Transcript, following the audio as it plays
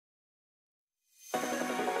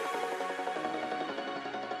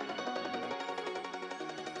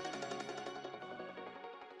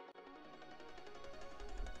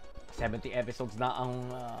70 episodes na ang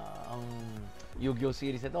Yu-Gi-Oh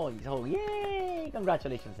series ito. So, yay!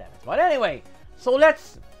 Congratulations, Evans. But anyway, so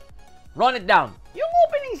let's run it down. Yung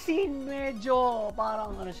opening scene, medyo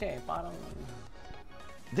parang ano siya parang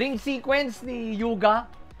dream sequence ni Yuga.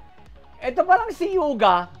 Ito parang si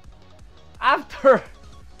Yuga, after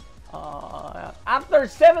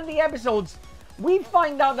 70 episodes, we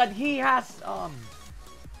find out that he has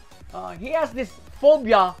this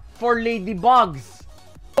phobia for ladybugs.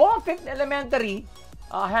 So, 5th Elementary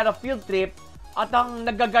had a field trip at ang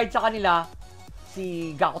nag-guide sa kanila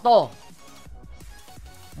si Gakuto.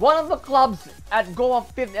 One of the clubs at Goa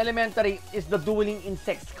 5th Elementary is the Dueling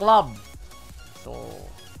Insects Club. So,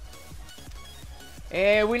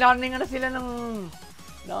 winarningan na sila ng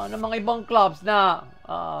mga ibang clubs na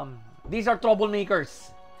these are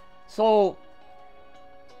troublemakers. So,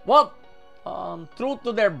 well, true to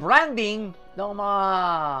their branding ng mga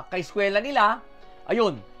kaeskwela nila,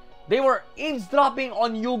 ayun, they were eavesdropping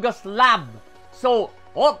on Yuga's lab. So,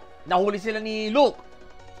 nahuli sila ni Luke.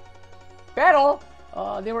 Pero,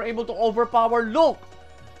 they were able to overpower Luke.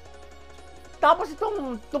 Tapos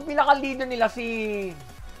itong pinaka-leader nila, si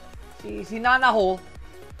Nanaho,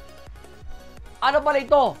 ano pala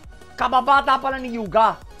ito? Kababata pala ni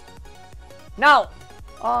Yuga. Now,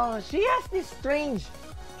 she has this strange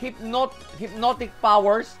hypnotic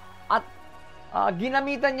powers at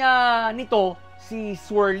ginamitan niya nito si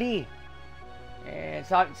Swirly.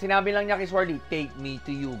 Sinabi lang niya kay Swirly, take me to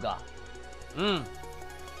Yuga.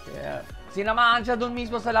 Yeah. Sinamahan siya dun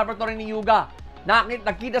mismo sa laboratory ni Yuga.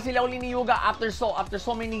 Nakita sila uli ni Yuga after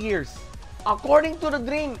so many years. According to the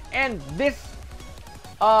dream and this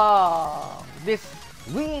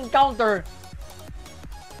re-encounter,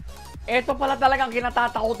 ito pala talagang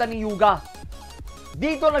kinatatakutan ni Yuga.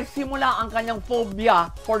 Dito nagsimula ang kanyang phobia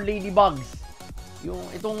for ladybugs.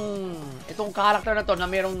 Itong character na to na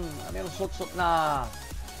merong suit na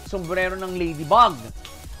sombrero ng ladybug.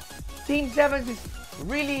 Team 7 is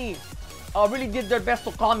really did their best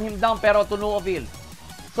to calm him down, pero to no avail.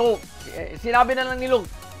 So, sinabi na lang ni Luke,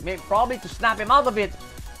 probably to snap him out of it,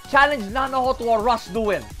 challenge Nanoho to a rush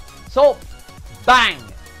duel. So, bang!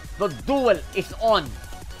 The duel is on.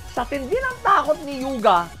 Sa tindi ng takot ni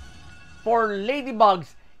Yuga for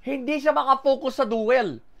ladybugs, hindi siya makafocus sa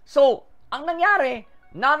duel. So, ang nangyari,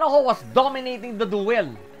 Nanoho was dominating the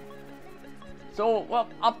duel. So, well,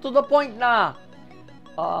 up to the point na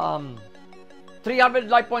 300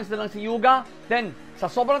 life points na lang si Yuga. Then, sa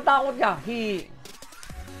sobrang takot niya, he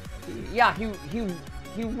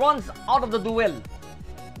runs out of the duel.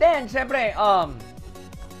 Then, syempre,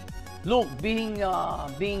 Luke, being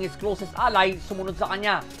his closest ally, sumunod sa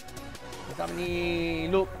kanya. Sabi ni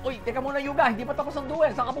Luke, uy, teka muna Yuga, hindi pa tapos ang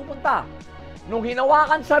duel, saan ka pupunta? Nung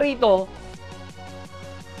hinawakan sa rito,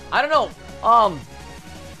 I don't know,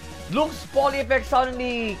 Luke's poly effect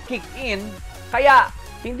suddenly kicked in, kaya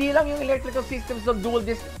hindi lang yung electrical systems ng dual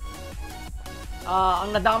disc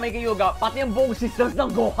ang nadamay kay Yuga, pati yung buong systems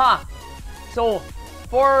ng Goha. So,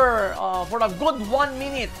 for a good 1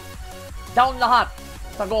 minute, down lahat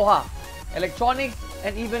sa Goha. Electronics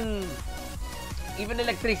and even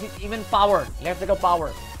electricity, even power, electrical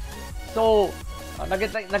power. So,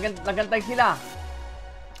 nagantay sila.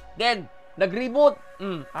 Then, nag-reboot.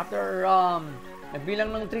 After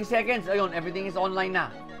nagbilang ng 3 seconds, ayun, everything is online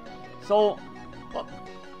na. So,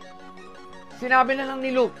 sinabi na lang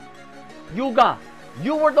ni Luke, Yuga,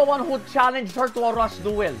 you were the one who challenged her to a rush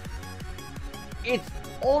duel. It's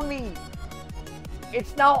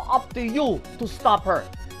now up to you to stop her.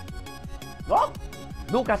 Well,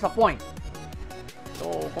 Luke has a point. So,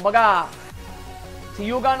 kumbaga, si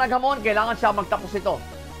Yuga ang naghamon, kailangan siya magtapos ito.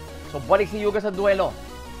 So, balik si Yuga sa duelo.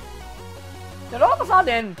 Pero all of a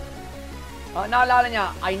sudden, naalala niya,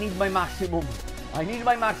 I need my maximum.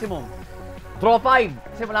 Draw 5.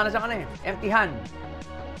 Kasi wala na siyang empty hand.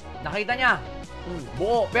 Nakita niya,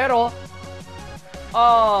 buo. Pero,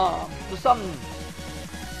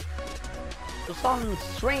 to some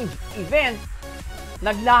strange event,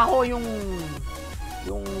 naglaho yung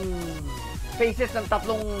faces ng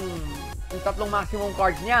tatlong maximum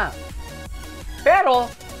cards niya. Pero,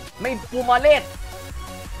 may pumalit.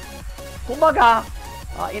 Kumbaga,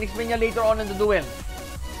 in-explain niya later on in the duel.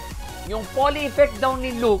 Yung poly effect daw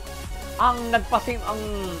ni Luke ang nagpasim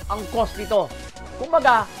ang cost nito.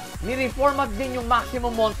 Kumbaga, ni-reformat din yung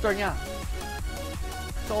maximum monster niya.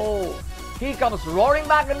 So, he comes roaring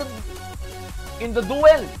back in the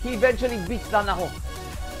duel. He eventually beats Nanaho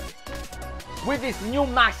with his new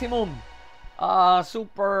maximum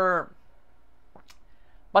super.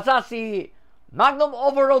 Basta si Magnum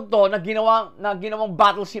Overload to na ginawang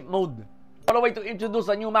battleship mode. All the way to introduce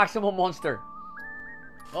a new maximum monster.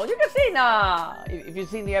 Well, you can say na, if you've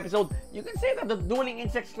seen the episode, you can say that the Dueling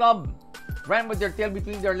Insects Club ran with their tail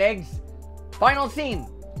between their legs. Final scene.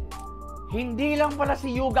 Hindi lang pala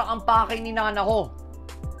si Yuga ang pakay ni Nanaho.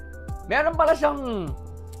 Meron pala siyang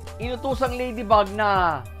inutusang ladybug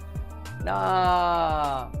na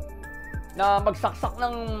magsaksak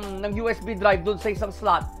ng USB drive doon sa isang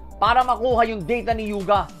slot para makuha yung data ni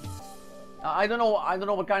Yuga. I don't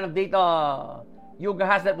know what kind of data Yuga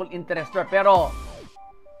has that will interest her, pero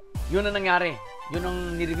yun ang nangyari. Yun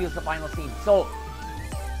ang ni-reveal sa final scene. So,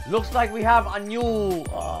 looks like we have a new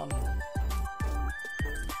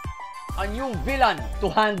villain to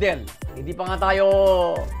handle. Hindi pa nga tayo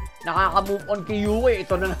nakaka-move on kay Yue.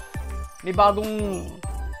 Ito na may bagong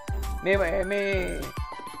may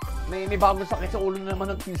bagong sakit sa ulo na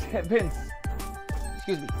naman ng Team 7s.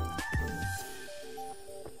 Excuse me.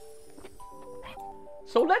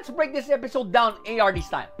 So let's break this episode down ARD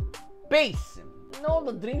style. Pace. No,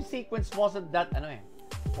 the dream sequence wasn't that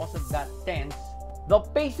tense. The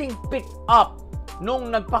pacing picked up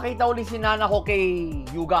nung nagpakita uli si Nanako kay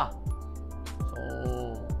Yuga.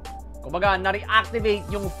 So, kumbaga, na-reactivate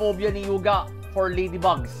yung phobia ni Yuga for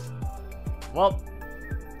ladybugs. Well,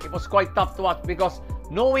 it was quite tough to watch because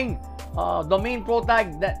knowing the main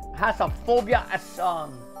protag that has a phobia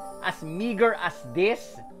as meager as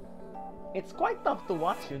this, it's quite tough to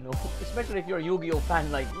watch, you know, especially if you're a Yu-Gi-Oh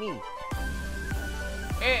fan like me.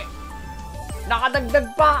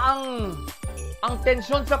 Nakadagdag pa ang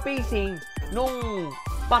tensyon sa pacing nung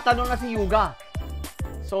patano na si Yuga.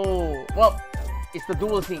 So, well, it's the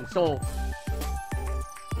dual scene. So,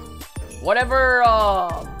 whatever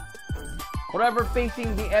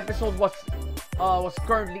pacing the episode was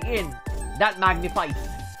currently in, that magnifies.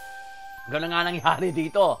 Ganun nga nangyari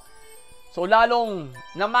dito. So, lalong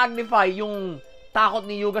na-magnify yung takot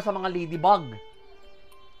ni Yuga sa mga ladybug.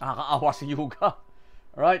 Nakakaawa si Yuga.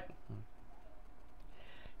 Right?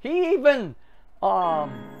 He even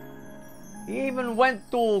went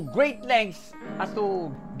to great lengths as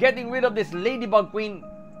to getting rid of this ladybug queen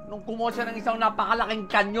nung kumuha siya ng isang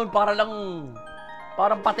napakalaking kanyon para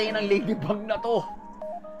patayin ang ladybug na to.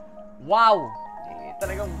 Wow!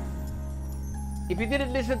 Talagang, if you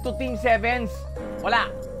didn't listen to Team 7s,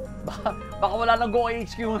 wala. Baka wala nang Go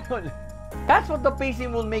HQ ngayon. That's what the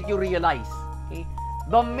pacing will make you realize. Okay?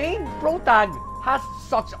 The main protag has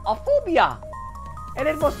such a phobia. And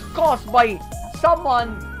it was caused by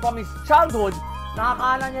someone from his childhood na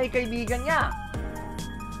akala niya ay kaibigan niya.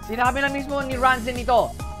 Sinabi na mismo ni Ranzen ito,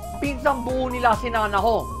 pinsang buo nila si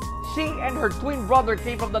Nanaho. She and her twin brother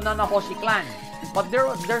came from the Nanahoshi clan. But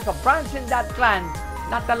there's a branch in that clan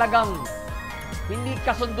na talagang hindi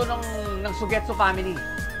kasundo ng Sugetsu family.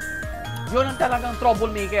 Yun ang talagang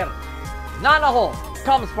troublemaker. Nanaho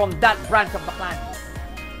comes from that branch of the clan.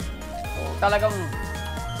 So, talagang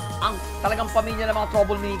pamilya ng mga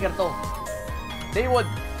troublemaker to. They would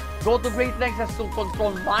go to great lengths as to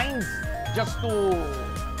control minds just to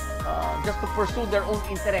pursue their own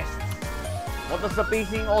interests. What does the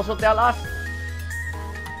pacing also tell us?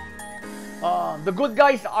 The good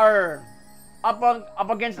guys are up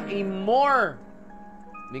against a more,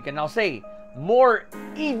 we can now say, more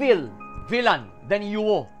evil villain than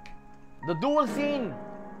Yuo. The duel scene,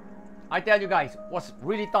 I tell you guys, was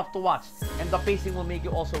really tough to watch, and the pacing will make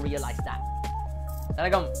you also realize that.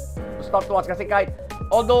 Talagang, it was tough to watch kasi kahit,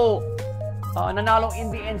 although nanalo in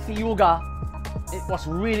the end si Yuga, it was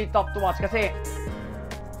really tough to watch kasi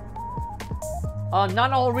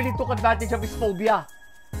Nanaho really took advantage of his phobia.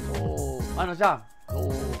 So,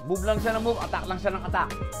 move lang siya ng move, attack lang siya ng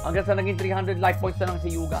attack. Hanggang sa naging 300 life points na lang si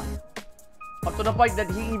Yuga. Up to the point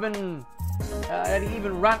that he even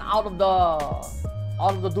ran out of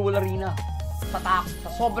the duel arena sa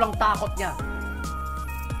sobrang takot niya.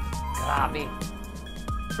 Grabe.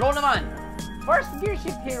 Flow naman. First gear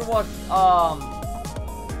shift here was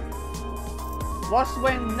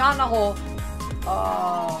when Nanaho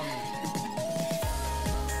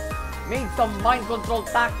made some mind control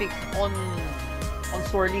tactics on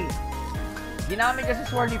Swirly. Ginamit niya si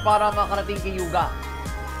Swirly para makarating kay Yuga.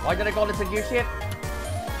 Why did I call it a gear shift?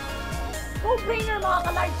 No-brainer mga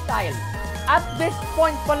ka-lifestyle. At this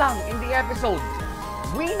point pa lang in the episode,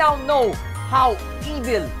 we now know how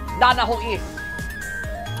evil Nanaho is.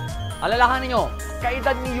 Alalahanin nyo,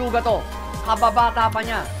 kaedad ni Yuga to. Kababata pa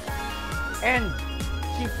niya. And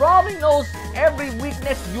she probably knows every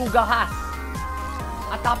weakness Yuga has.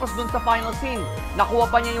 At tapos dun sa final scene, nakuha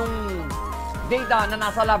pa niya yung data na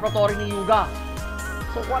nasa laboratory ni Yuga.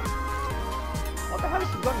 So what the hell is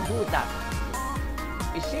she gonna do with that?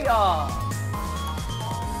 Is she a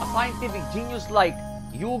scientific genius like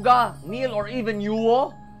Yuga, Neil, or even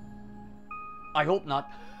Yuo? I hope not.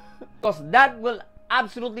 Because that will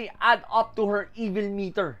absolutely add up to her evil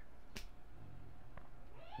meter.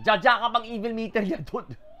 Jaja ka pang evil meter yan,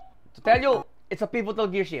 dude. To tell you, it's a pivotal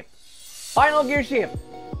gear shift. Final gear shift,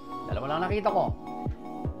 dalawa lang nakita ko,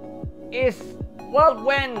 is, well,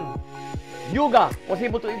 when Yuga was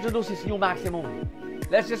able to introduce his new maximum.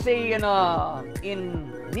 Let's just say in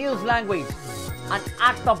Neil's language, an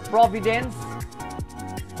act of providence.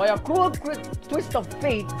 By a cruel twist of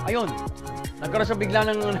fate, ayun, nagkaroon siya bigla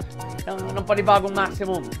ng panibagong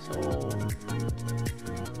maximum. So,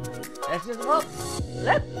 let's just, well,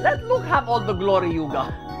 let Luke have all the glory, Yuga.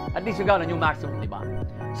 At least you got a new maximum, diba?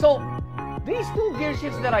 So, these two gear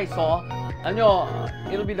shifts that I saw, ano,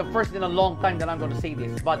 it'll be the first in a long time that I'm going to say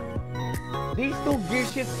this, but these two gear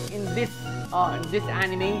shifts in this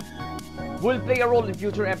anime will play a role in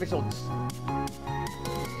future episodes.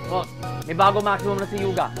 Well, may bago maximum na si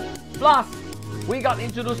Yuga. Plus, we got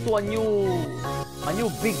introduced to a new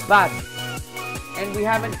big bad, and we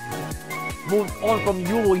haven't moved on from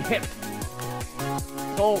Yuo yet.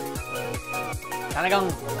 So,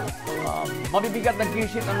 talagang mabibigat na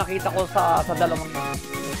gear shift ang nakita ko sa dalawang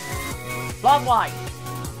plot-wise.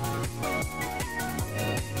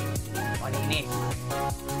 Malinis.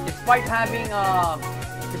 Despite having a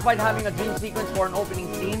dream sequence for an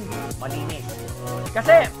opening scene, malinis.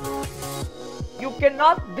 Kasi you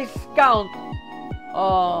cannot discount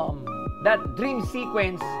that dream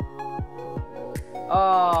sequence.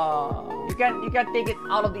 You can't take it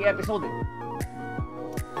out of the episode.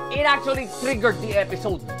 It actually triggered the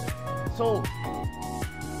episode. So,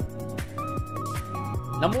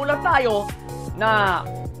 namulat tayo na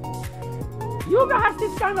Yuga has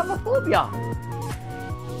this kind of a phobia.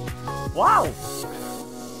 Wow!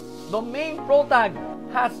 The main protag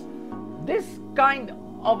has this kind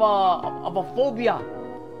of a phobia.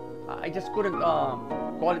 I just couldn't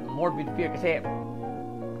call it morbid fear kasi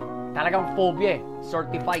talagang phobia,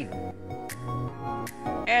 certified.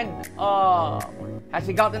 And has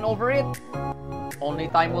he gotten over it? Only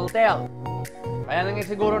time will tell. Kaya lang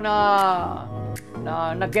siguro na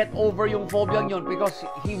get over yung phobia yun because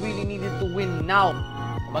he really needed to win now.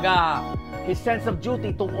 Kumbaga, his sense of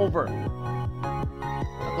duty took over.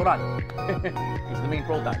 Natural. He's the main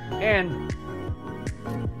protag. And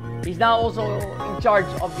he's now also in charge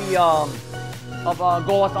of the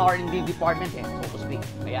Goa's R&D department, so to speak.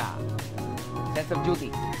 Kaya, sense of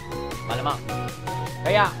duty. Malamang.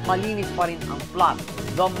 Kaya, malinis pa rin ang plot.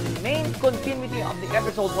 The main continuity of the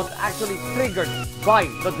episode was actually triggered by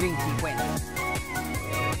the dream sequence.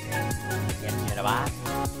 Yes, yun na ba?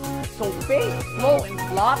 So, pace, flow, and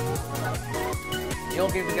plot, they all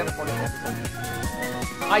came together for this episode.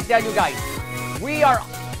 I tell you guys, we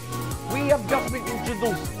have just been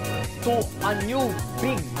introduced to a new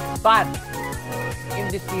big bad in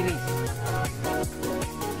this series.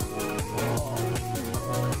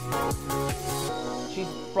 She's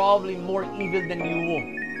probably more evil than Yuo.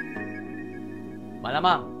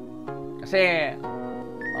 Malamang. Kasi,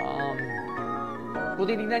 kung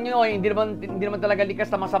titignan nyo, hindi naman talaga likas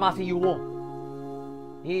na masama si Yuo.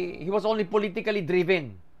 He was only politically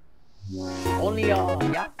driven. Only,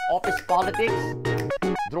 office politics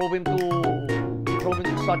drove him to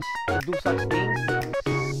do such things.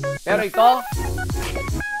 Pero ito,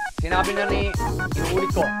 sinabi na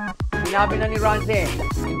ni Ranze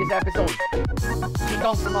in this episode, she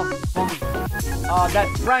comes from that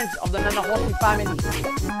branch of the Nanahoshi family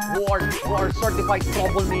who are certified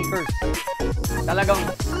troublemakers. Talagang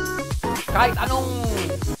kahit anong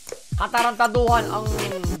katarantaduhan ang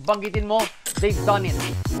banggitin mo, they've done it.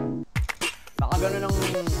 Baka ganun ang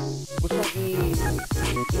gustong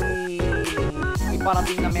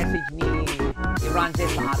iparating na message ni Ranze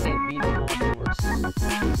sa atin bilang mga viewers.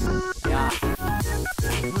 Yeah.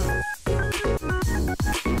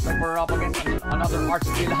 So we're up against another arch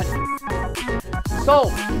villain.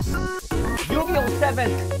 So, Yu-Gi-Oh!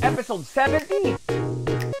 7 episode 70.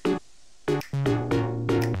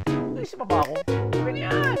 Naisip pa ba ako?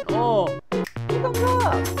 Ganyan. Oh. Ito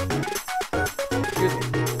ba? Excuse me.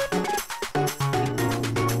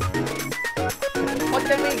 What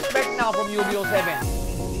can we expect now from Yu-Gi-Oh!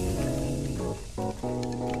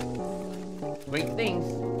 7? Great things.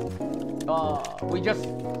 We just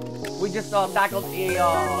tackled a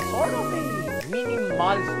sort of a mini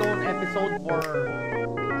milestone episode for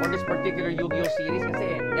this particular Yu-Gi-Oh! Series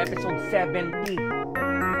kasi episode 70.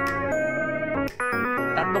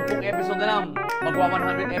 30 episode na lang, magwa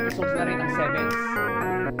 100 episodes na rin ang 7s.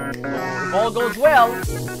 So, if all goes well,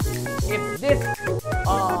 if this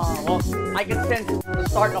well, I can sense the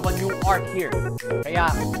start of a new arc here. Kaya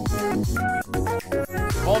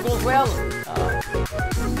if all goes well,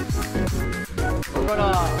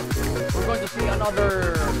 we're going to see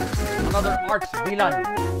another arch villain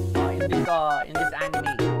in this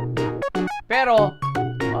anime. Pero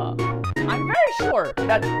I'm very sure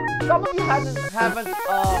that some of you haven't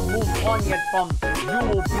moved on yet from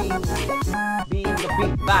Yuo being the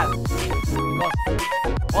big bad, because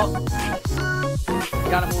well, we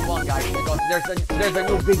gotta move on, guys, because there's a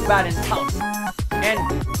new big bad in town, and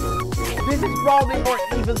this is probably more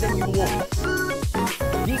evil than Yuo.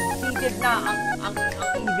 Deep-seated na ang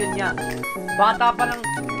evil niya. Bata pa lang,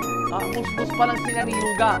 musmus pa lang sila ni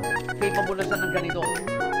Yuga, capable na siya ng ganito.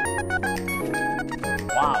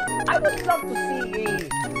 Wow. I would love to see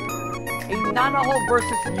a Nanaho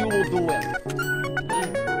versus Yuo duel.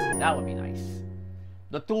 That would be nice.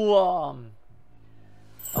 The two,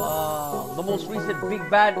 the most recent big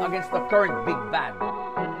bad against the current big bad.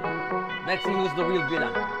 Let's see who's the real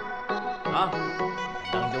villain. Ang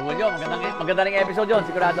duel yun. Magandang episode yun,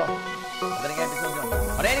 sigurado. Magandang episode yun.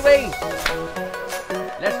 But anyway,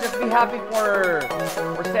 let's just be happy for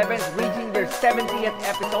Sevens reaching their 70th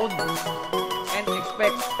episode and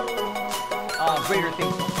expect greater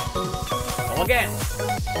things. So again,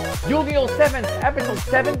 Yu-Gi-Oh! 7th episode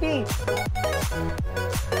 70.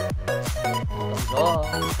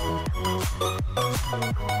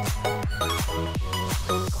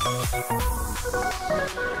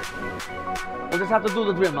 We'll just have to do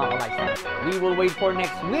the drill, mga ka-lifestyle. We will wait for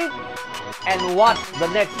next week and watch the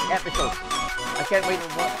next episode. I can't wait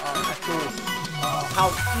as to how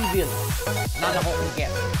evil Nanaho can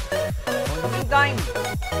get. So in the meantime,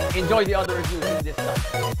 enjoy the other reviews in this time.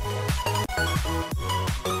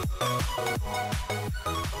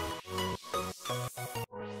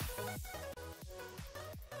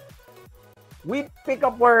 We pick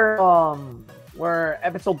up where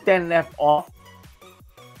episode 10 left off.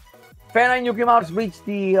 Fena and Yukimaru's reached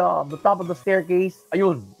the top of the staircase.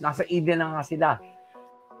 Ayun, nasa Eden na nga sila.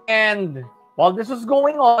 And while this was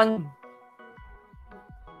going on,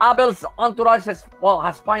 Abel's entourage has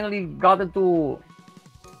finally gotten to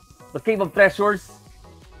the Cave of Treasures.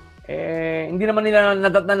 Hindi naman nila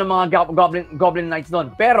nadatnan ng mga Goblin Knights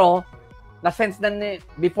doon. Pero, na-sense na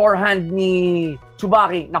beforehand ni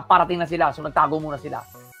Tsubaki na parating na sila. So, nagtago muna sila.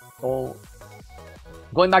 So,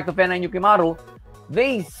 going back to Fena and Yukimaru,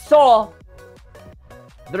 they saw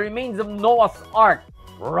the remains of Noah's Ark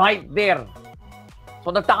right there. So,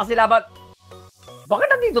 nagtaka sila, bakit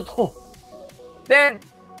nandito to? Then,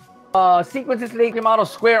 sequences later, Yukimaru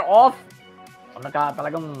square off. So,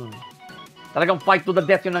 talagang fight to the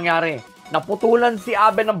death yung nangyari. Naputulan si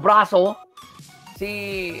Abel ng braso,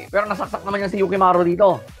 pero nasaksak naman niya si Yukimaru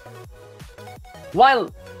dito.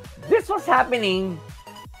 While this was happening,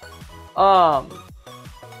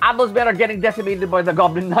 Abel's men are getting decimated by the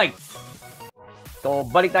Goblin Knights. So,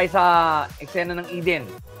 balik tayo sa eksena ng Eden.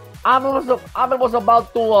 Abel was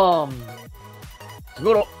about to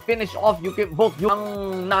siguro finish off both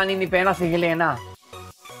yung nani ni Fena, si Helena.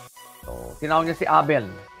 So, tinawag niya si Abel.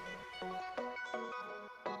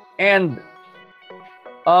 And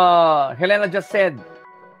Helena just said,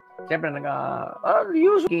 siyempre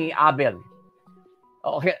usually Abel.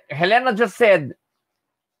 Helena just said,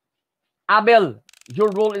 Abel, your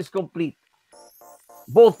role is complete.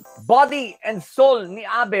 Both body and soul ni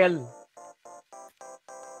Abel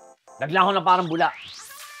naglaho na parang bula.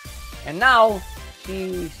 And now,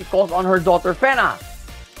 she calls on her daughter Fena.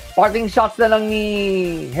 Parting shots na lang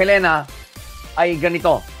ni Helena ay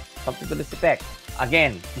ganito. Something to this effect.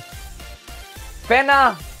 Again,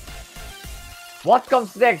 Fena, what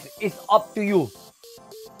comes next is up to you.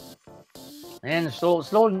 And so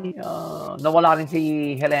slowly, nawala rin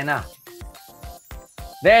si Helena.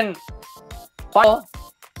 Then,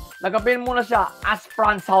 nag-appear muna siya as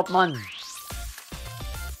Franz Hauptmann.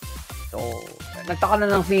 So, nagtaka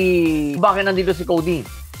na lang bakit nandito si Cody.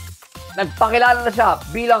 Nagpakilala na siya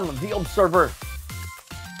bilang The Observer.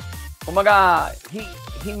 Kumaga,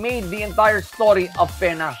 he made the entire story of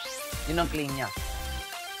Fena. Yun ang claim niya.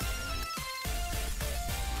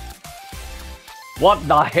 What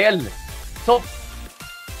the hell? So,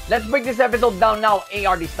 let's break this episode down now,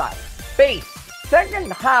 ARD style. Pace.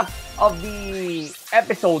 Second half of the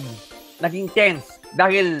episode, naging tense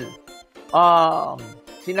dahil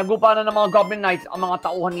sinagupa na ng mga Goblin Knights ang mga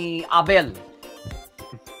tauhan ni Abel.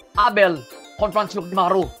 Abel confronts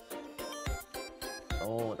Yukimaru.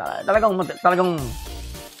 So, talagang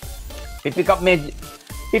pipick up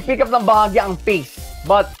ng bahagya ang pace.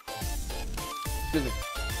 But, excuse me.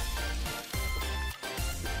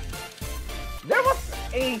 There was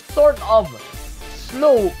a sort of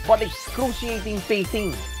slow but excruciating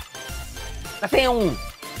pacing. Kasi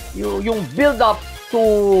yung build up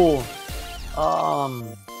to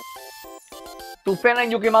to Fena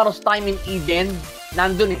and Yukimaru's time in Eden,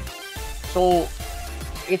 nandun eh. So,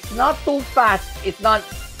 it's not too fast. It's not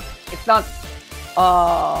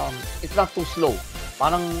too slow.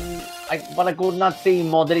 But I could not say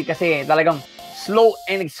moderate kasi talagang slow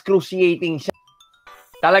and excruciating siya.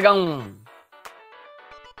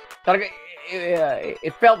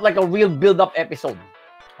 It felt like a real build-up episode.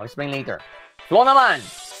 I'll explain later. Flow naman.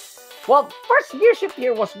 Well, first gear shift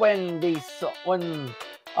here was when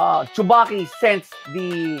Tsubaki sensed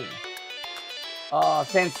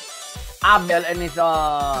Abel and his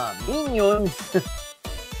minions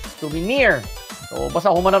to be near. So, basta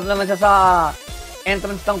humanap na lang siya sa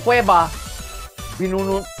entrance ng kuweba,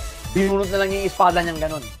 binunot na lang yung espada niyang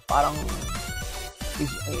ganun. Parang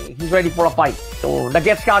he's ready for a fight. So,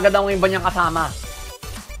 nag-gets ka agad ang iba niyang kasama.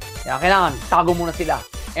 Kaya kailangan, tago muna sila.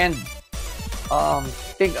 And,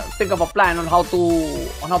 think of a plan on how to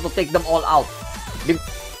take them all out. Okay?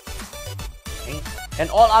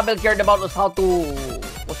 And all Abel cared about was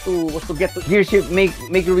to get to gear shift,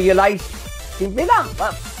 make you realize, simple lang.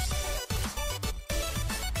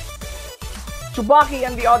 Tsubaki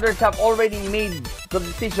and the others have already made the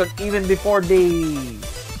decision even before they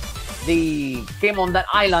came on that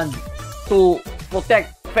island to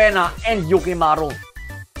protect Fena and Yukimaru.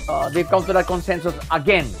 They've come to that consensus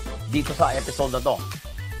again dito sa episode na to.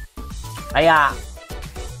 Kaya,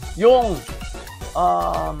 yung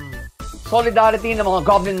solidarity ng mga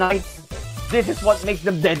Goblin Knights, this is what makes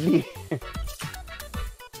them deadly.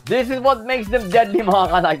 This is what makes them deadly,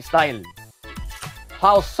 mga ka-lifestyle.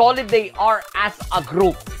 How solid they are as a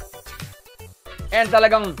group. And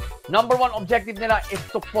talagang number one objective nila is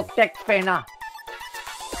to protect Fena.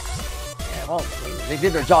 Yeah, well, they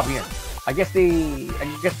did their job here. I guess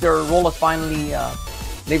their role was finally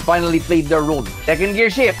they finally played their role. Second gear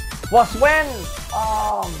shift was when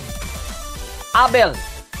Abel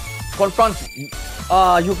confronts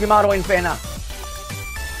Yukimaru and Fena.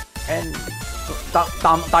 And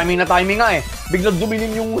timing nga eh. Biglang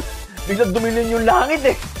dumilin yung langit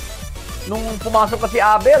eh. Nung pumasok kasi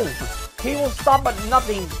Abel, he will stop at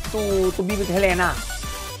nothing to be with Helena.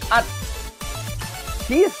 At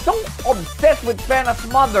he is so obsessed with Fena's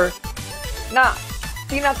mother na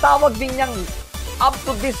tinatawag din niyang, up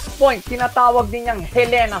to this point, tinatawag din niyang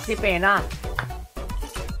Helena si Fena.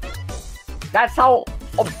 That's how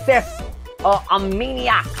obsessed, a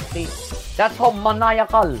maniac. See? That's how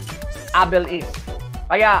maniacal Abel is.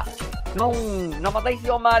 Kaya, nung namatay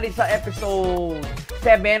si Omari sa episode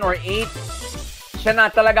 7 or 8, siya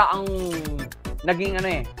na talaga ang naging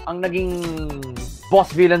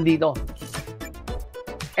boss villain dito.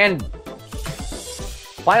 And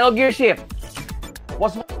final gear shift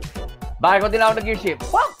was bago din ako na gear shift.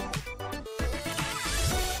 Well,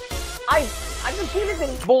 I can feel it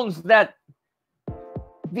in bones that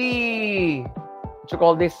what you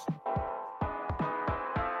call this?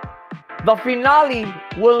 The finale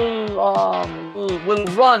will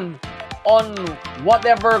run on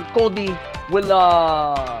whatever Cody's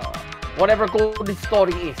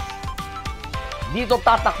story is. Dito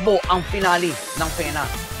tatakbo ang finale ng Fena.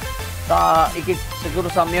 Siguro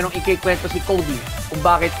sa merong ikikwento si Cody kung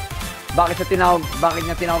bakit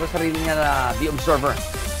niya tinawag sa sarili niya na The Observer.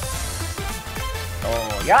 So,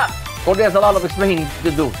 yeah. Cody has a lot of explaining to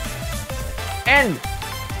do. And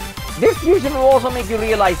this vision will also make you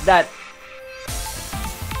realize that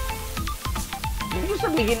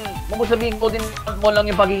Huwag mo sabihin ko din mo lang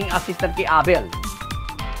yung pagiging assistant kay Abel.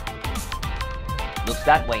 Looks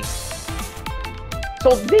that way.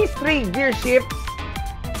 So, these three gear shifts,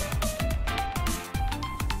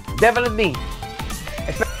 definitely,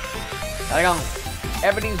 talagang,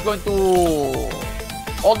 everything's going to,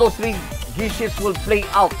 all those three gear shifts will play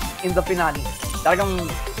out in the finale. Talagang,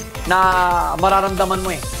 na mararamdaman mo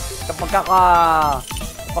eh, sa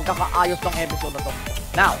pagkakaayos ng episode na to.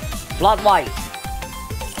 Now, plot-wise,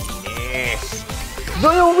 yes. Do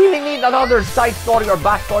you really need another side story or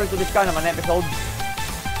backstory to this kind of an episode?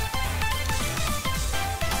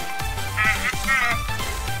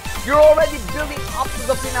 You're already building up to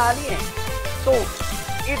the finale eh. So,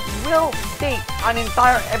 it will take an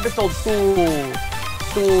entire episode to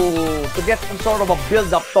get some sort of a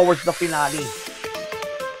build-up towards the finale.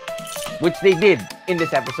 Which they did in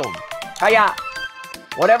this episode. Kaya,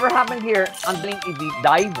 whatever happened here, ang daling i-deep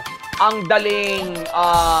dive, ang daling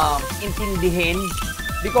intindihin,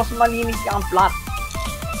 because malinis ka ang plot.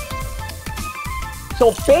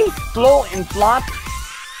 So, pace, flow, and plot,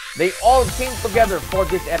 they all came together for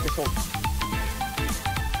this episode.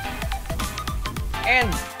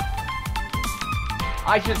 And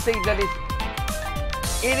I should say that it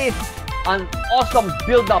is an awesome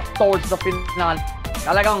build-up towards the finale.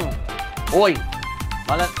 Talagang, oy,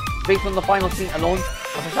 Based on the final scene alone,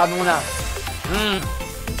 masasabi mo na,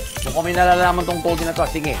 mukhang may nalalaman tong Kogi na to.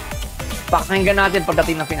 Sige, pakinggan natin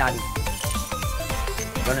pagdating ng finale.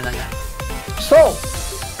 Ganoon na nga. So,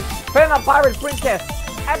 Fena Pirate Princess,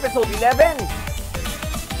 Episode 11.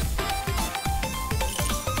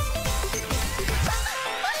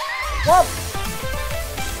 Whoop!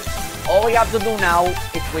 All we have to do now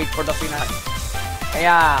is wait for the finale.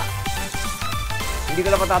 Kaya, hindi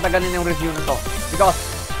ko na patatagalin yung review na to. Because,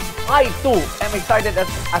 I too am excited as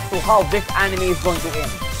to how this anime is going to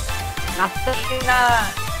end. Nasa na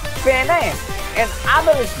Fena eh. And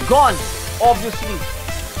Abel is gone, obviously.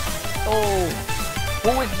 So,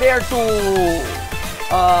 who is there to,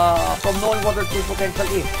 from knowing what their true potential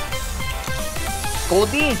is?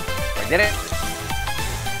 Cody? Pwede rin.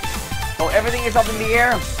 So, everything is up in the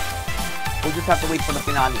air. We'll just have to wait for the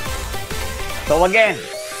finale. So, again,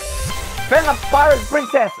 Fena Pirate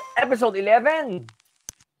Princess, Episode 11.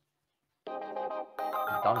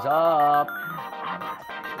 Thumbs up.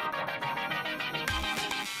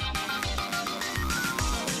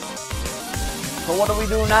 So what do we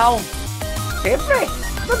do now? Siyempre,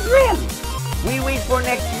 the drill. We wait for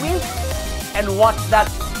next week and watch that,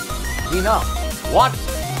 watch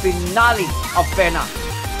finale of Fena.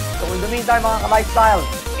 So in the meantime, mga ka-lifestyle,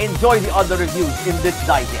 enjoy the other reviews in this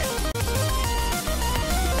digest.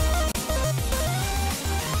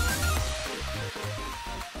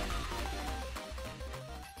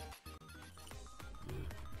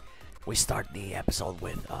 We start the episode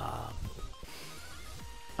with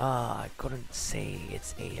I couldn't say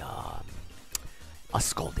it's a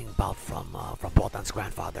scolding bout from Botan's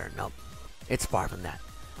grandfather. No, it's far from that.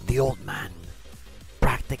 The old man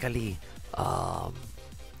practically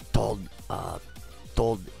told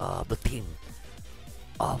the team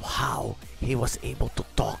of how he was able to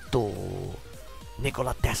talk to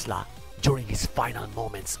Nikola Tesla during his final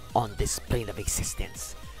moments on this plane of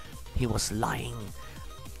existence. He was lying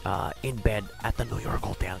in bed at the New York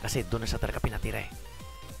hotel kasi doon na siya talaga pinatira.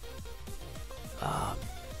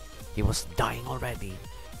 He was dying already,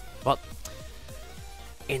 but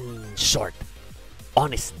in short,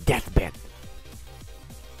 on his deathbed.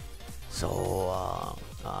 So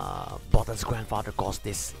Botan's grandfather calls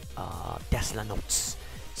this Tesla notes.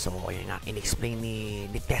 So yun nga, in-explain ni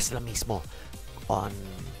Tesla mismo on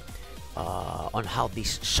how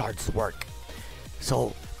these shards work.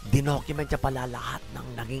 So dinocument niya pala lahat ng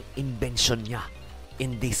naging invention niya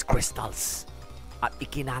in these crystals. At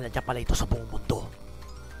ikinala niya pala ito sa buong mundo.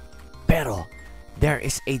 Pero, there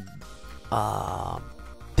is a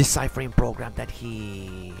deciphering program that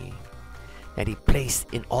he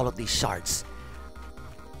placed in all of these shards.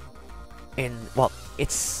 And, well,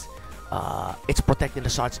 it's protecting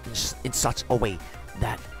the shards in such a way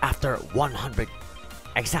that after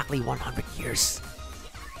exactly 100 years,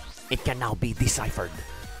 it can now be deciphered.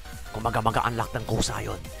 Kumaga mag-unlock ng kusa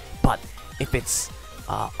yun. But if it's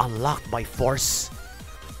unlocked by force,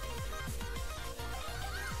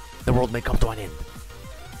 the world may come to an end.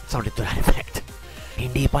 Something to that effect.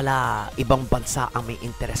 Hindi pala ibang bansa ang may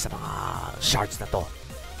interest sa mga shards na to.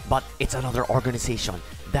 But it's another organization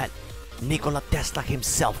that Nikola Tesla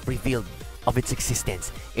himself revealed of its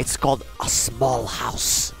existence. It's called a small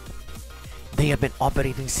house. They have been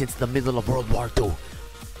operating since the middle of World War II.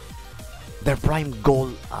 Their prime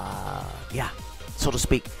goal, so to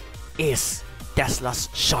speak, is Tesla's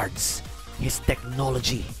shards, his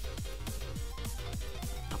technology.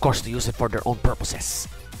 Of course, to use it for their own purposes.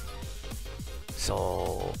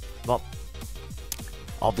 So, well,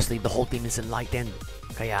 obviously the whole team is enlightened.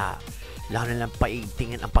 Kaya, lalo nilang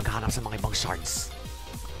paitingin ang paghanap sa mga ibang shards.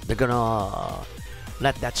 They're gonna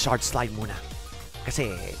let that shard slide muna. Kasi,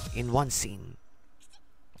 in one scene,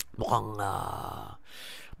 mukhang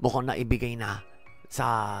naibigay na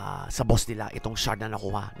sa boss nila itong shard na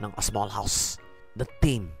nakuha ng A Small House. The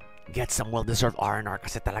team gets some well-deserved R&R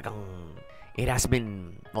kasi talagang it has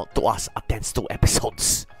been, well, to us, a tense 2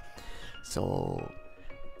 episodes. So,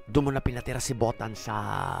 doon mo na pinatira si Botan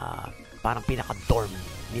sa parang pinaka-dorm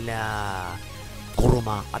nila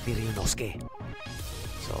Kuruma at ni Ryunosuke.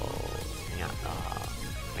 So, yan,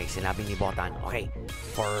 may sinabi ni Botan, okay,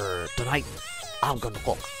 for tonight, I'm gonna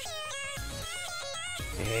cook.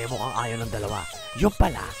 Mukhang ayaw ng dalawa. Yung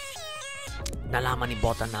pala, nalaman ni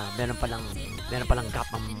Botan na meron palang gap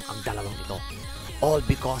ang dalawang ito. All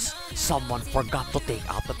because someone forgot to take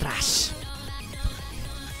out the trash.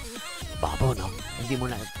 Babo, no? Hindi mo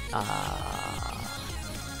na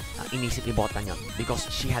inisip ni Botan yun because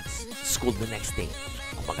she had school the next day.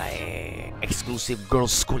 Kumbaga, exclusive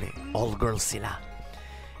girls school eh. All girls sila.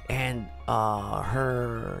 And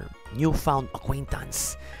her newfound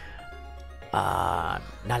acquaintance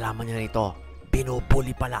nalaman niya nito,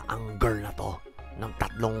 binubuli pala ang girl na to ng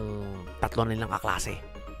tatlo nilang kaklase.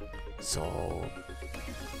 So,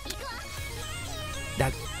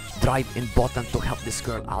 that drive in Botan to help this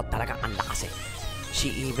girl out, talagang ang lakas eh. She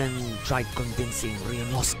even tried convincing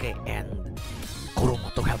Ryunosuke and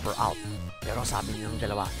Kuruma to help her out. Pero sabi nilang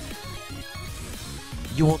dalawa,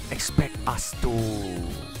 you won't expect us to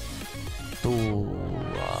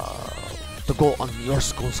go on your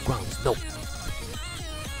school's grounds. No.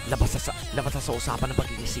 Labas sa usapan ng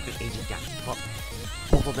pagiging secret agent yan. But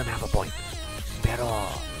both of them have a point. Pero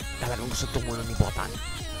talagang gusto tumulong ni Botan.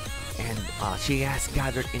 And she has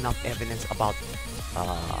gathered enough evidence about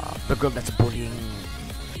the girl that's bullying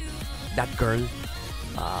that girl.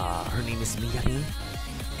 Her name is Miyami.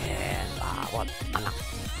 And anak,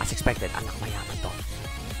 as expected, anak mayaman to.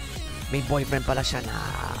 May boyfriend pala siya na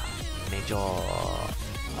medyo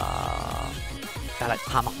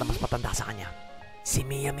hamak na mas matanda sa kanya. Si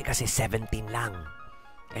Miyami kasi 17 lang.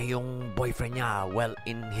 Eh yung boyfriend niya, well,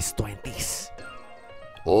 in his 20s.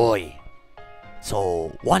 Oy! So,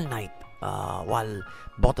 one night, while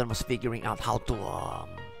Botan was figuring out how to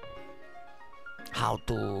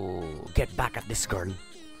get back at this girl,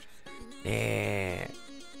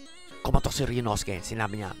 kumatok si Ryunosuke.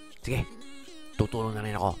 Sinabi niya, sige, tutulong na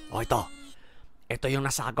rin ako. O ito yung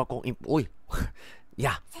nasagaw kong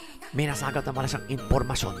yeah, may nasagaw na pala siyang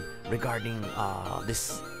informasyon regarding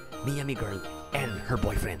this Miyami girl and her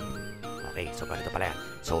boyfriend. Okay, so ganito pala yan.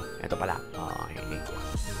 So, ito pala. Okay.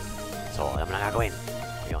 So, alam mo na gagawin.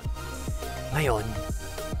 Ngayon,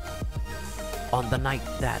 on the night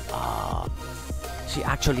that she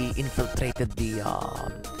actually infiltrated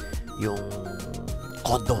yung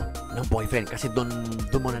condo ng boyfriend, kasi doon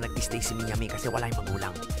muna nag-stay si Miyami kasi wala yung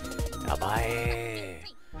magulang. Abay,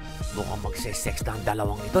 mukhang magse-sex na ang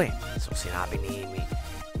dalawang ito eh. So, sinabi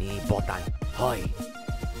ni Botan, hoy,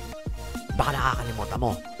 baka nakakalimutan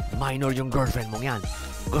mo, minor yung girlfriend mong yan.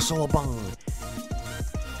 Gusto mo bang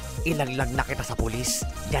ilaglag na kita sa pulis?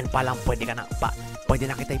 Yan pa lang pwede na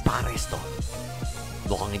kita iparesto.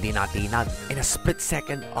 Mukhang hindi natinag. In a split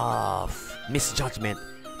second of misjudgment,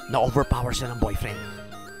 na-overpower siya ng boyfriend.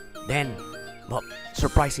 Then,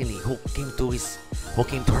 surprisingly, who came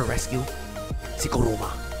to her rescue? Si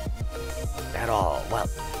Kuruma. Pero, well,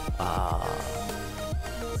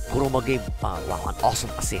 Kuruma gave an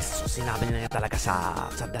awesome assist. So, sinabi niya talaga sa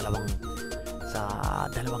dalawang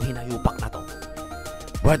hinayupak na to,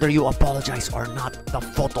 whether you apologize or not, the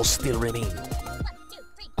photos still remain.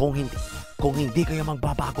 Kung hindi kayo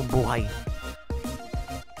magbabagong buhay,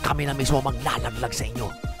 kami na mismo maglalaglag sa inyo.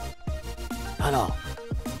 Ano?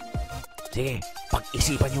 Sige,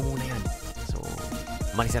 pag-isipan nyo muna yan. So,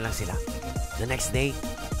 umalis na lang sila. The next day,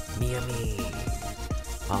 Miyami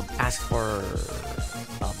asked for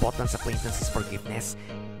Botan's acquaintance's forgiveness,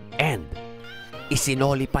 and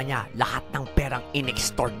isinoli pa niya lahat ng perang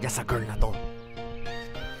in-extort niya sa girl na to.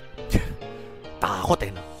 Takot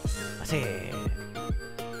eh, no? Kasi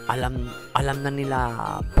alam na nila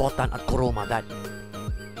Botan at Kuruma that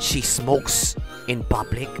she smokes in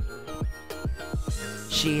public.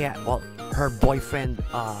 Her boyfriend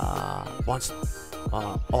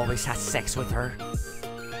always has sex with her,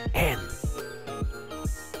 and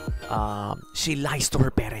she lies to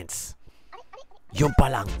her parents. Yun pa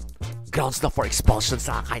lang, grounds na for expulsion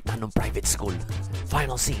sa kahit anong private school.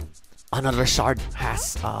 Final scene. Another shard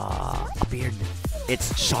has appeared.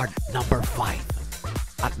 It's shard number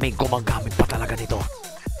 5. At may gumagamit pa talaga nito.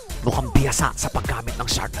 Mukhang biyasa sa paggamit ng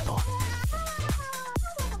shard na to.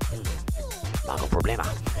 Bagong problema.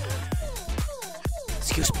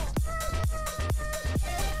 Excuse me.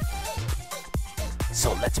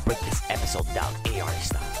 So let's break this episode down AR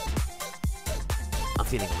style. I'm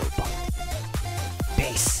feeling a little pumped.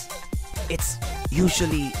 Base. It's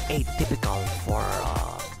usually atypical for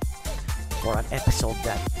an episode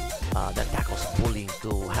that tackles bullying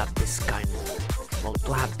to have this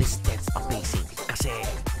tense pacing, kasi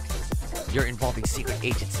you're involving secret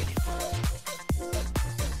agents in it.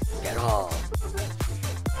 Pero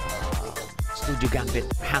Studio Gambit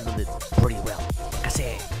handled it pretty well,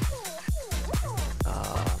 kasi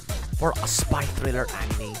for a spy thriller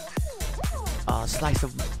anime, slice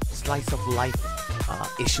of life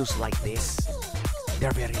issues like this,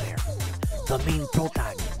 they're very rare. The main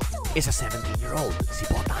protagonist is a 17-year-old, si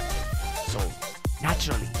Botan. So,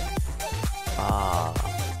 naturally,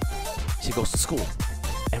 she goes to school.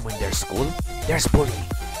 And when there's school, there's bullying.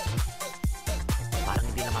 Parang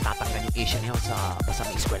hindi na matatanggan yung issue niya basta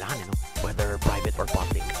may eskwelahan, no? Whether private or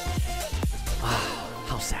public.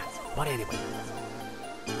 How sad. But anyway,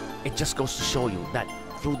 it just goes to show you that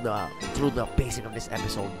through the pacing of this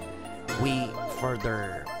episode, we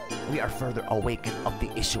are further awakened of the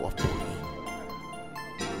issue of bullying.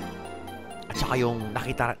 At saka yung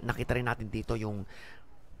nakita rin natin dito yung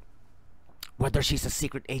whether she's a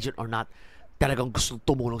secret agent or not, talagang gusto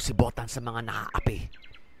tumulong si Botan sa mga nakaapi.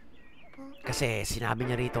 Kasi sinabi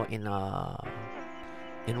niya rito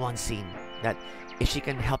in one scene that if she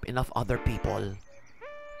can help enough other people,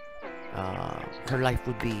 her life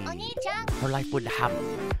would have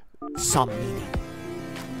some meaning.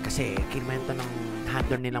 Kasi kinwento ng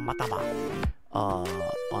handler nilang mataba on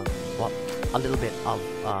a little bit of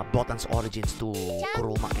Botan's origins to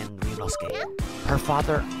Kuroma and Ryunosuke. Her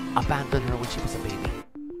father abandoned her when she was a baby.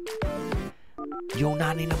 Yung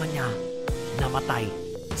nanay naman niya namatay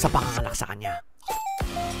sa panganganak sa kanya.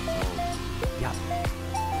 Yeah,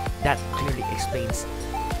 that clearly explains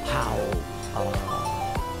how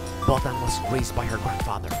Botan was raised by her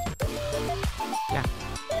grandfather. Yeah,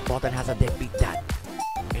 Botan has a deadbeat dad,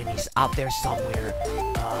 and he's out there somewhere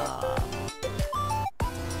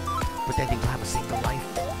pretending to have a single life.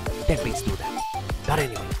 Deadbeats do that. But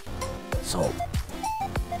anyway, so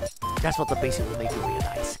that's what the pacing will make you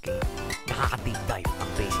realize. Okay? Nakaka-deep dive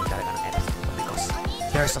ang pacing talaga ng episode because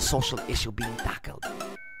there's a social issue being tackled.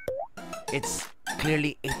 It's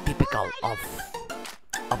clearly atypical of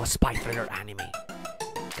a spy thriller anime.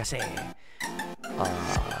 Kasi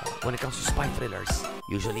when it comes to spy thrillers,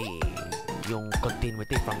 usually yung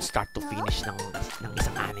continuity from start to finish ng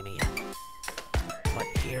isang anime yan. But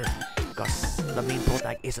here, because the main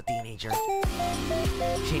protagonist is a teenager,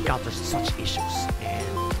 she encounters such issues, and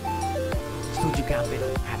Studio Gambit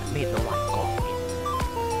had made the right call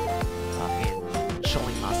in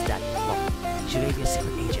showing us that, look, she may be a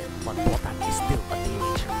secret agent, but Botan is still a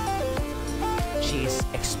teenager. She is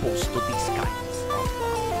exposed to these kinds of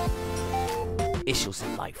issues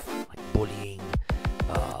in life, like bullying,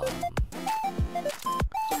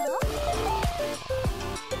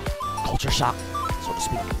 culture shock, so to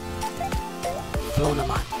speak. Flow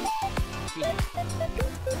naman.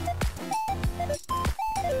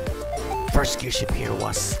 First gearship here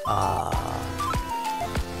was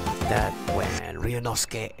that when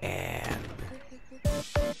Ryunosuke and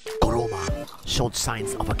Kuroma showed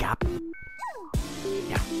signs of a gap.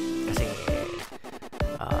 Yeah, kasi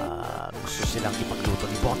gusto silang ipagluto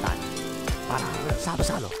ni Botan para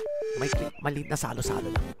salo-salo. May maliit na salo-salo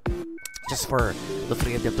lang. Just for the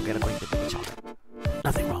three of them to get acquainted with each other.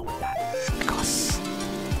 Nothing wrong with that. Because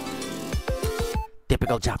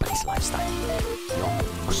typical Japanese lifestyle. Yung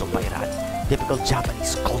gustong pairali. Typical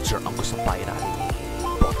Japanese culture ang gustong pairali ni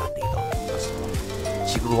Botan dito. Because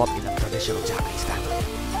she grew up in a traditional Japanese family.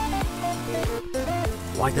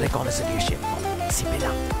 Why did I call this a gear shift? Simple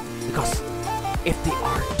lang. Because if they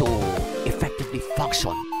are to effectively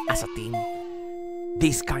function as a team,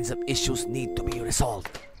 these kinds of issues need to be resolved.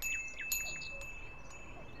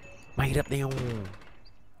 Mahirap na yung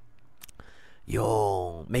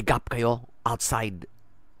may gap kayo outside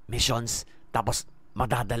missions, tapos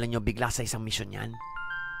madadala nyo bigla sa isang mission yan.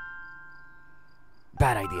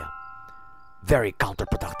 Bad idea. Very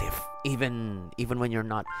counterproductive. Even when you're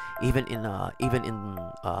not, even in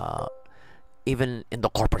the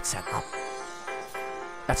corporate setup,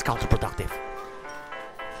 that's counterproductive.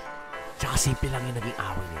 Tsaka simple lang yung naging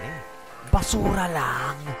away nila eh. Basura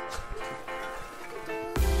lang.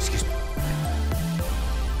 Excuse me.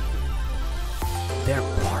 Their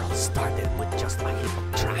quarrel started with just a heap of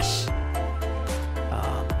trash.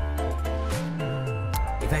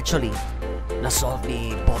 Eventually, na-solve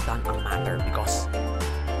ni Botan ang matter because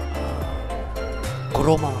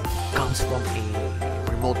Kuroma comes from a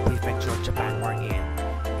remote prefecture of Japan wherein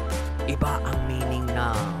iba ang meaning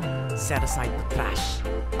na set aside the trash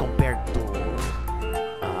compared to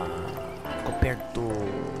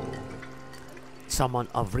someone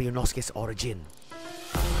of Ryunosuke's origin.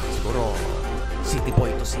 Siguro city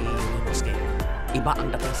boy to si Ryunosuke. Iba ang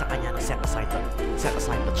dating sa kanya na set aside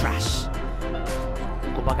the trash.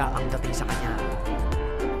 Kumbaga ang dating sa kanya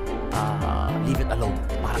leave it alone.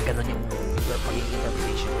 Parang ganun yung pagiging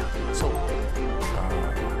interpretation niya. So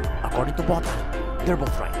according to Botan, they're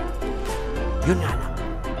both right. Yun nga lang,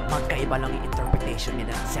 magkaiba lang yung interpretation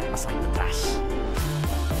nila set aside the trash.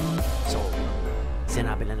 So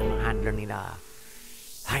sinabi lang ng handler nila,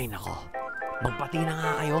 ay nako, magpati na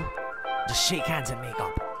nga kayo. Just shake hands and make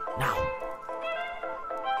up. Now.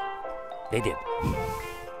 They did.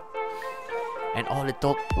 And all it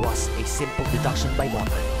took was a simple deduction by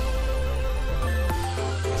Botan.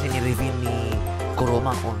 Kasi ni-reveal ni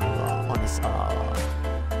Kuroma on his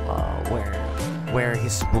where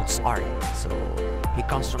his roots are. So he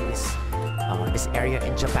comes from this area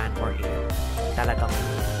in Japan where talagang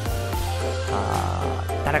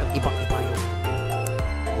talagang ibang-iba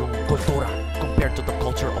yung kultura compared to the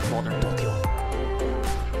culture of modern Tokyo.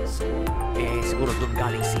 So, siguro dun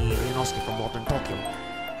galing si Ryunosuke from modern Tokyo.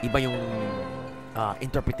 Iba yung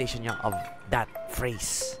interpretation niya of that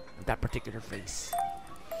phrase, that particular phrase.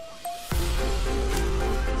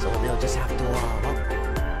 So they'll just have to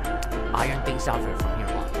iron things out from here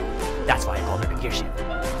on. That's why I call it a gear shift.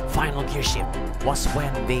 Final gear shift was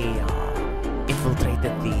when they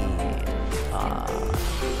infiltrated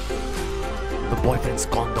the boyfriend's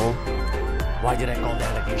condo. Why did I call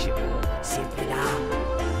that a gear shift? Simply lang.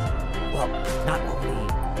 Well, not only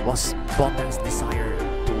was Botan's desire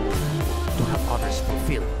to help others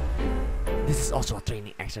fulfill, this is also a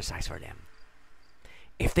training exercise for them.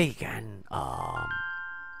 If they can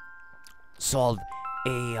solve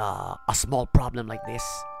a small problem like this,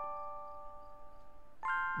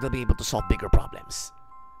 they'll be able to solve bigger problems.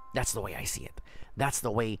 That's the way I see it. That's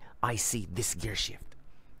the way I see this gear shift.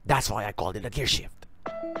 That's why I called it a gear shift.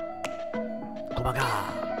 Kumaga,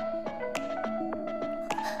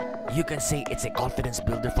 you can say it's a confidence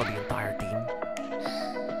builder for the entire team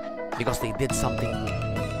because they did something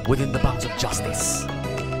within the bounds of justice.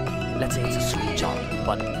 Let's say it's a school job,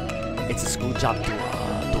 but it's a school job to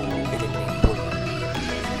eliminate bullying.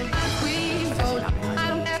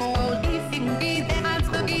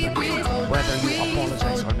 Whether you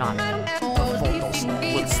apologize or not, the photos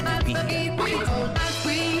will still be here.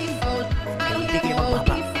 If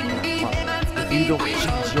you don't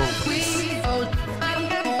change your ways,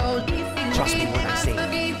 trust me when I say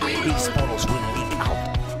these photos will leak out.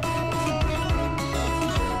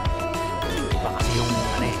 Diba kasi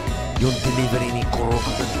yung delivery ni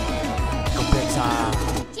Kuroko compared sa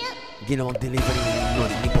ginawang delivery nun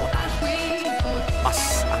ni Botan,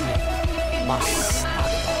 mas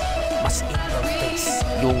in your face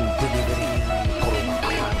yung delivery ni Kuroko.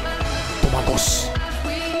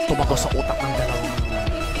 Tumagos sa utak ng dalawang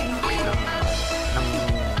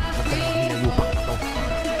hinayupang na to.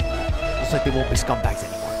 So they won't be scumbags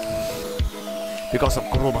anymore because of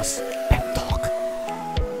Kuroma's pep talk.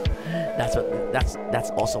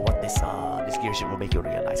 That's also what this gear shift will make you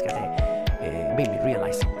realize. Kasi it made me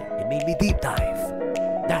realize something. It made me deep dive.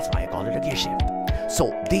 That's why I call it a gear shift.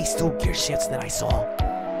 So these two gear shifts that I saw,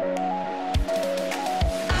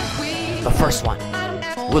 the first one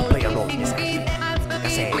will play a role in this anime.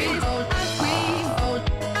 Kasi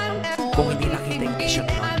kung hindi nakita yung mission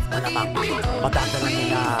na yun, malamang madadala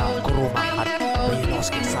nila Kuruma at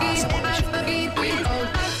Ryunosuke sa mga mission na yun.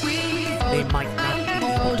 They might not be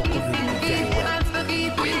able to communicate very well.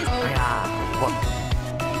 Kaya,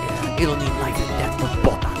 it'll need life and death for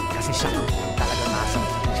Botan kasi siya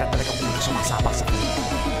talagang sumasabak sa film.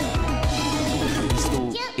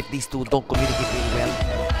 If these two don't communicate very well,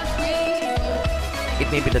 it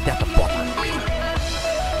may be the death of Botan.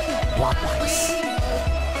 Plot-wise.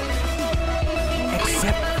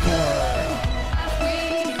 Except for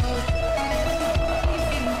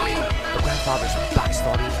the grandfather's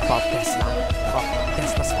backstory about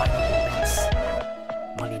Tesla's final moments.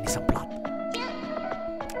 Malinis ang plot.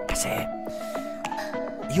 Kasi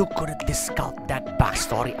you couldn't discount that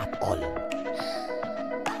backstory at all.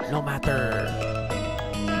 No matter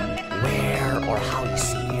where or how you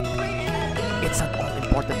see it, it's an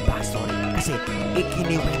all-important backstory. Kasi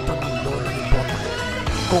ikiniwento ng lolo ni Botan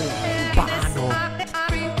kung paano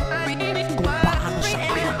siya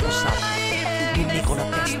pinag-usap ni Nikola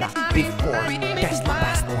Tesla before Tesla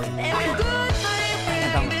passed away.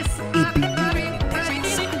 Talagang ibinigay ni Tesla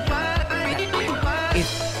sa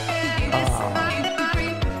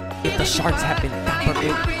if the shards have been tampered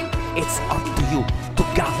with, it's up to you to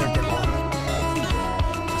gather them all.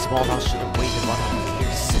 The small house should have waited 100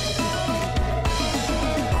 years.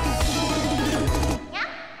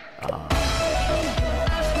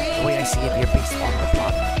 The way I see it here based on the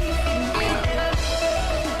plot,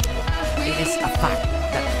 it is a fact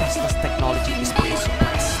that Tesla's technology is being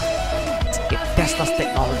suppressed. If Tesla's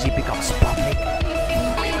technology becomes public,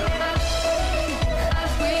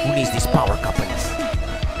 who needs these power companies?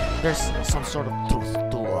 There's some sort of truth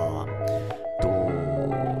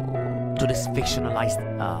to this fictionalized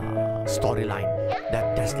storyline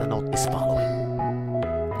that Tesla Note is following.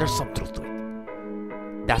 There's some truth to it.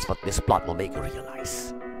 That's what this plot will make you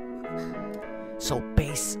realize. So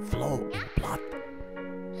pace, flow, and plot,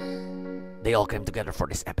 they all came together for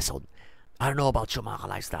this episode. I don't know about you mga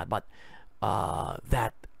ka-lifestyle, but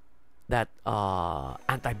that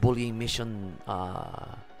anti-bullying mission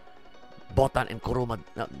Botan and Kuruma,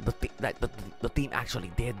 the team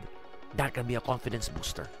actually did, that can be a confidence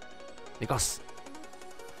booster because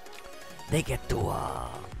they get to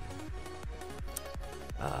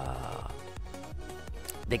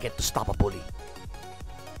they get to stop a bully.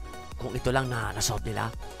 Kung ito lang na nasolve nila,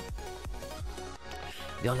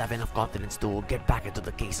 they'll have enough confidence to get back into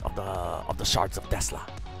the case of the shards of Tesla.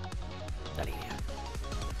 Dali yan.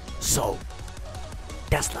 So,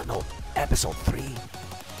 Tesla Note, Episode 3.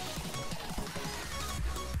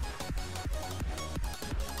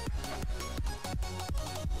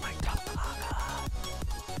 Mic drop talaga.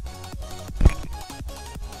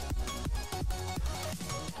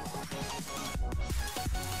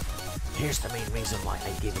 Here's the main reason why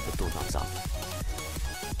I gave it the 2 thumbs up.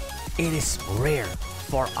 It is rare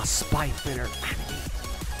for a spy thriller anime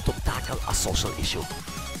to tackle a social issue.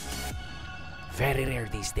 Very rare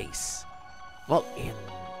these days. Well, in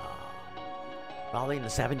probably in the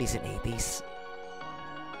 70s and 80s,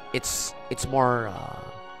 it's more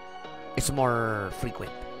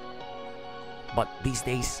frequent. But these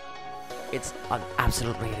days, it's an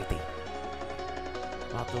absolute rarity.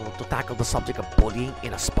 To tackle the subject of bullying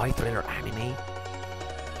in a spy thriller anime,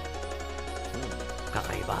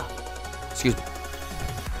 kakaiba. Excuse me.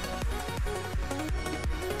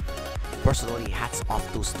 Personally, hats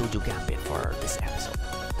off to Studio Gambit for this episode.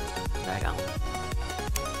 Talagang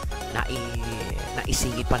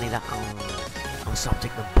naisingit pa nila ang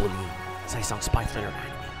subject ng bullying sa isang spy thriller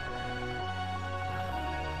anime.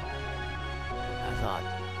 I thought,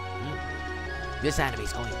 this anime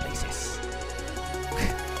is going places.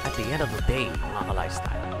 At the end of the day, mga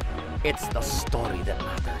ka-lifestyle, it's the story that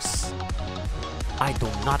matters. I do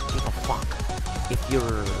not give a fuck if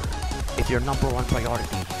your number one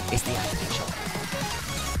priority is the animation.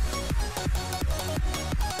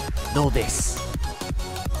 Know this: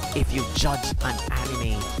 if you judge an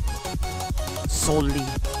anime solely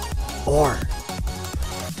or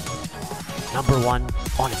number one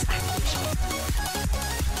on its animation,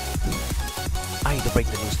 I hate to break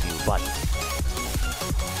the news to you, but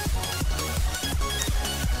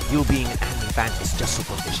you being an anime fan is just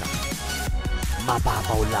superficial.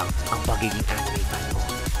 Mababaw lang ang pagiging anime fan mo.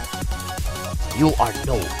 You are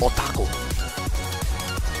no otaku.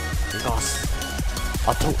 Because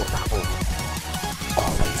a true otaku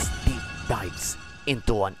always deep dives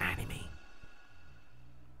into an anime.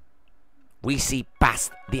 We see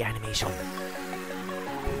past the animation.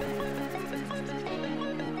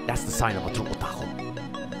 That's the sign of a true otaku.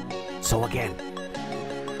 So again,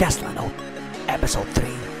 Tesla Note, Episode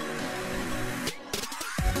 3.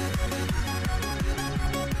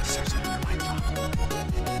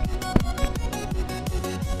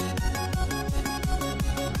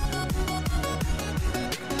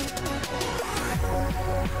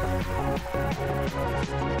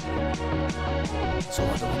 So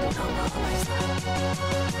what do we do now, mga ka-lifestyle?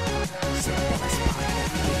 Simple as pie.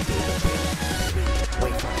 We do the thing.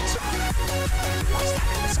 Wait for this one. Watch that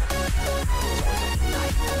episode. Enjoy the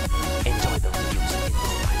life. Enjoy the reviews in this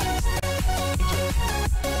podcast. Enjoy.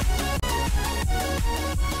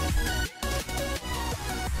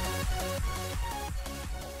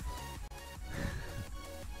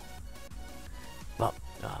 Well,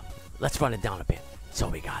 let's run it down a bit. So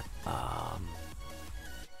we got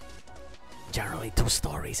generally 2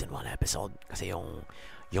 stories in 1 episode kasi yung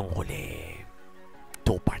huli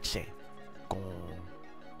 2 parts kung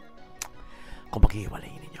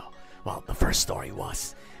maghihiwalayin ninyo. Well, the first story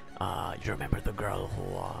was you remember the girl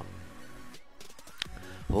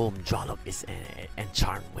whom Jolop is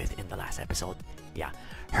encharmed with in the last episode. Yeah,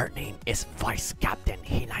 her name is Vice Captain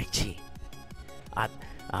Hinaichi. At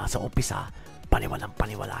sa umpisa,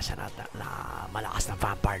 paniwala siya na malakas na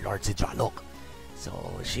vampire lord si Jolok. So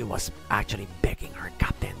she was actually begging her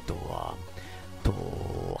captain to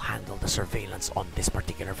handle the surveillance on this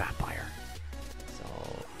particular vampire. So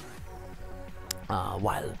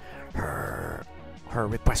while her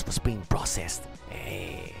request was being processed,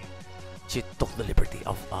 she took the liberty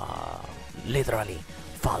of literally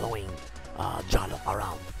following Jolok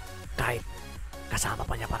around. Kahit kasama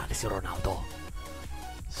pa niya parati si Ronaldo.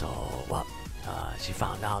 So well, she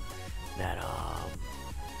found out that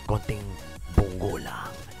konting bunggo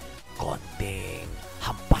lang, konting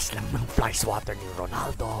hampas lang ng fly swatter ni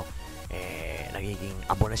Ronaldo, nagiging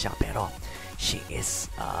abo na siya, pero she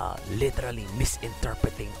is literally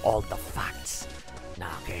misinterpreting all the facts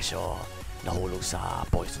na kesyo nahulog sa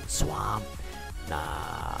poison swamp, na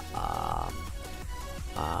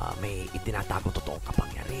may itinatago totoong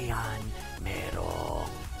kapangyarihan, merong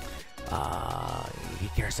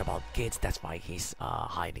he cares about kids, that's why he's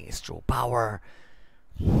hiding his true power.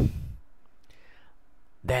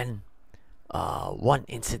 Then, one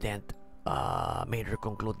incident made her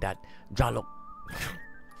conclude that Jolok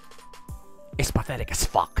is pathetic as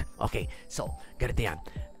fuck. Okay, so, ganito yan.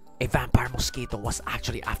 A vampire mosquito was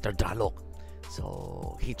actually after Jolok.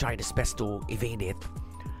 So he tried his best to evade it.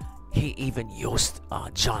 He even used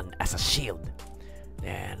John as a shield.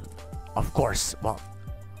 And of course, well,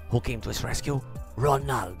 who came to his rescue?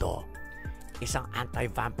 Ronaldo. Isang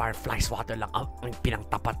anti-vampire fly swatter lang ang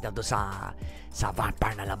pinangtapat niya doon sa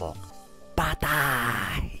vampire na lamok.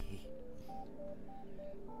 Patay!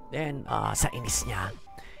 Then, sa inis niya,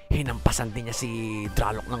 hinampasan din niya si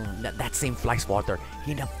Dralok ng that same fly swatter.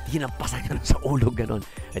 Hinampasan niya sa ulo, ganun.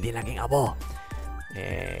 Hindi naging abo.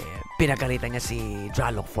 Pinagalitan niya si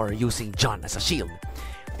Dralok for using John as a shield.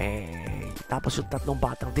 Tapos yung tatlong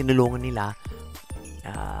batang tinulungan nila,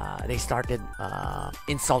 they started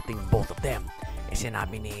insulting both of them.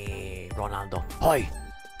 Sinabi ni Ronaldo, "Hoy!"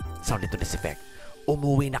 Sounded to this effect,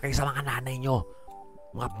 "Umuwi na kayo sa mga nanay nyo,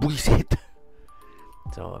 mga buisit."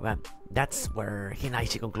 So, that's where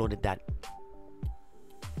Hinaishi concluded that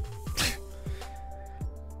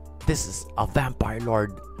this is a vampire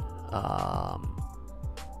lord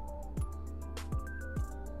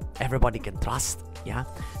everybody can trust. Yeah.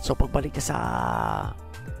 So pagbalik niya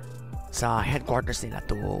sa headquarters nila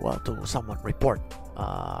to somewhat report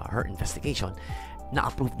her investigation,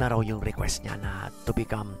 na-approve na raw yung request niya na to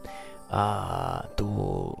become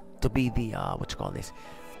to be the what you call this,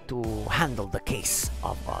 to handle the case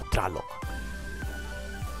of Dralok.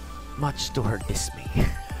 Much to her dismay.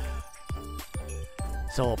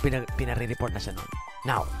 So pinare-report na siya nun.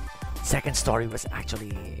 Now, second story was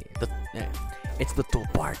actually it's the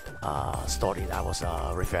two-part story that I was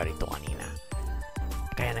referring to kanina.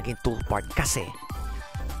 Kaya naging two-part kasi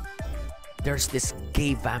there's this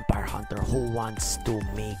gay vampire hunter who wants to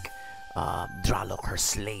make Dralok her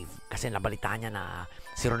slave. Kasi nabalitaan niya na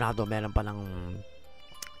si Ronaldo meron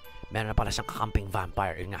na pala siyang kakamping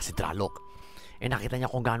vampire, yun nga si Dralok. Nakita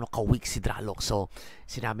niya kung gaano ka-weak si Dralok. So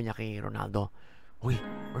sinabi niya kay Ronaldo, "Uy,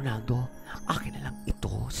 Ronaldo, akin na lang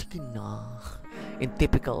ito. Sige na." In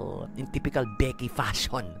typical Becky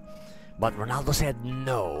fashion. But Ronaldo said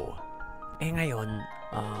no. Ngayon,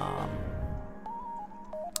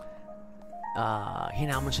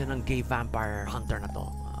 hinamon siya ng gay vampire hunter na to.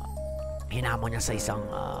 Hinamon niya sa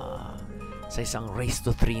isang race to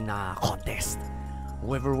 3 na contest.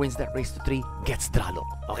 Whoever wins that race to 3 gets Dralok.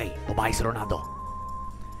 Okay, pumayag si Ronaldo.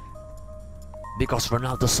 Because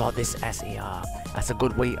Ronaldo saw this as a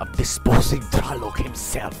good way of disposing Dralok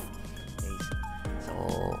himself. Okay. So,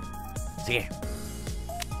 sige.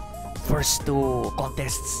 First 2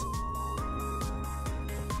 contests.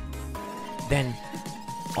 Then,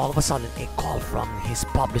 all of a sudden, a call from his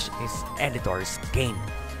editors came.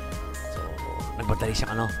 So, nagpadali siya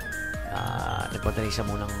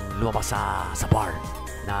munang lumabas sa bar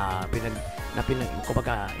na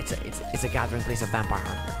kumbaga it's a gathering place of vampire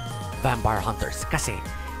hunters kasi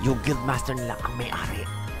yung guildmaster nila ang may-ari.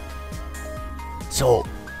 So,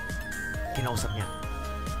 kinausap niya.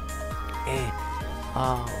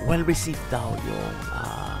 Well received daw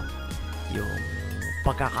yung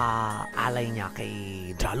pagkakaalay niya kay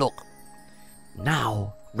Dralok.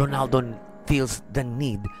 Now, Ronaldo feels the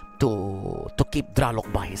need to keep Dralok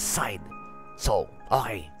by his side. So,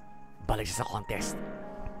 okay, balik siya sa contest.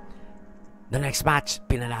 The next match,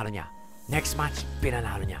 pinanalo niya. Next match,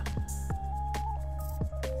 pinanalo niya.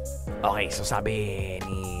 Okay, so sabi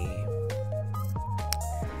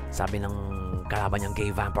ng kalaban niyang gay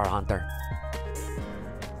vampire hunter,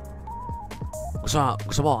 gusto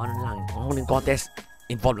mo, ano lang, ang muling contest,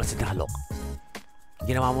 involved na si Dralok.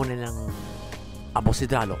 Ginawa mo nilang abo si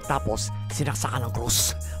Dralok, tapos sinaksakan ng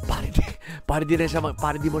krus para di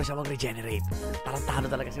mo na siya mag-regenerate.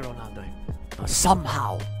 Tarantado talaga si Ronaldo.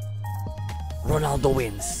 Somehow, Ronaldo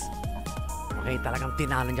wins. Okay, talagang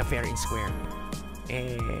tinalo niya fair and square.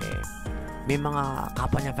 May mga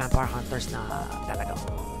kapwa niya vampire hunters na talagang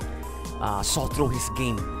saw through his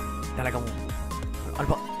game. Talagang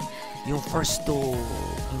yung first two,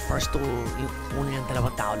 yung una niyang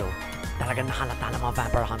dalawang talo, talagang nakalata ng mga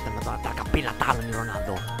vampire hunter na to, talagang pinatalo ni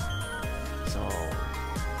Ronaldo. So,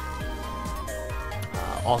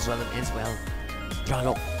 all's well and ends well.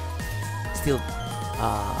 Dralok still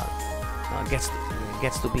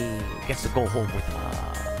gets to go home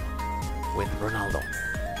with Ronaldo.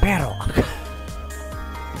 Pero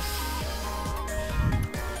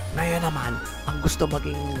ngayon naman, ang gusto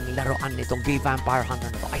maging laruan nitong gay vampire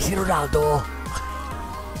hunter na to ay si Ronaldo.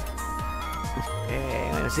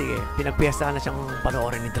 Ngayon sige, pinagpiesta na siyang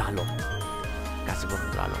panoorin ni Dralok. Kasi mo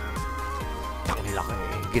Dralok, tangin nila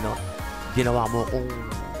ginawa mo kung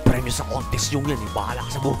premyo sa contest yung yan, bahala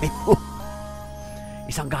ka sa buhay mo.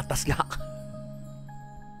 Isang gatas nga.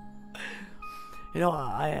 You know,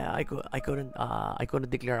 I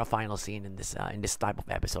couldn't declare a final scene in this type of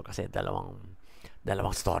episode kasi dalawang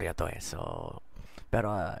Dalawang storya to eh. So,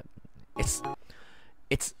 pero it's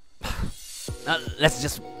let's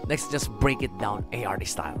just break it down ARD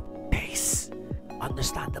style. Pace.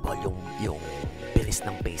 Understandable yung bilis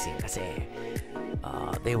ng pacing kasi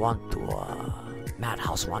they want to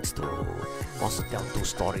Madhouse wants to tell 2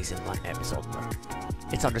 stories in 1 episode, but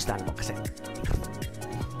it's understandable kasi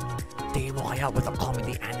tingin mo kaya with a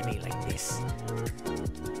comedy anime like this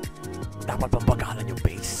dapat pambagalan yung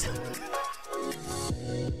pace.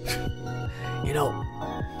 You know,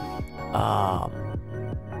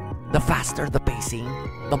 the faster the pacing,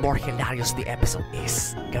 the more hilarious the episode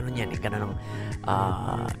is. Ganun yan eh. Ganun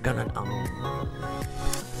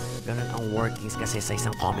ang workings kasi sa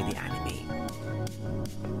isang comedy anime.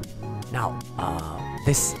 Now,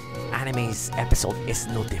 this anime's episode is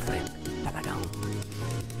no different. Talagang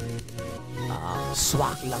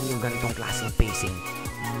swak lang yung ganitong klaseng pacing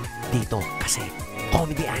dito kasi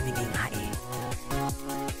comedy anime nga eh.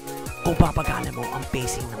 Kung papagalan mo ang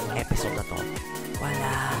pacing ng episode na to,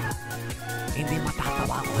 wala. Hindi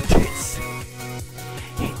matatawa ang audience.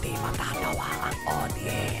 Hindi matatawa ang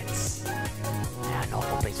audience. Kaya no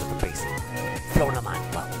complaints with the pacing. Flow naman.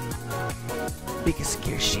 Well, biggest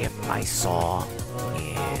gear shift I saw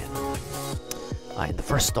in the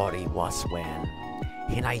first story was when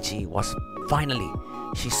Hinaichi was finally,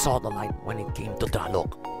 she saw the light when it came to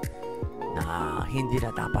Dralok. Na hindi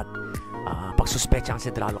na dapat pagsuspetsahan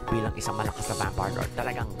si Dralok bilang isang malakas na vampire lord.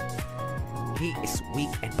 Talagang he is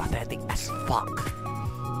weak and pathetic as fuck.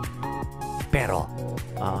 Pero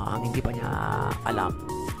ang hindi pa niya alam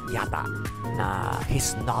yata na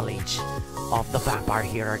his knowledge of the vampire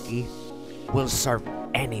hierarchy will serve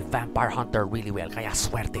any vampire hunter really well. Kaya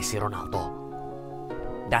swerte si Ronaldo.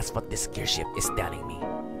 That's what this gear shift is telling me.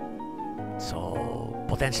 So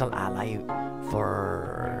potential ally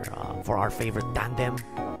for our favorite tandem,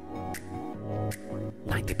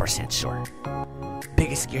 90% sure.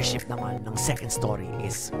 Biggest gear shift naman ng second story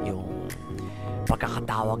is yung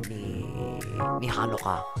pagkakatawag ni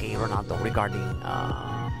Hanuka kay Ronaldo regarding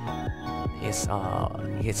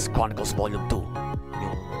his Chronicles Volume 2,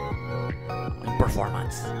 yung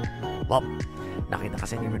performance. Well, nakita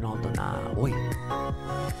kasi ni Ronaldo na, uy,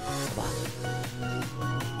 diba?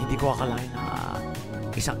 Hindi ko akalain na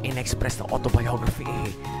isang in-express na autobiography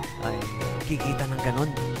ay kikita ng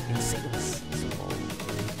ganun in sales. So,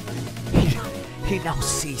 he now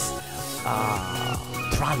sees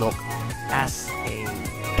Dralok as a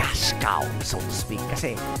cash cow, so to speak.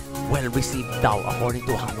 Kasi well-received daw, according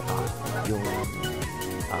to Hanuka, yung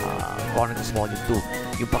Chronicles Volume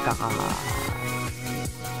 2, yung pagkaka-kup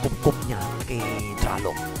niya kay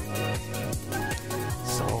Dralok.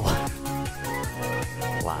 So,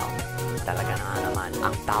 wow, talaga na naman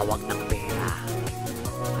ang tawag ng pera.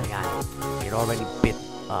 Ayan, it already bit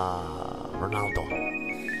Ronaldo.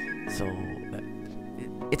 So,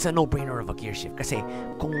 it's a no-brainer of a gear shift kasi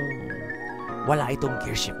kung wala itong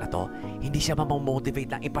gear shift na to, hindi siya mamamotivate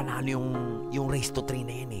na ipanalo yung race to 3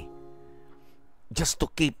 na yan eh. Just to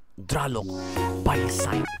keep Dralok by his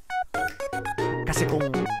side. Kasi kung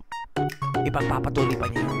ipagpapatuloy pa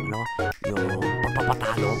niya yung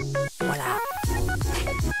pagpapatalo, wala.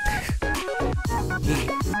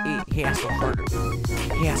 He has no further.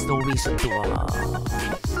 He has no reason to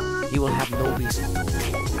he will have no reason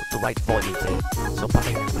to write volume 3. So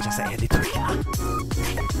patay na naman siya sa editor niya.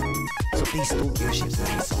 So these 2 gear shifts that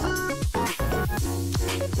I saw,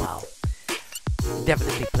 wow,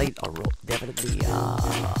 definitely played a role. Definitely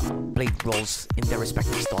played roles in their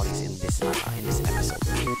respective stories in this episode.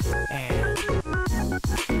 And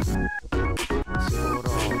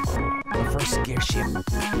siguro the first gear shift,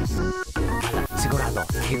 sigurado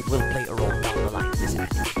it will play a role down the line in this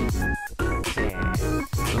anime.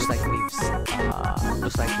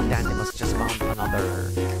 Looks like the tandem has just found another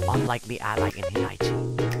unlikely ally in Hinaichi.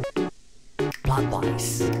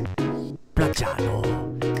 Plot-wise, platyado.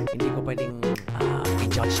 Hindi ko pwedeng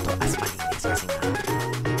i-judge to as malinis kasi nga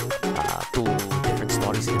 2 different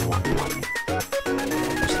stories in 1 plot.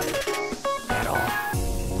 Pero,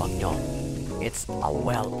 wag nyo, it's a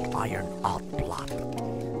well-ironed out plot.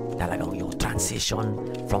 Talagang yung transition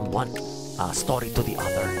from one story to the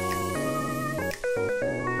other.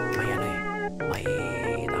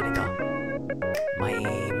 May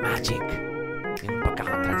magic yung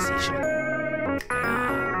pagkaka-transition. Kaya,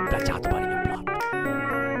 platyado pa rin yung plot.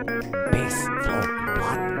 Pace, flow,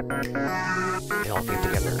 plot. They all came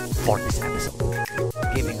together for this episode,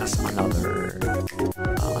 giving us another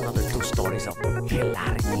 2 stories of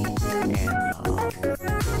hilarity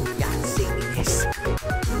and silliness.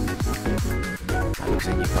 Sabi ko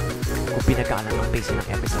sa inyo, kung pinagalan ng pacing ng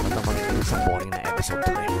episode na naman sa boring na episode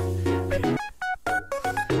 2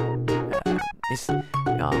 is him,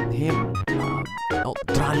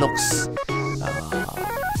 Tralok's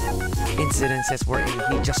incidences where he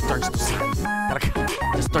just turns to sand.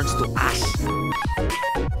 Just turns to ash.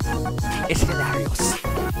 It's hilarious.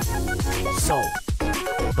 So,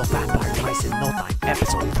 the vampire dies in no time.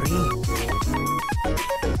 Episode 3.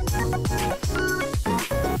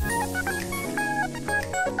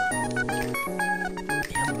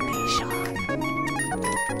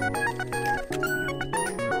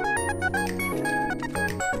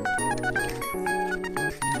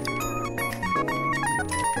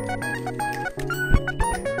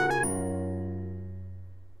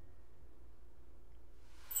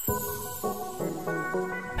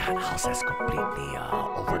 House has completely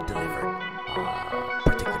over-delivered,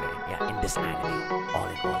 particularly in this anime, all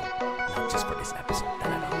in all, not just for this episode.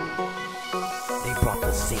 They brought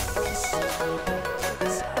the sameness to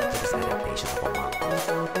this adaptation of a manga.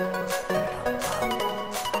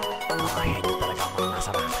 Makahead nyo talaga ang mga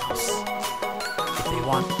nasa Madhouse. If they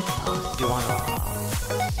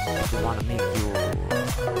wanna make you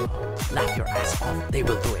laugh your ass off, they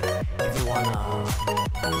will do it. If you wanna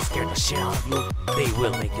scare the shit out of you, they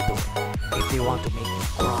will make you do it. If they want to make you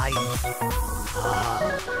cry,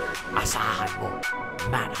 asahan mo,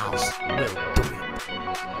 Madhouse will do it.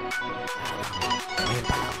 Ngayon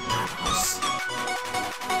pa lang, Madhouse.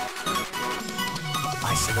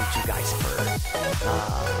 I salute you guys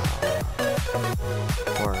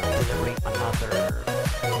for delivering another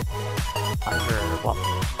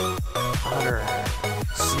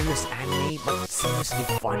serious anime, but seriously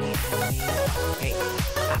funny anime. Okay,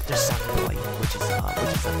 after Sunboy, which is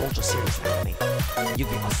an ultra serious anime, you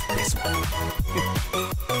give us this one.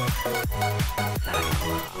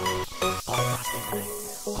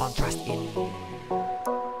 Contrast in mood.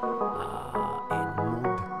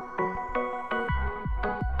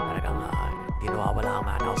 Talagang di nawawala ang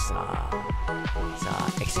Madhouse sa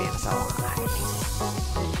eksena sa mga anime.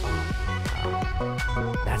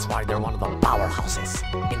 That's why they're one of the powerhouses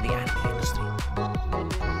in the anime industry.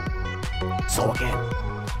 So again,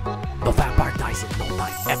 the vampire dies in no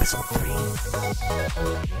time. Episode 3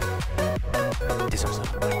 deserves a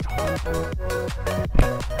mic drop.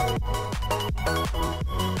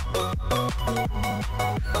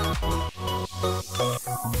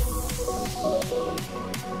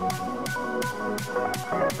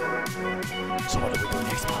 So what do we do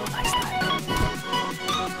next, Paul? Next time?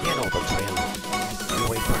 You know the drill. You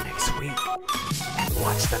wait for next week and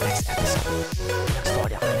watch the next episode. Ilang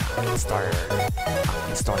storya kaya ang in-store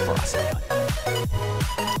for us ngayon.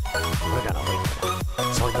 We're gonna wait for that.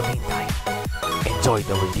 So in the meantime, enjoy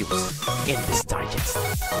the reviews in this digest.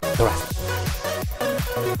 The rest.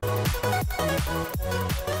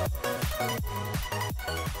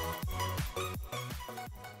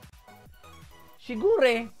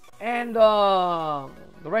 Shigure and the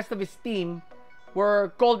rest of his team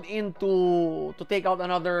were called in to take out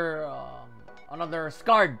another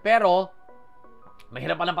Scarred. Pero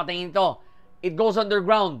mahirap palang patayin ito. It goes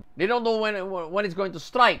underground. They don't know when it's going to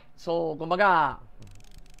strike. So kumbaga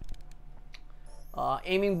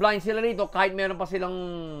aiming blind sila rito kahit meron pa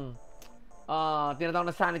silang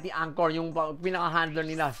tinatawag na sanity anchor, yung pinaka-handler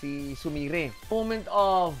nila si Sumire. Moment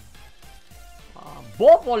of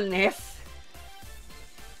bawfulness.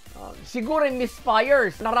 Siguro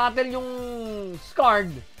misfires. Narattle yung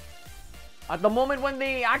Scarred. At the moment when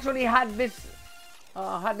they actually had this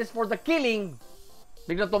for the killing,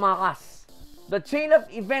 biglang tumakas. The chain of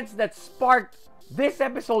events that sparked this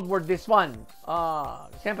episode were this one.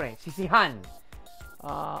 Siyempre, sisihan.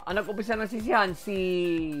 Ang nag-umpisa ng sisihan,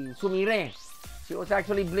 si Sumire. She was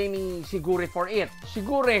actually blaming Shigure for it.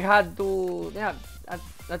 Shigure had to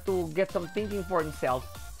get some thinking for himself.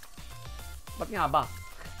 Ba't nga ba?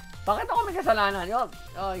 Bakit ako may kasalanan?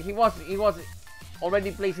 He was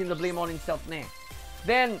already placing the blame on himself na eh.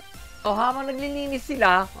 Then, habang naglilinis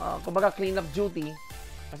sila, kumbaga clean up duty,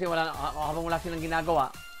 kasi habang wala silang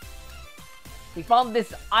ginagawa, he found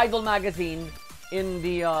this idol magazine in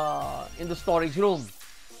the storage room,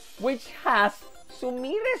 which has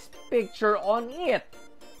Sumire's picture on it.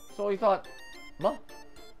 So he thought,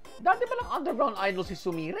 dati palang underground idol si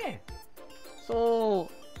Sumire. So,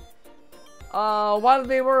 while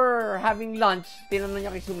they were having lunch, tinanong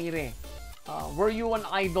niya kay Sumire, were you an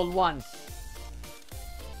idol once?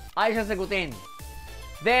 Ay siya sagutin.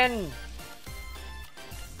 Then,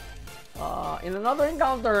 in another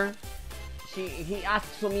encounter, he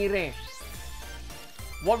asked Sumire,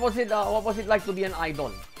 what was it like to be an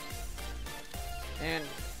idol? And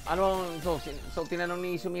so tinanong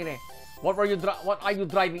ni Sumire, what are you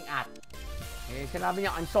driving at? Eh, sinabi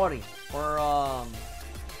niya, I'm sorry for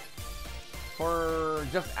for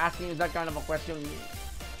just asking you that kind of a question.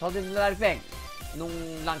 Something to that effect. Nung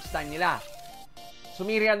lunchtime nila.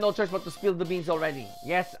 Sumire had no choice but to spill the beans already.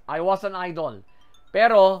 Yes, I was an idol.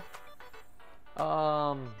 Pero,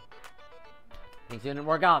 things didn't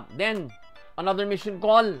work out. Then, another mission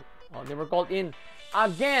call. Oh, they were called in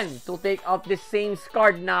again to take out this same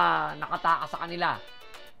Scarred na nakataka sa kanila.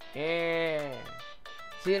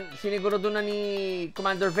 Siniguro doon na ni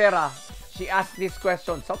Commander Vera. She asked this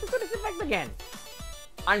question. Something to this effect again.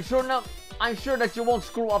 I'm sure that you won't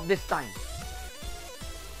screw up this time.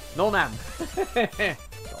 No, ma'am.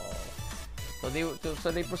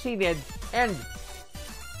 so they proceeded and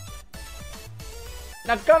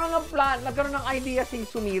nagkaroon ng idea si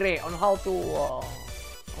Sumire on how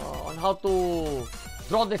to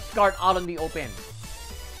draw this card out in the open.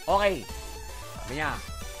 Okay. Sabi niya,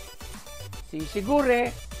 si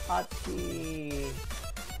Shigure at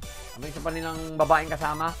isa pa nilang babaeng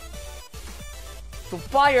kasama to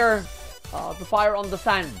fire on the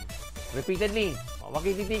sand repeatedly. Huwag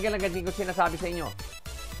titigal agad din ko sinasabi sa inyo.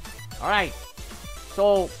 Alright.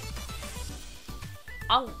 So,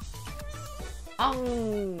 ang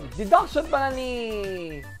deduction pala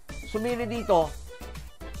ni Sumire dito,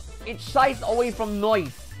 it shies away from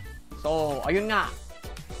noise. So, ayun nga.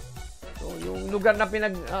 So, yung lugar na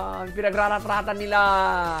pinagraratratan nila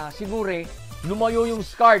Shigure, lumayo yung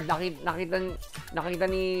Scarred. Nakita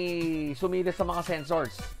ni Sumire sa mga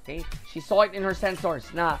sensors. Okay? She saw it in her sensors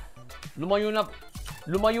na lumayo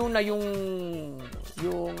na yung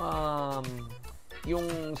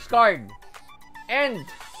Scarred. And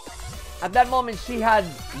at that moment, she had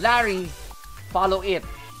Larry follow it.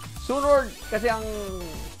 Kasi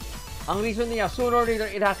ang reason niya, sooner or later,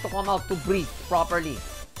 it has to come out to breathe properly.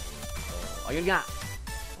 So, ayun nga.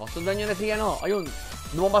 O, sundan nyo na si ayun,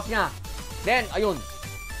 lumabas nga. Then, ayun.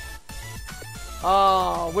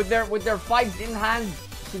 With their fives in hand,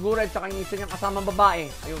 siguro at saka yung isa niyang kasamang babae,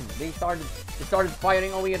 ayun, they started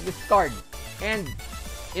firing away at this card. And,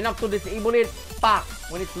 enough to disable it, pak,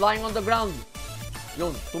 when it's lying on the ground,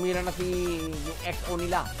 yun, tumira na yung XO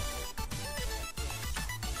nila.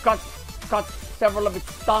 Cut several of its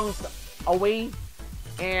tongues away,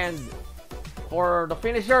 and for the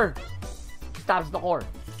finisher, stabs the core.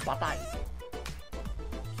 Patay.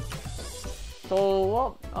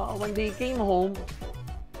 So, when they came home,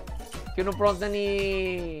 kinumpront na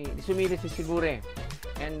ni Sumire si Shigure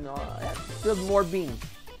and spilled more beans.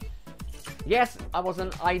 Yes, I was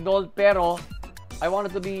an idol, pero I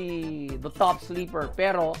wanted to be the top sleeper,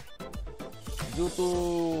 pero due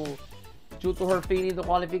to her failing the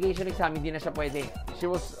qualification exam, hindi na siya pwede.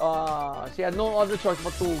 She had no other choice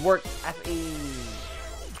but to work as a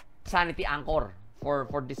sanity anchor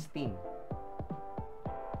for this team.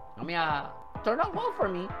 Mamaya, turn out well for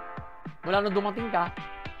me. Mula nung dumating ka.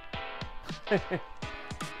 So,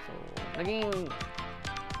 naging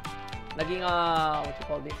what you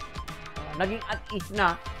call this? Naging at ease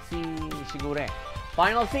na si Shigure.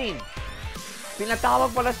 Final scene.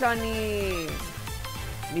 Pinatawag pala siya ni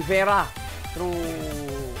Vera through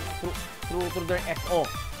their XO.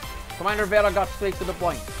 Commander Vera got straight to the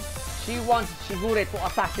point. She wants Shigure to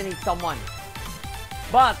assassinate someone,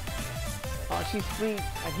 but he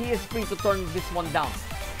is free to turn this one down.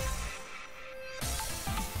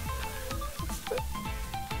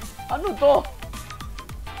 Ano to?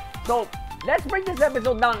 So, let's break this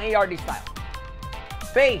episode down ARD style.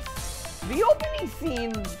 Face. The opening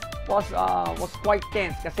scene was quite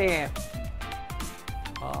tense kasi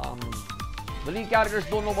the lead characters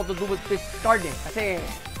don't know what to do with this card kasi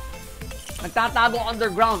nagtatago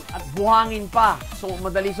underground at buhangin pa, so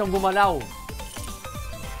madali siyang gumalaw.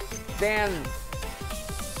 Then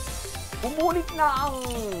umulit na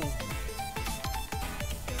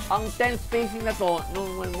ang tense spacing na to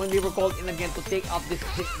when they were called in again to take out this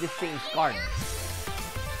same card.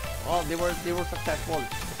 Well, they were successful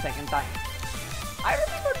the second time. I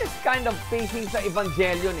remember this kind of pacing sa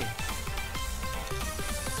Evangelion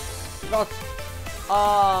because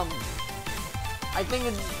I think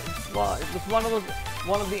it was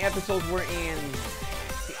one of the episodes wherein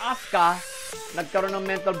si Asuka nagkaroon ng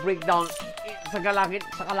mental breakdown sa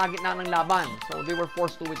kalagitnaan ng laban. So they were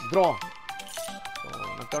forced to withdraw. So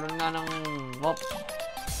nagkaroon nga ng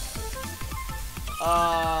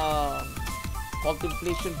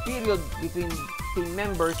contemplation period between team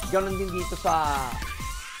members. Ganon din dito sa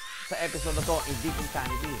episode na to, in Deep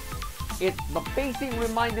Insanity. The pacing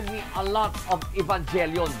reminded me a lot of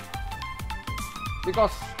Evangelion.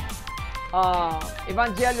 Because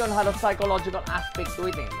Evangelion had a psychological aspect to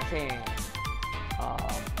it kasi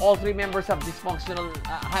all three members have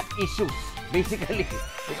have issues, basically.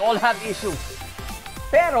 They all have issues.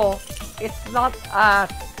 Pero it's not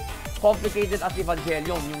as complicated as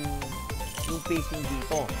Evangelion, yung pacing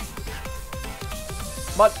dito.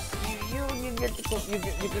 But you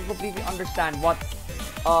can completely understand what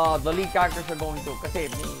the lead characters are going through. Kasi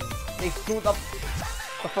they screwed up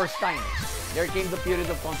the first time. There came the period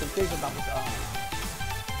of concentration. Tapos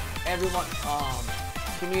everyone,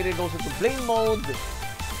 Sumire goes into blame mode.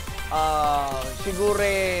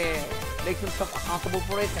 Shigure makes himself accountable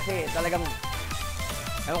for it kasi talagang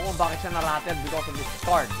ewan ko bakit siya na-rattled because of this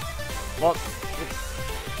card. But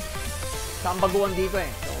sa baguhan dito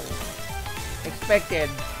eh. So, expected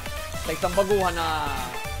sa isang baguhan na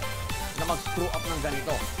mag-screw up ng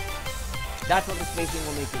ganito. That's what the pacing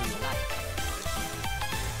will make you realize.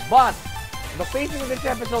 But, the pacing of this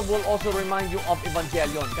episode will also remind you of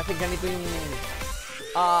Evangelion. Kasi ganito yung,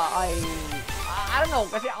 I don't know,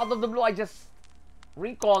 kasi out of the blue, I just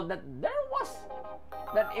recalled that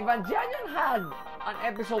that Evangelion had an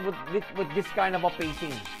episode with this kind of a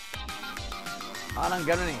pacing. Parang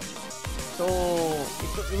ganun eh. So,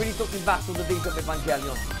 it really took me back to the days of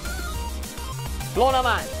Evangelion. Blow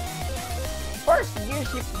naman! First gear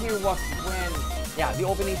shift here was when, the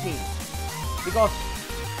opening scene. Because,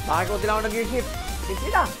 bakit ko tinawag na gear shift?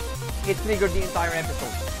 Simple lang. It triggered the entire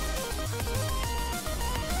episode.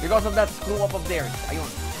 Because of that screw up of theirs. Ayun.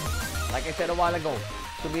 Like I said a while ago,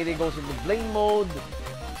 Sumire goes into blame mode.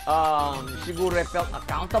 Shigure felt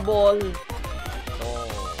accountable. So,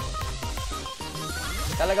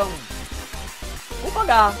 talagang,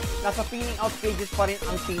 kumbaga, nasa feeling out stages pa rin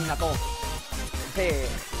ang team na to. Kasi,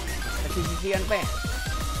 nagsisisiyan pa eh.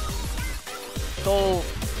 So,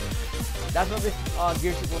 that's what this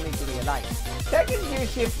gear shift will make you realize. Second gear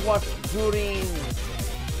shift was during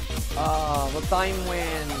the time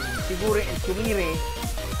when Shigure and Sumire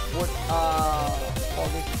would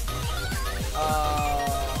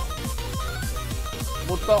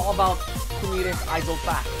would talk about Sumire's idol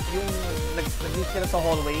past. Yung nag-meet sila sa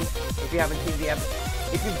hallway. If you haven't seen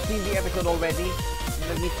if you've seen the episode already,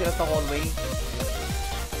 nag-meet sila sa hallway.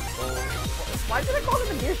 So, why did I call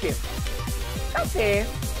it a gear shift? Kasi,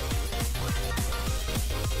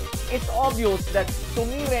 it's obvious that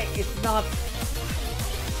Sumire is not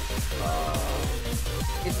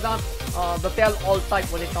the tell-all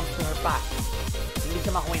type when it comes to her past. Hindi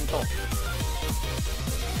siya makwento.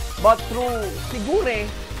 But through Shigure,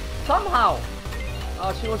 somehow,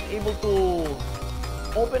 she was able to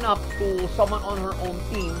open up to someone on her own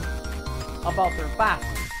team about her past.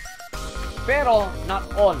 Pero, not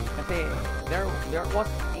all. Kasi there was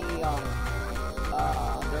a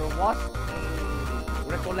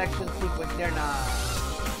recollection sequence there na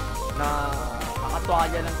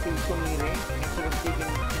nakatuwalya lang si Sumire and she was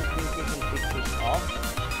taking pictures of.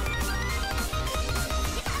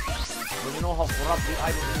 But you know how corrupt the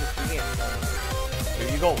idol industry is. There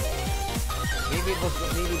you go. Maybe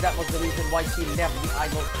that was the reason why she left the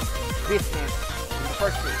idol business in the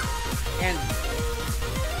first place. And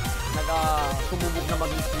sumubog na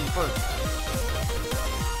maging sleeper.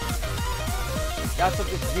 That's what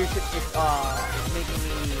this gear shift is making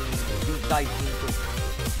me deep dive into.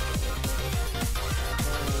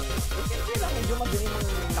 Kasi lang medyo madilim ang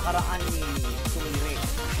nakaraan ni Sumire.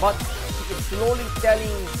 But she is slowly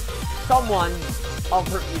telling someone of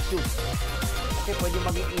her issues. Kasi pwede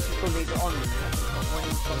maging issue to later on when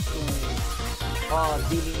it comes to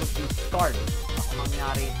dealing with this card. Ako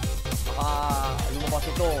mangyari, lumabas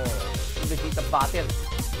ito in the heat of battle.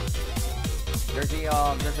 There's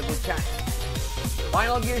a good chance.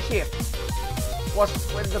 Final gear shift was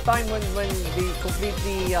when the time when they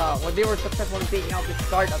completely when they were successful in taking out this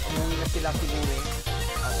card at umuwi na sila Shigure.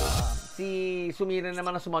 Si Sumire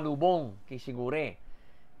naman na sumalubong kay Shigure.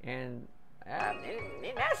 And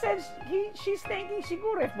in essence, she's thanking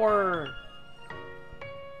Shigure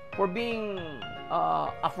for being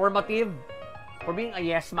affirmative, for being a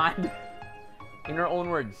yes man, in her own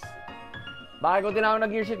words. Bakit ko tinawag na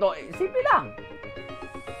gear shift to? Simple lang.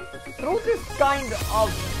 Through this kind of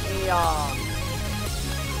a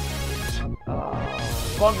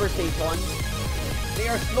conversation, they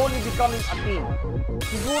are slowly becoming a team.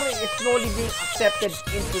 Shigure is slowly being accepted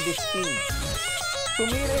into this team.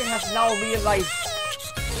 Sumire has now realized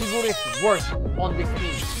Shigure's worth on this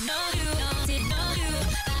team.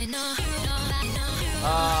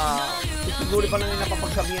 Si Shigure pa lang yung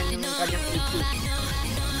napapagsabihan yung kanyang issues.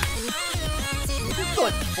 It is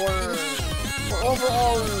good for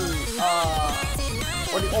overall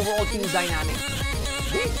for the overall team dynamic.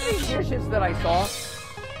 These three gear shifts that I saw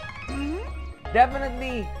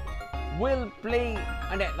definitely will play,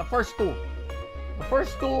 and the first two,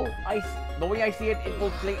 the way I see it will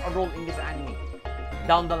play a role in this anime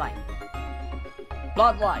down the line.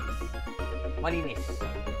 Plot-wise, malinis.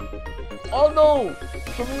 Although,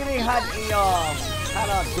 Sumire had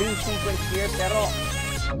a dream sequence here, pero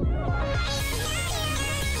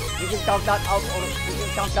you can count that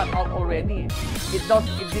out already. It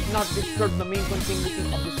did not disturb the main continuity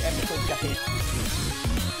of this episode kasi.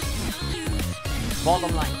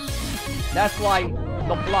 Bottom line. That's why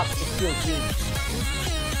the plot is still dream.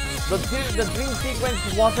 The dream sequence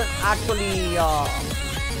wasn't actually a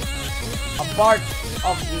part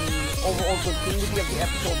of the overall continuity of the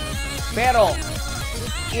episode. Pero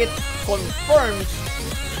it confirms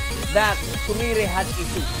that Sumire had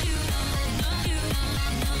issues.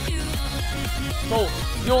 So,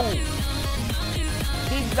 yung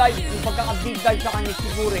deep dive, yung pagkaka-deep dive sa kanya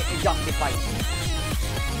siguro ay justified.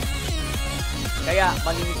 Kaya,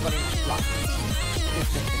 malinis pa rin ang plot.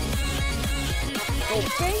 So,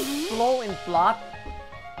 pace, flow, and plot,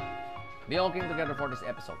 they all came together for this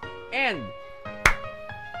episode. And,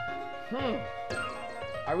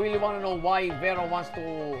 I really want to know why Vero wants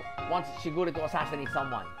Shigure to assassinate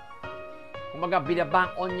someone. Kumbaga,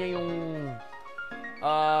 binabank on niya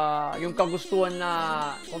yung kagustuhan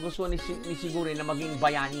ni Shigure na maging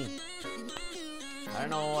bayani. I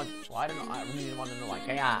don't know. I really want to know why.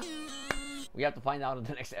 Kaya, we have to find out in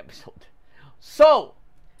the next episode. So,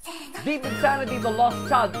 Deep Insanity, The Lost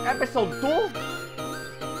Child, Episode 2.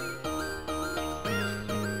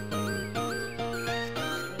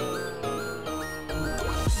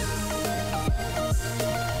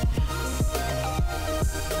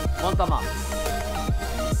 Montama.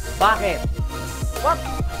 Bakit? What?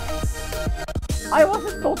 I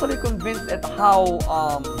wasn't totally convinced at how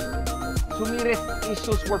Sumire's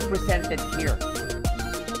issues were presented here.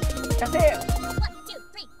 Kasi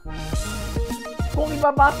kung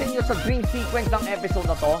ibabase nyo sa dream sequence ng episode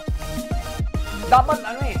na to, dapat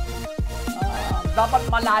dapat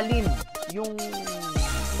malalim yung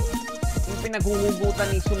pinaghuhugutan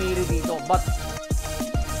ni Sumire dito. But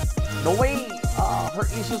the way her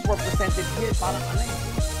issues were presented here, parang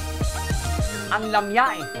ang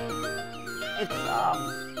lamya eh. It's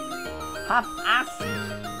half-assed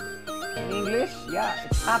in English. Yeah,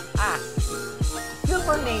 it's half-assed.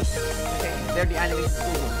 Silver Lake, okay, they're the anime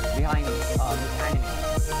studio behind this anime.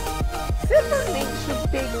 Silver Lake should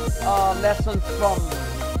take lessons from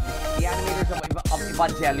the animators of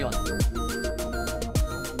Evangelion.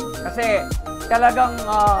 Kasi talagang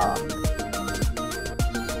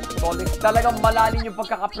talagang malalim yung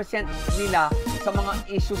pagkakapresent nila sa mga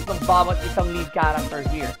issues ng bawat isang lead character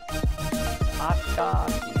here. Asuka,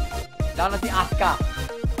 lalo na si Asuka,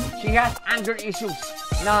 she has anger issues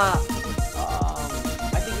na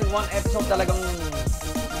I think in one episode talagang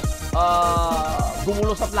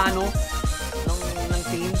gumulo sa plano ng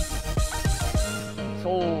team.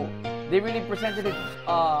 So they really presented it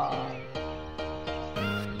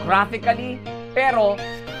graphically, pero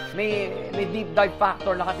may deep dive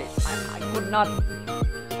factor na kasi. I could not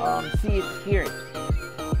see it here.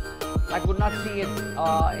 I could not see it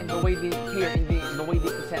in the way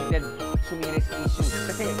they presented Sumire's issues.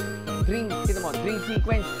 Kasi dream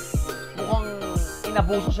sequence, mukhang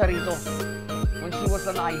inabuso siya rito when she was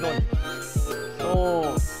an idol. So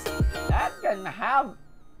that can have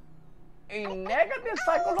a negative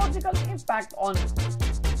psychological impact on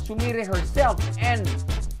Sumire herself and,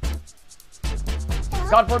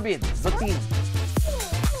 God forbid, the team.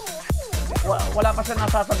 Wala pa siya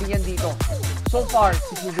nasasabihan dito. So far,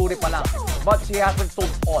 si Shigure pa lang. But she hasn't told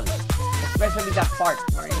all. Especially that part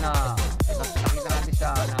wherein nakita natin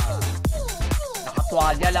siya na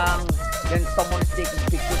nakatwalya lang. Then someone is taking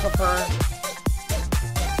pictures of her.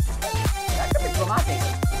 That's a bit dramatic.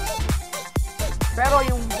 Pero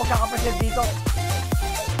yung pagkakapresent dito,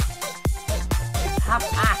 it's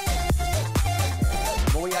half-assed.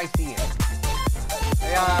 The way I see it.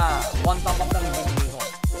 Kaya, one thumb up lang yung video ko.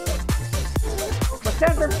 The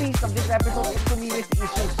centerpiece of this episode is Sumire's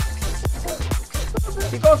issues.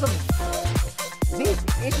 Because of these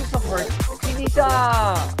issues of hers, hindi siya,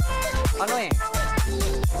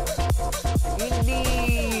 hindi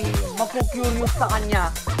maku-curious sa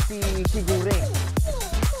kanya si Shigure.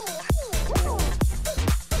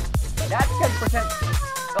 That can present,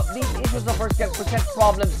 these issues of hers can present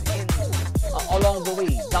problems in along the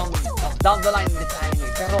way, down the line in this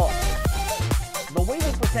anime. Pero, the way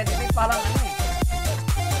they presented it, parang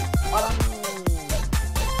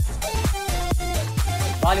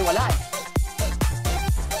baliwala eh.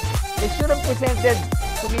 They should have presented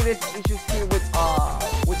Sumire's issues here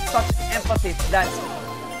with such emphasis that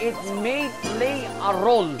it may play a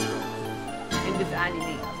role in this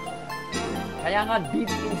anime. Kaya nga,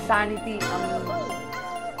 Deep Insanity ang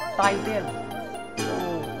title.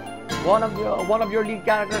 So, one of your lead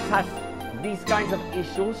characters has these kinds of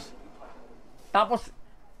issues. Tapos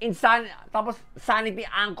sanity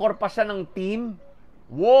anchor pa siya ng team.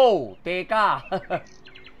 Whoa, teka.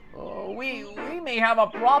 we may have a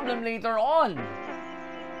problem later on.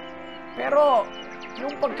 Pero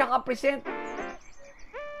yung pagkaka-present,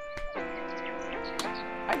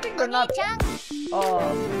 I think they're not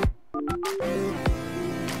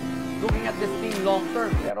looking at this team long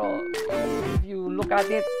term. Pero if you look at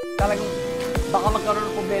it, talagang baka magkaroon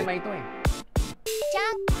ng problema ito eh.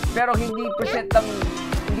 Pero hindi present ng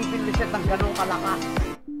ganong kalakas.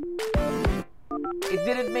 It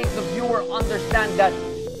didn't make the viewer understand that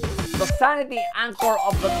the sanity anchor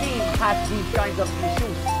of the team has these kinds of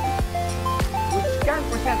issues, which can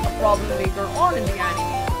present a problem later on in the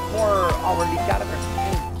anime for our lead character,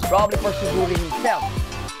 and probably for Shiguri himself,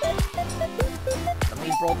 the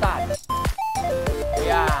main protagonist.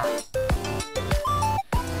 Yeah.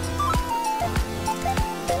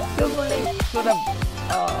 Silverlink should have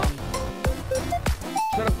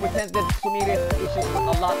presented Sumire's issues with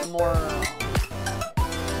a lot more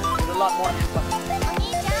emphasis.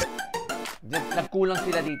 Nagkulang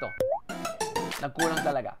sila dito. Nagkulang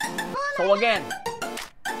talaga. So again,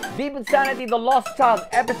 Deep Insanity, The Lost Child,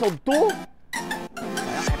 Episode 2.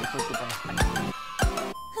 Kaya Episode 2 pa na.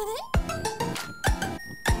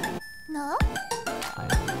 No?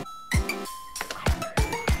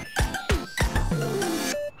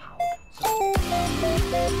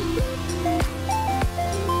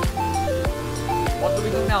 What do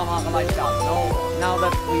we do now, mga ka-lifestyle? Now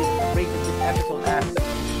that we've rated this episode as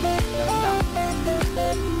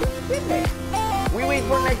we wait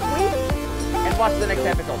for next week and watch the next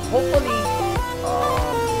episode. Hopefully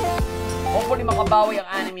makabawi ang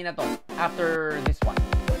anime na to after this one.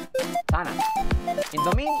 Sana. In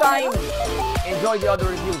the meantime, enjoy the other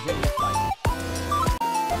reviews in this live.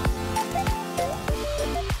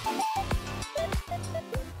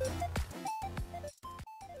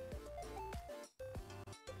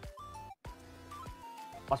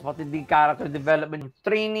 Mas matinding character development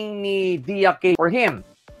training ni Diake for him.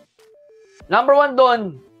 Number 1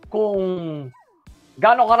 doon, kung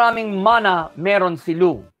gaano karaming mana meron si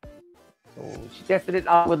Lu. So, she tested it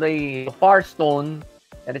out with a Far Stone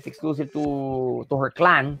that is exclusive to her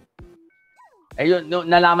clan. Ayun,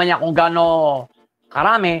 nalaman niya kung gaano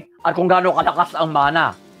karami at kung gaano kalakas ang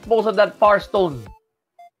mana. Suppose that Far Stone,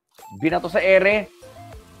 binato sa ere,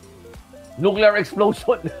 nuclear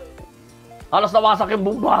explosion. Halos nawasak yung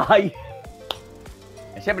buong bahay.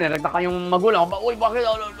 Eh, siyempre, nagtaka yung magulang. Uy, bakit?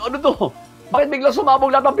 Ano to? Bakit biglang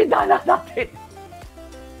sumabog lahat ang pintana natin?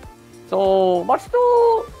 So, much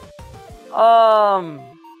to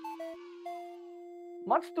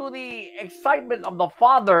the excitement of the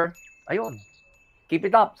father, ayun, keep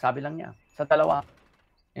it up, sabi lang niya, sa dalawa.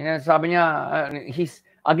 And sabi niya, he's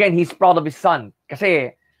proud of his son.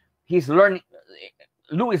 Kasi,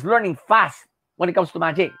 Lu is learning fast when it comes to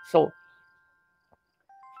magic. So,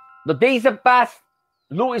 the days have passed.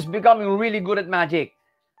 Lu is becoming really good at magic.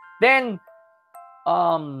 Then,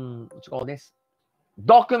 what you call this?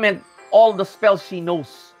 Document all the spells she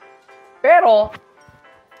knows. Pero,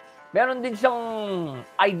 meron din siyang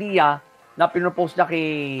idea na pinropose niya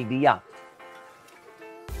kay Dia.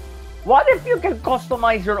 What if you can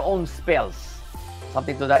customize your own spells?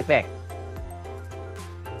 Something to that effect.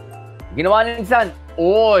 Ginawa ni Insan,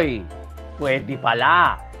 oy, pwede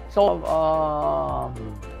pala. So,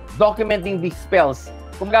 documenting these spells.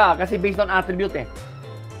 Kumbaga, kasi based on attribute eh.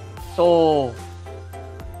 So,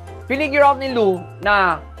 pinigure out ni Lu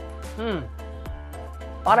na,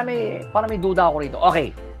 para may duda ako rito.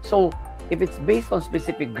 Okay, so, if it's based on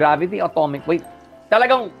specific gravity, atomic weight,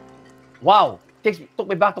 talagang, wow, took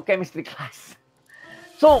me back to chemistry class.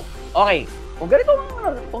 So, okay, kung ganito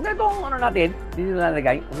ang ano natin, dito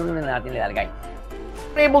natin nilalagay.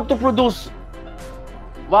 We're able to produce,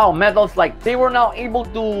 wow, metals like, they were now able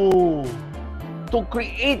to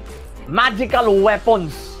create magical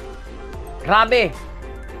weapons. Grabe.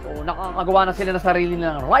 So, nakakagawa na sila ng sarili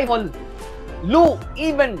ng rifle. Lu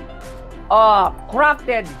even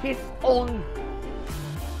crafted his own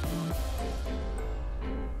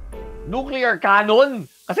nuclear cannon.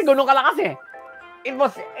 Kasi ganun kalakas eh. It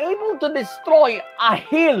was able to destroy a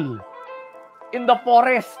hill in the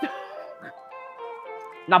forest.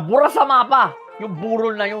 Nabura sa mapa yung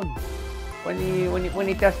burol na yun. When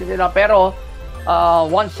he tested it out. Pero,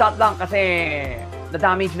 one shot lang kasi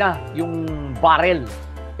na-damage na yung barrel.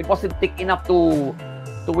 It wasn't thick enough to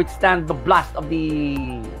withstand the blast of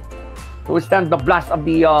the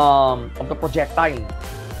projectile.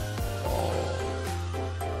 So,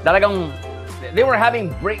 talagang they were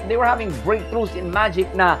having breakthroughs in magic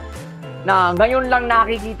na na ngayon lang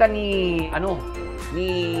nakikita ni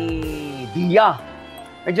Dia.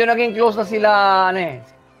 Medyo naging close na sila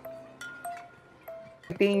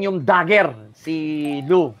titanium dagger si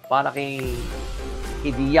Lu para kay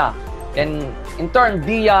Dia. And in turn,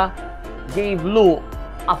 Dia gave Lu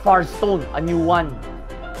a far stone, a new one.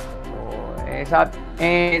 So,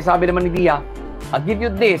 sabi naman ni Dia, I'll give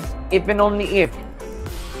you this if and only if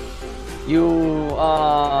you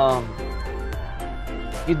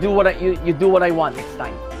do what I want next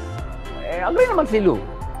time. Agree naman si Lu.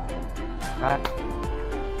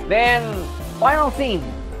 Then final scene.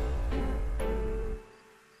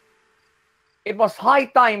 It was high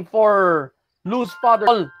time for Lu's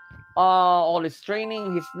father all his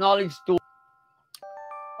training, his knowledge to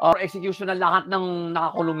execution ng lahat ng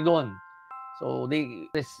nakakulong doon. So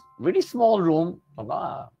this really small room,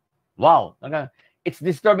 wow, it's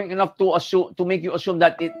disturbing enough to make you assume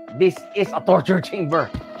that this is a torture chamber.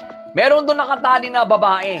 Meron doon nakatali na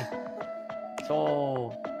babae.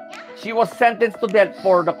 So she was sentenced to death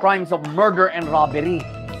for the crimes of murder and robbery.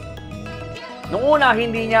 Noong una,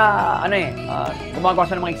 hindi niya, gumagawa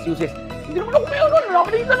siya ng mga excuses. Hindi naman ako meron,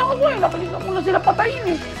 napalitan lang ako napalitan ko na sila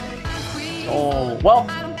patayin So, well,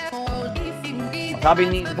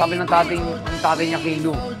 sabi ng tatay niya kay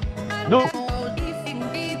Lu,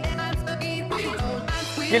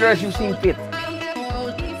 kill her as you seem fit.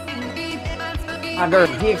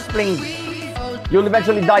 He explained, you'll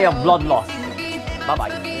eventually die of blood loss.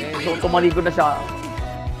 Bye-bye. So, tumalikod na siya,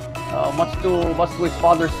 much to his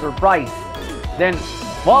father's surprise. Then,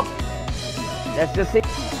 well, let's just say,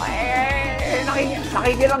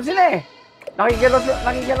 nakikilam sila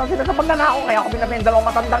Nakikilam sila sa pagnanako, kaya ako pinapin dalawang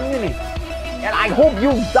matandang yun And I hope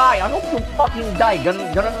you die. I hope you fucking die.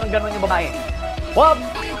 Ganun yung babae. Well,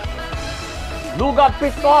 Lu got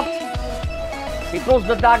pissed off. He throws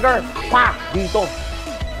the dagger. Pa! Dito.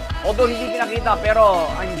 Although hindi pinakita, pero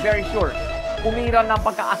I'm very sure, umira ng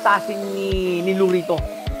pagka-assassin ni Lu rito.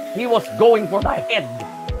 He was going for the head.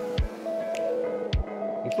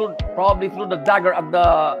 He probably threw the dagger at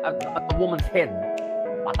the woman's head.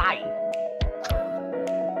 Patay.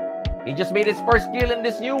 He just made his first kill in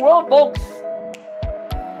this new world, folks.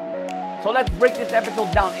 So let's break this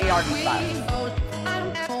episode down ARD style.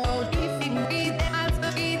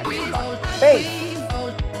 Pace.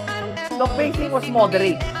 The pacing was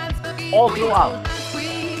moderate all throughout.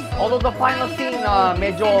 Although the final scene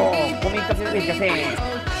medyo kumikapit kasi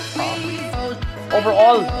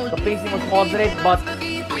overall the pacing was moderate but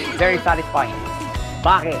very satisfying.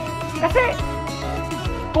 Bakit? Kasi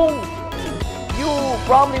kung you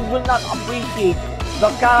probably will not appreciate the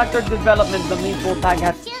character development the main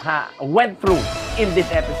protagonist went through in this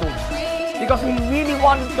episode. Because he really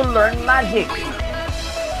wanted to learn magic.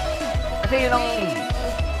 Kasi yun ang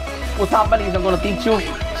usapan is I'm gonna teach you.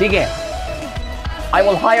 Sige. I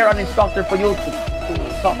will hire an instructor for you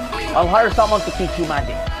I'll hire someone to teach you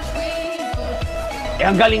magic.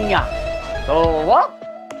 Ang galing niya. So, what?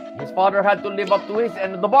 His father had to live up to his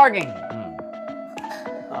end of the bargain.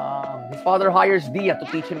 His father hires Dia to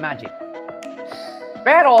teach him magic.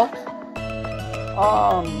 Pero,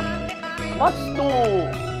 much to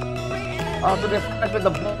discuss with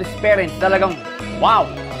his parents, talagang, wow!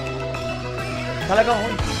 Talagang,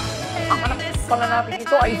 ang anak pala natin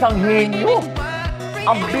ito ay isang henyo.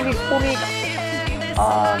 Ang bilis pumika.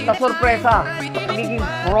 Na-sorpresa sa pagiging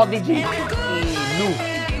prodigy ni Lu.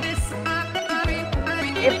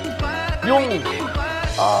 If yung,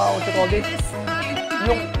 what you call this?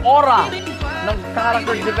 Yung aura ng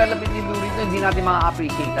character development ni Lu rito, hindi natin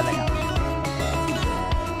ma-appreciate talaga.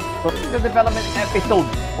 So, the development episode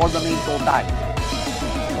for the main protagonist.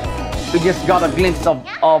 We just got a glimpse of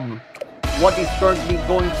what he's currently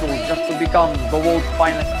going through just to become the world's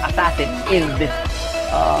finest assassin in this.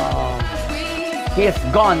 He has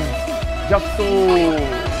gone just to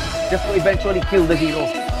eventually kill the hero.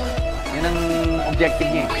 Yun ang objective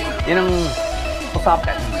niya. Yun ang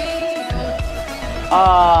usapan.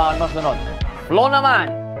 Ano sunod? Flow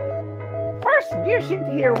naman. First gear shift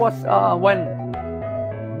here was when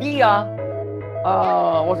Dia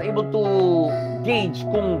was able to gauge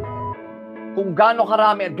kung gaano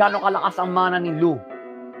karami at gaano kalakas ang mana ni Lu.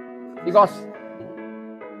 Because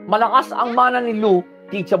malakas ang mana ni Lu,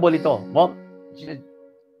 teachable ito. Well,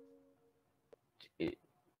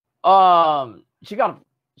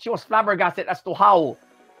 she was flabbergasted as to how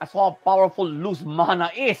powerful Lu's mana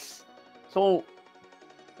is. So,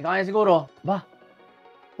 kaya siguro,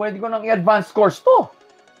 pwede ko nang i-advance course to.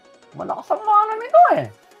 Malakas ang mana nito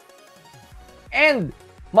And,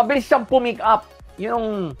 mabilis siyang pumick up.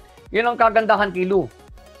 Yun ang kagandahan kay Lu.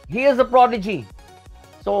 He is a prodigy.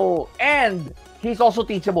 So, and, he's also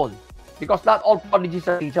teachable. Because not all prodigies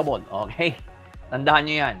are teachable. Okay? Tandaan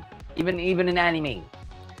nyo yan. Even in anime.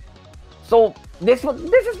 So, this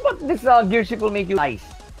is what this gear shift will make you realize.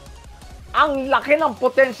 Ang laki ng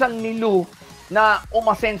potential ni Lu na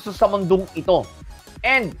umasenso sa mundong ito.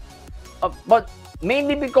 And, but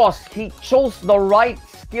mainly because he chose the right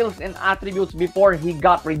skills and attributes before he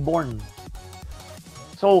got reborn.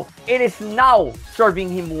 So, it is now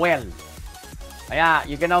serving him well. Kaya,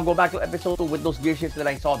 you can now go back to episode 2 with those gear shifts that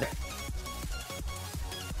I saw there.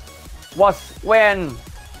 Was when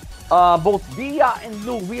both Dia and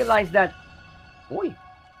Lu realized that, uy,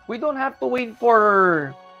 we don't have to wait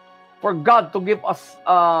for God to give us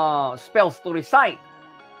spells to recite.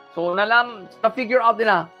 So, na-figure out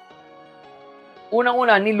nila,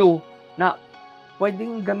 unang-una ni Lu, na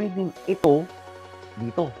pwedeng gamitin ito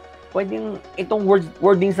dito. Pwedeng itong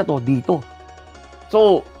wordings na to dito.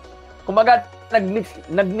 So, kumbaga,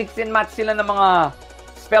 nag-mix and match sila ng mga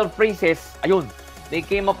spell phrases. Ayun, they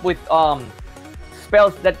came up with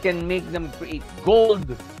spells that can make them create gold,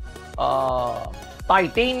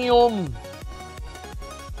 titanium.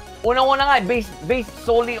 Unang-una nga, based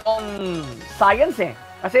solely on science eh.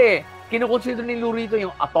 Kasi, kinukonsider ni Lu rito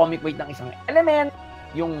yung atomic weight ng isang element,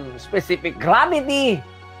 yung specific gravity.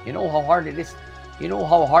 You know how hard it is. You know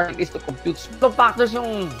how hard it is to compute. So, factors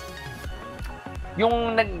yung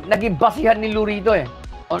naging basihan ni Lu rito eh.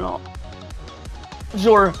 Ano?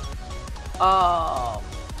 Sure.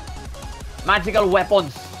 Magical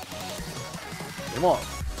weapons. Alam mo,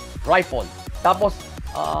 rifle. Tapos,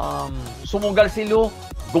 sumugal si Lu,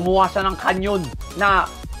 gumawa siya ng canyon na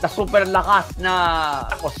super lakas na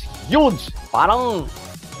tapos huge. Parang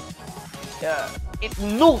it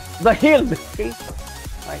nuked the hill. Okay?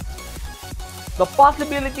 Right. The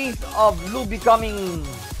possibilities of Lu becoming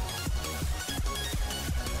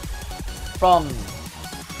from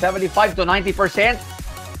 75 to 90%.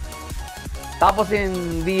 Tapos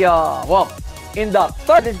in the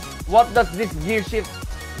third, what is this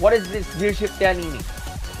gear shift telling me?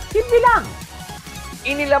 Simple lang.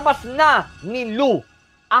 Inilabas na ni Lu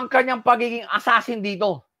ang kanyang pagiging assassin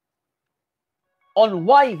dito. On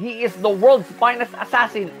why he is the world's finest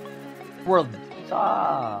assassin. World.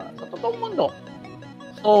 Sa totoong mundo.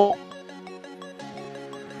 So,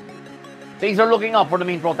 things are looking up for the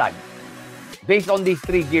main protagonist. Based on these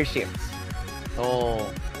 3 gear shifts. So,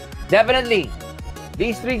 definitely,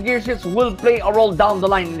 these 3 gear shifts will play a role down the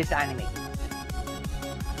line in this anime.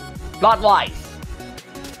 Plot-wise,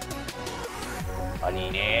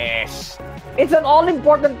 Paninis. It's an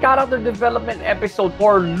all-important character development episode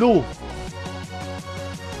for Lu.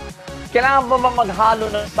 Kailangan ba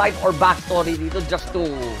maghalo ng side or backstory dito just to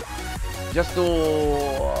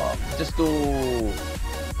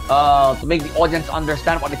make the audience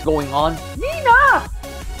understand what is going on? Hindi na!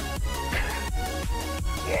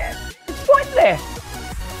 Yeah, it's pointless.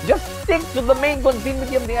 Just stick to the main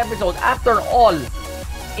continuity of the episode. After all,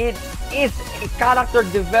 it is a character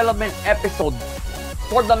development episode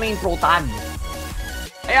for the main protagonist.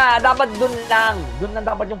 Kaya dapat dun lang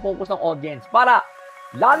dapat yung focus ng audience para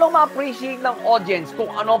lalong ma-appreciate ng audience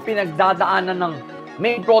kung ano pinagdadaanan ng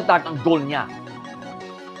main protagonist ang goal niya.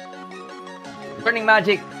 Learning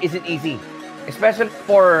magic isn't easy, especially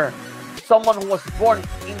for someone who was born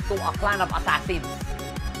into a clan of assassins.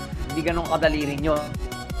 Hindi ganun kadali rin yun.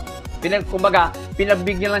 Kumbaga,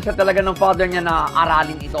 pinagbigyan lang siya talaga ng father niya na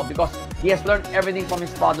aralin ito because he has learned everything from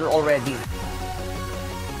his father already.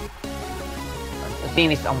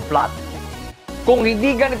 Linis ang plot. Kung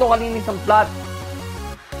hindi ganito kalinis ang plot,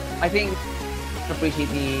 I think appreciate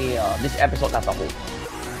this episode as a whole.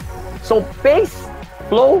 So, pace,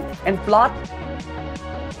 flow, and plot,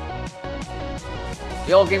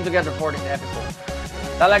 they all came together for this episode.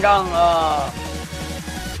 Talagang,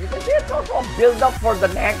 you can see it's also a build-up for the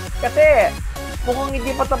next. Kasi, mukhang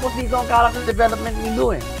hindi pa tapos dito ang character development ni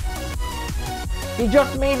Lu eh. He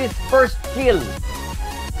just made his first kill.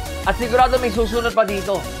 At sigurado may susunod pa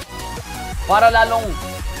dito. Para lalong,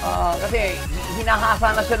 kasi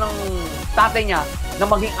hinahasa na siya ng tatay niya na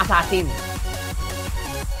maging assassin.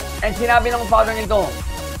 And sinabi ng father nito,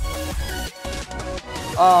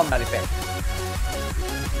 Maripel,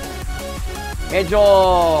 medyo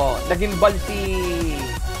nagimbal si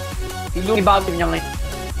Lu bago niya ngayon.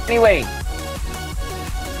 Anyway,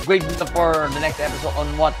 great for the next episode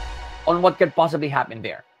on what could possibly happen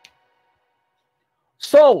there.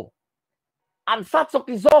 So, Ansatsu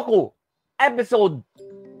Kizoku, episode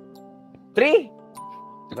 3?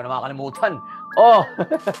 Hindi ko na makakalimutan. Oh,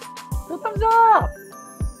 2 thumbs up!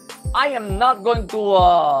 I am not going to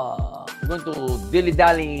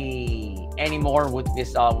dilly-dally anymore with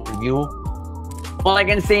this review. All I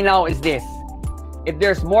can say now is this. if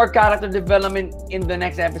there's more character development in the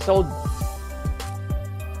next episode,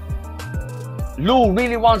 Lou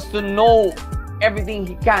really wants to know everything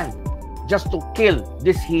he can just to kill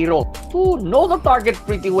this hero, to know the target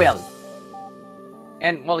pretty well.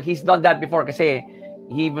 And well, he's done that before kasi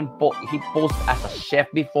he even he posed as a chef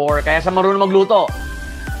before, kaya sa marunong magluto.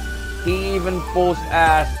 He even posed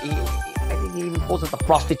as I think he even posed as a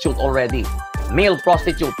prostitute already, male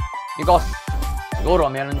prostitute, because siguro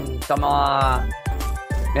meron din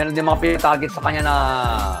mga pinag-target sa kanya na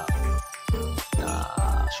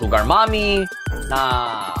sugar mommy,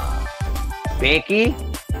 na Becky,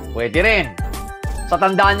 pwede rin. Sa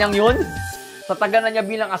tandaan niyang yun, sa taga na niya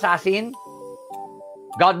bilang assassin,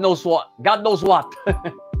 God knows what.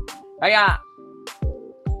 Kaya,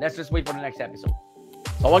 let's just wait for the next episode.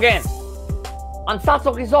 So again,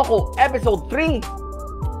 Ansatsu Kizoku, episode 3.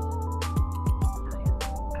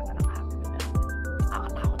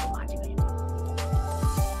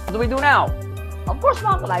 What do we do now? Of course,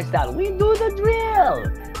 Mama Lifestyle, we do the drill.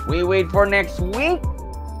 We wait for next week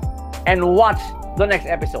and watch the next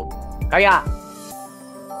episode. Kaya,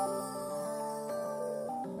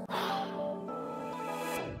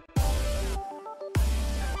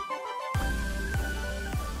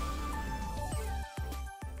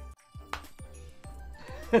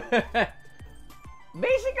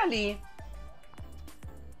 basically,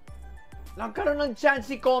 nagkaroon ng chance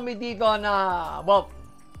si Komi dito na, well,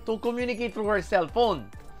 to communicate through her cell phone.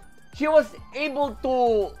 She was able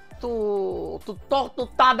to talk to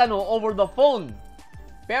Tadano over the phone.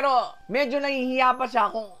 Pero medyo nahihiya pa siya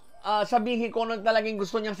kung sabihin kung ano talagang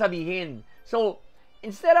gusto niyang sabihin. So,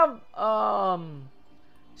 instead of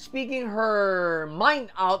speaking her mind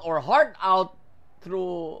out or heart out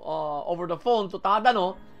through over the phone to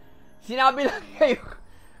Tadano, sinabi lang niya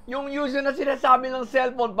yung usual na sinasabi ng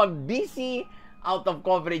cellphone pag busy, out of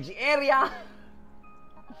coverage area.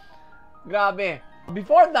 Grabe.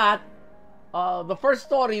 Before that, the first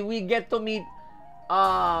story, we get to meet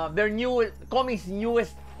Komi's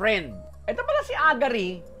newest friend. Ito pala si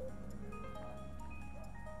Agari.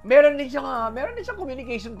 Meron din siyang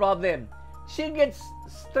communication problem. She gets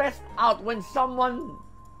stressed out when someone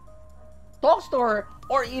talks to her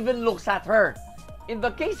or even looks at her. In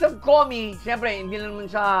the case of Komi, siyempre, hindi naman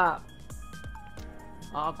siya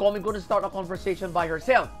Komi couldn't start a conversation by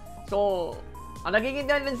herself. So, ang nagiging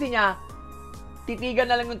tendency niya, titigan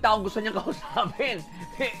na lang yung taong gusto niyang kausapin.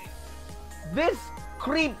 This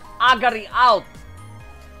creep Agari out.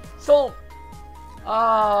 So,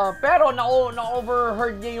 pero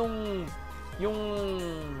na-overheard niya yung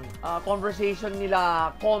conversation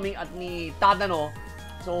nila Komi at ni Tadano.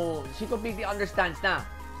 So, she completely understands na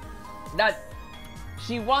that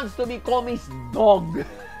she wants to be Komi's dog.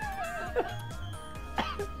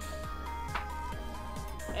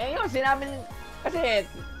 Yun, sinabi kasi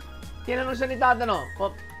tinanong siya ni Tadano,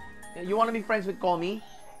 you wanna be friends with Komi?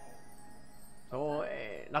 So,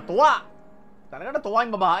 natuwa. Talaga natuwa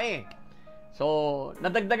yung babae. So,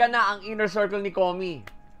 nadagdagan na ang inner circle ni Komi.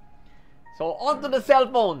 So, onto the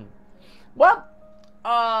cellphone. Well,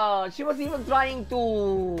 she was even trying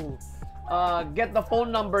to get the phone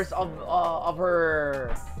numbers of her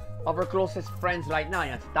closest friends right now.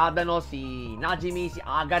 Yan, si Tadano, si Najimi, si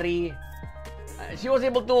Agari. She was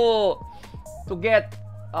able to get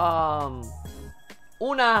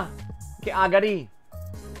una kay Agari,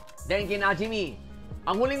 then kay Najimi.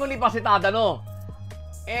 Ang huling-huli pa si Tadano.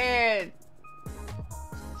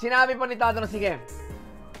 Sinabi pa ni Tadano, sige,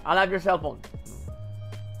 I'll have your cellphone.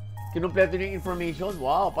 Kinumpleto niya yung information.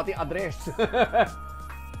 Wow, pati address.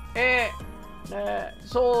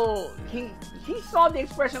 So he saw the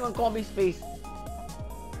expression on Komi's face.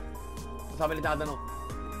 Sabi ni Tadano,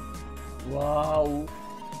 wow,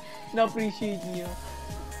 na-appreciate niya.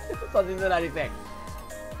 Something to that effect.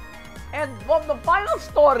 And well, the final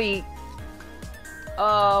story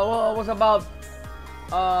was about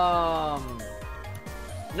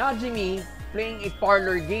Najimi playing a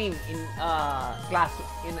parlor game in class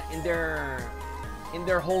in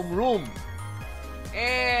their homeroom.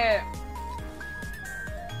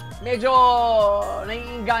 Medyo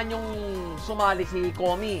naiingan yung sumali si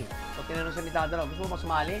Komi. So tinanong siya ni Tadano, gusto mo ba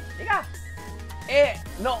sumali? Ika.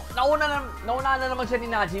 Nauna na naman siya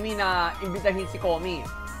ni Najimi na imbitahin si Komi.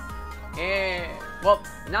 Well,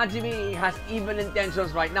 Najimi has evil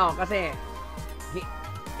intentions right now kasi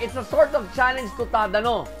it's a sort of challenge to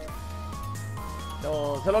Tadano.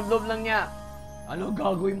 So, sa loob-loob lang niya, ano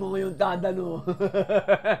gagawin mo ngayon, Tadano?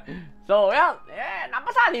 So, well,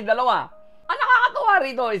 napasali dalawa. Ang nakakatuwa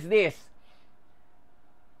rito is this.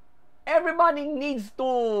 Everybody needs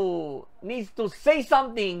to say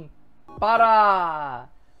something para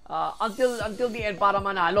until the end para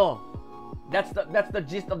manalo. That's the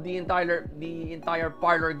gist of the entire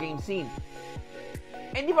parlor game scene.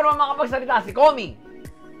 Hindi pa naman makapagsalita si Komi.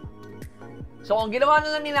 So, ang ginawa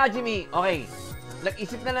na lang ni Najimi, okay,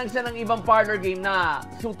 nag-isip na lang siya ng ibang parlor game na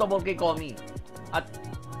suitable kay Komi. At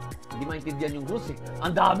hindi maintindihan yung rules eh.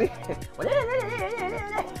 Ang dami.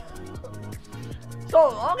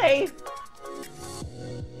 So, okay.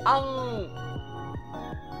 Ang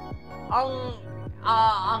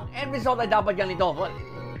episode ay dapat ganito.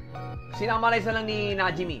 Sinamarize na lang ni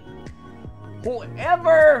Najimi.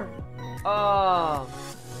 Whoever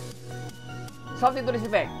something to this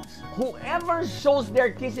effect. Whoever shows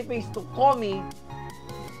their kissy face to Komi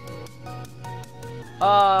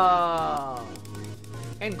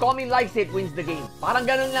and Komi likes it, wins the game. Parang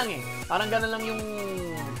ganun lang eh. Parang ganun lang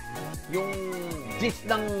yung gist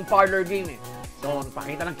ng parlor game eh. So,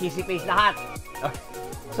 pakita ng kissy face lahat.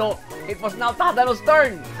 So, it was now Tadano's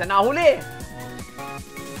turn sa nahuli.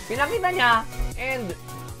 Pinakita niya and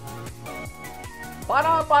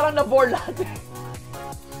parang na-bore lahat.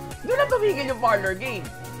 Doon na tumigil yung parlor game.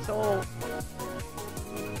 So,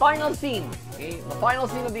 final scene. Okay? The final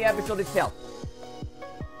scene of the episode itself.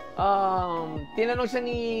 Tinanong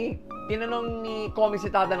ni Komi si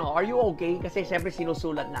Tadano, are you okay? Kasi syempre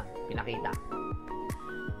sinusulat na. Pinakita.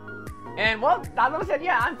 And well, Tadano said,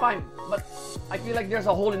 yeah, I'm fine. But I feel like there's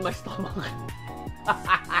a hole in my stomach.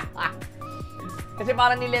 Kasi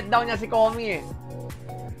parang ni-let down niya si Komi eh.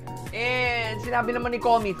 And sinabi naman ni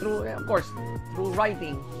Komi through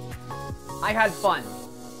writing, I had fun.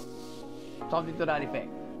 Something to that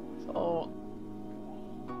effect. So,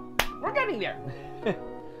 we're getting there.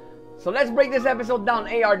 So let's break this episode down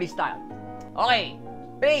ARD style. Okay,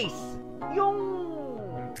 pace. Yung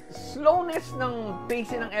slowness ng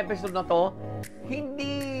pacing ng episode na to,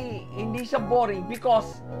 hindi siya boring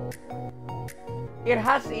because it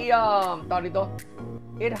has a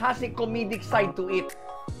comedic side to it.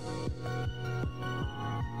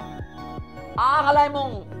 Akala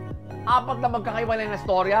mong apat na magkakaiwalay na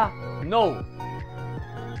storya? No.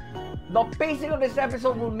 The pacing of this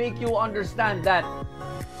episode will make you understand that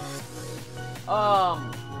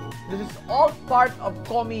this is all part of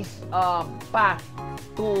Komi's path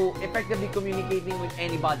to effectively communicating with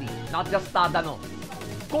anybody, not just Tadano.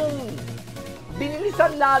 Kung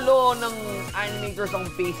binilisan lalo ng animators ang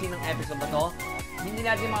pacing ng episode na to, hindi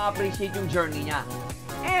natin ma-appreciate yung journey niya.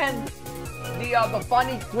 And the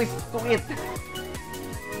funny twist to it.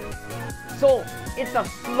 So, it's a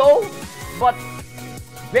slow but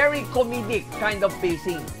very comedic kind of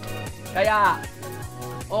pacing. Kaya,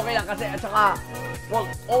 okay lang kasi at saka, well,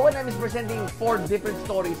 O&M is presenting 4 different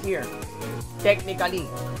stories here. Technically.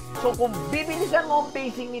 So, kung bibilisan mo ang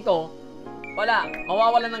pacing nito, wala,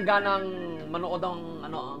 mawawalan ng ganang manood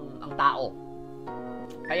ang tao.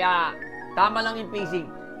 Kaya, tama lang yung pacing.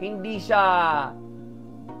 Hindi siya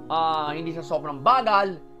sobrang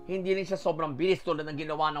bagal, hindi rin siya sobrang bilis tulad ng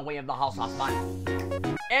ginawa ng Way of the House Husband.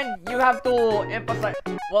 And you have to emphasize,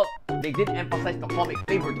 well, they did emphasize the comic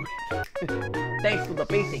flavor to it. Thanks to the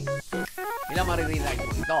pacing. Hindi marirealize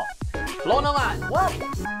mo ito. Flow naman, well,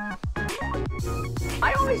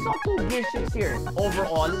 I only saw 2 gear shifts here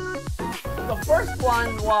overall. The first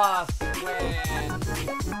one was when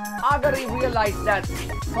Agari realized that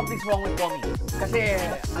something's wrong with Komi. Kasi,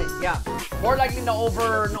 more likely na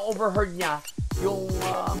overheard niya yung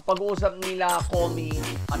pag-uusap nila Komi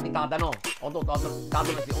at ni Tadano. Although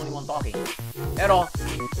Tadano is the only one talking. Pero,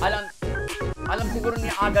 alam siguro ni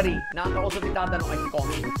Agari na ang kausap ni Tadano ay si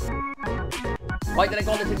Komi. Why did I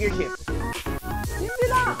call this a gear shift? Hindi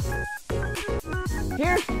lang.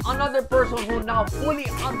 Here's another person who now fully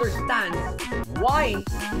understands why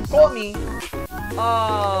Komi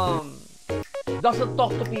doesn't talk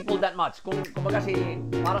to people that much. Kumbaga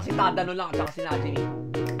parang si Tadano lang at saka si Najimi.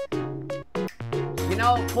 He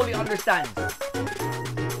now fully understands.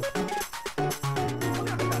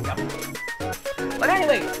 But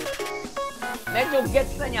anyway, medyo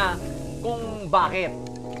gets na niya kung bakit.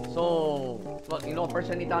 So, well,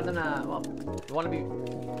 person ni Tadano na, well,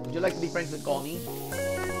 would you like to be friends with Komi?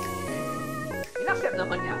 In-accept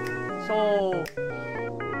naman niya. So,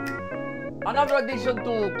 another addition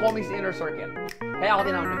to Komi's inner circle. Kaya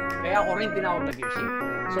ako rin tinawag na gear shift.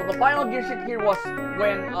 So, the final gear shift here was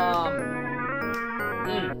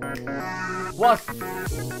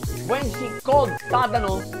when she called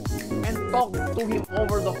Tadano and talked to him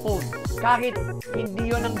over the phone. Kahit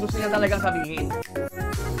hindi yun ang gusto niya talagang sabihin.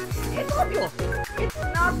 It's obvious. It's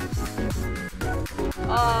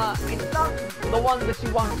not the one that she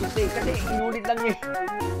wants to say. Kasi inulit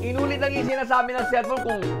lang yung sinasabi ng cellphone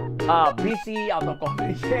kung busy, out of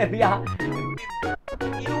coverage area.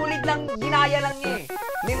 Inulit ginaya lang niya eh.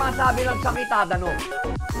 May masabi lang siya kay Tadano.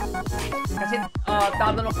 Kasi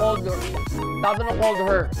Tadano called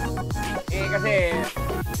her. Eh kasi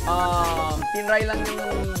tinry lang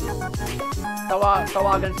yung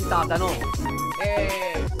tawagan si Tadano.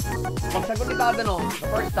 Eh pagsagot ni Tadano the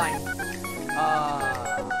first time,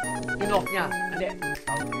 tinok niya. Hindi.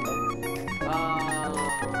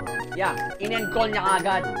 In-call niya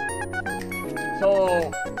agad. So,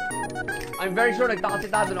 I'm very sure nagtaka si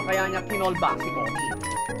Tadano kaya niya kinall back si Komi.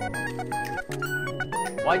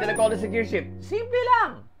 Why did I call this a gear shift? Simple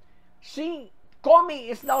lang. Komi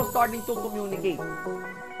is now starting to communicate.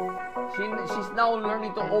 She's now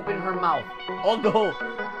learning to open her mouth. Although,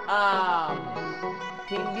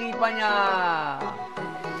 hindi pa niya,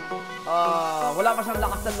 wala pa siyang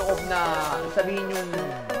lakas ng loob na sabihin yung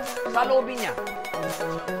saloobin niya.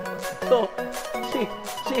 So,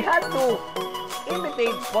 she had to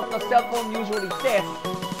imitate what the cell phone usually says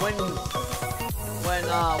when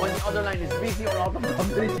the other line is busy or out of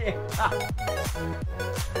coverage.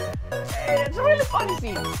 It's a really funny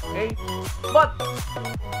scene, okay? But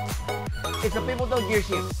it's a pivotal gear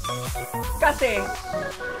shift. Kasi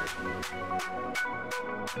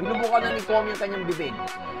binubukan na ni Komi yung kanyang bibig.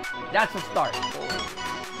 That's a start.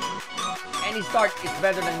 Any start is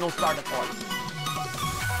better than no start at all.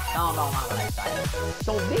 Tama ba ako mga ka-lifestyle?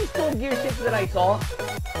 So these two gear shifts that I saw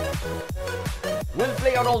will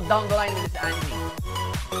play a role down the line in this anime.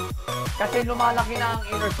 Kasi lumalaki na ang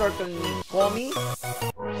inner circle ni Komi,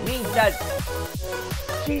 means that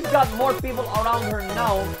she's got more people around her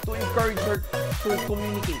now to encourage her to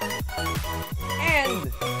communicate.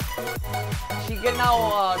 And she can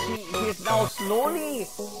now, she is now slowly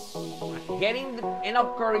getting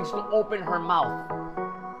enough courage to open her mouth.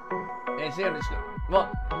 Well,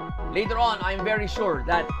 later on, I'm very sure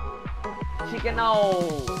that she can now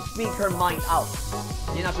speak her mind out.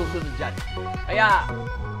 Yun ang susunod dyan. Kaya,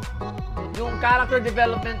 yung character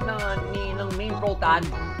development ng main protag,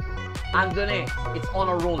 andun eh. It's on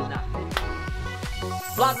a roll na.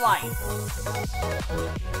 Bloodline.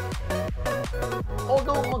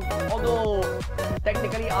 Although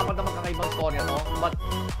technically, apat na magkakaibang storya, no? But,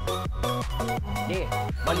 hindi.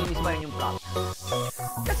 Malinis ba yun yung plot?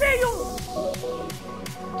 Kasi yung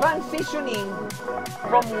transitioning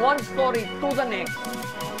from one story to the next,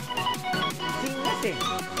 seamless eh.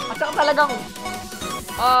 At saka talagang,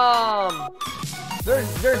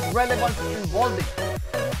 there's relevance involved eh.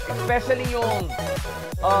 Especially yung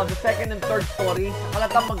the second and third stories,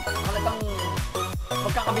 halatang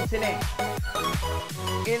magkakabit sila eh.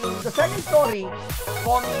 In the second story,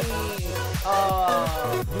 Komi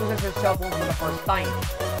uses her cell phone for the first time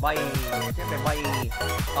by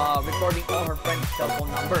recording all her friends' cell phone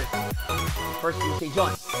numbers. First usage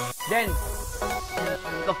on. Then,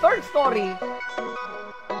 the third story,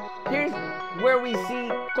 here's where we see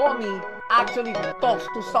Komi actually talks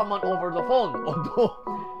to someone over the phone. Although,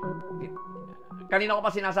 kanina ko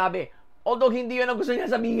pa sinasabi, although hindi yun ang gusto niya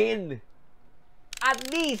sabihin, at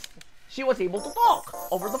least, she was able to talk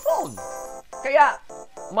over the phone. Kaya,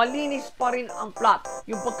 malinis pa rin ang plot.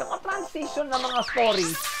 Yung pagkaka-transition ng mga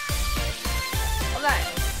stories, wala eh.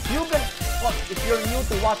 You can, well, if you're new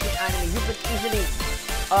to watching anime, you can easily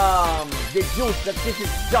deduce that this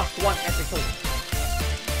is just one episode.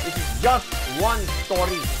 This is just one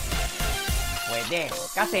story. Pwede.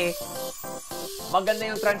 Kasi,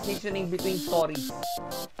 maganda yung transitioning between stories.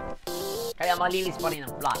 Kaya malinis pa rin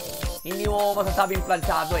ang plot. Hindi mo masasabing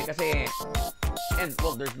planchado eh. Kasi, and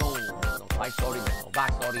well, there's no side story, there's no back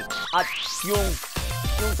story. At yung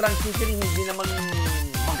transitioning hindi naman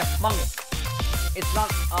magasmang eh. It's not,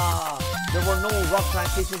 there were no rough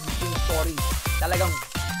transitions between stories. Talagang,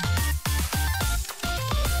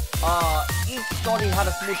 each story had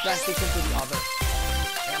a smooth transition to the other.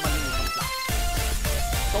 Kaya malinis ang plot.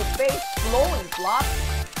 So, pace, flow, and plot,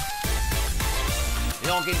 they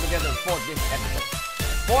all came together for this episode.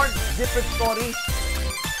 4 different stories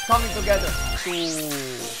coming together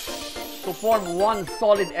to form one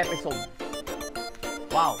solid episode.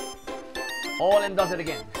 Wow. All-in does it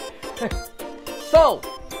again. So,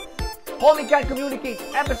 Komi Can't Communicate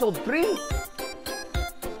episode 3.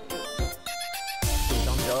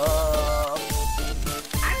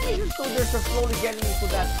 Animation studios are slowly getting into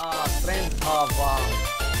that trend of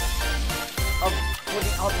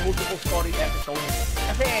putting out multiple story episodes.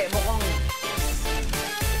 Kasi mukhang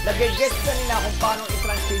nag-get na nila kung paano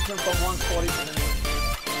i-transition from one story to the next.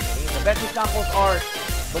 Okay? The best examples are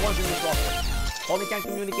the ones in this roster. Komi Can't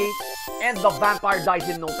Communicate and The Vampire Dies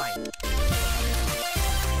in No Time.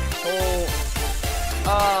 So,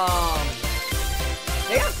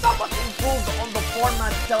 they have somewhat improved on the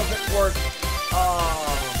format cells that work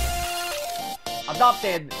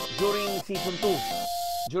adopted during season 2.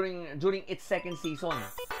 During its second season.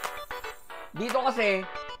 Dito kasi,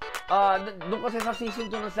 doon kasi sa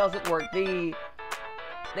season 2 ng Cells at Work, they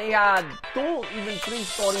had 2, even 3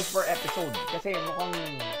 stories per episode. Kasi mukhang,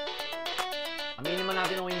 aminin man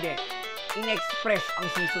natin o hindi, in-express ang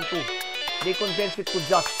season 2. They condensed it to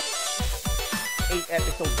just 8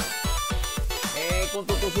 episodes. Kung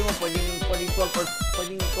tutusin mo, pwedeng 12, 13, or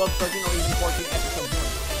even 14 episodes yun.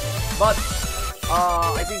 But,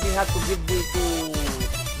 I think they had to give way to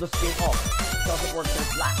the spin-off. Cells at Work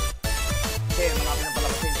First Black. Kasi marami ng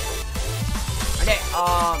palabasin. Hindi,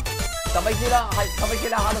 sabay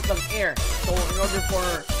sila halos nag-air. So, in order for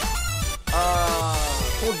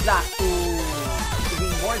Code Black to be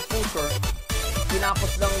more exposure,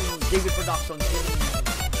 tinapos ng David Productions yung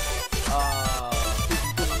season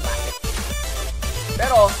 2 ng Classic.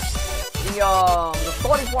 Pero, the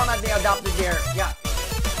story format they adopted there, yeah,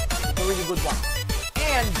 it's a really good one.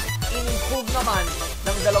 And, in-improve naman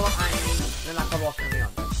ng dalawang anime na nasa roster ngayon.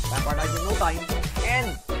 Vampire Knight in No Time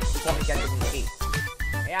and Komi Can Communicate.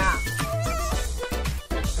 Yeah.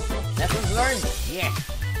 Lessons learned? Yes.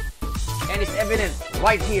 And it's evident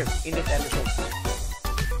right here in this episode.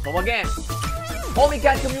 So again, Komi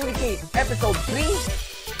Can Communicate, episode 3.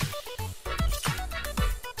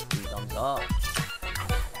 3 thumbs up.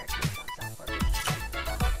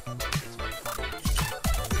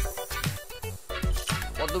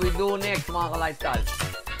 What do we do next, mga ka-lifestyle?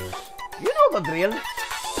 You know the drill.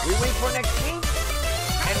 We wait for next week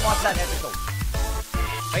and watch that episode.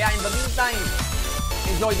 Kaya in the meantime,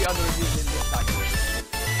 enjoy the other reviews in this time.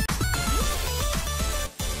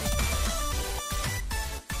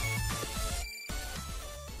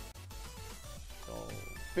 So,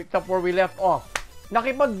 picked up where we left off.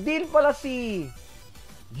 Nakipag-deal pala si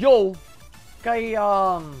Yo kay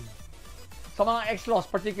sa mga ex-loss,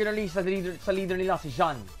 particularly sa leader nila si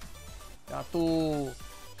Jean, to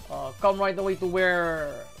come right away to where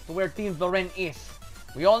Team Ren is.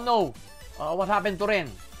 We all know what happened to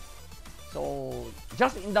Ren. So,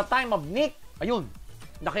 just in the time of Nick, ayun,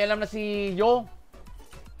 nakialam na si Yo.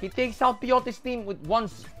 He takes out Piote's team with one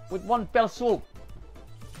fell swoop.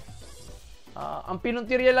 Ang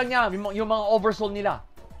pinuntirya lang niya, yung mga oversoul nila.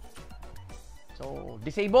 So,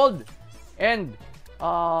 disabled. And,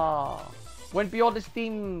 when Piote's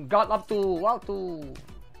team got up to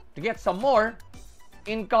get some more,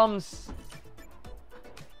 in comes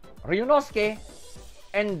Ryunosuke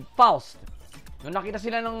and Faust. Nung nakita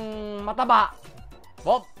sila ng mataba,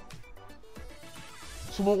 Bob,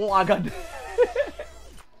 sumuko agad.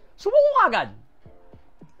 Sumuko agad.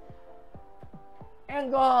 And,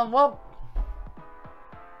 well,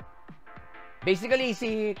 basically,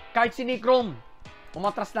 kahit si Nichrome,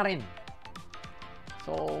 umatras na rin.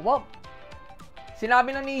 So, well,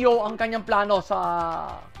 sinabi na ni Yo ang kanyang plano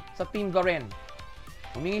sa Team Ren.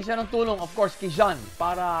 Humingi siya ng tulong, of course, kay Jean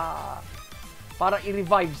para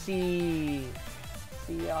i-revive si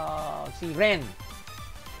Ren.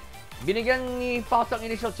 Binigyan ni Faust ang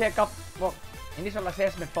initial checkup, initial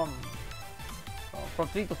assessment from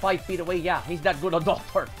 3 to 5 feet away. Yeah, he's that good a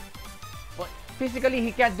doctor. But physically,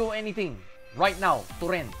 he can't do anything right now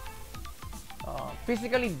to Ren.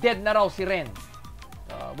 Physically dead na raw si Ren,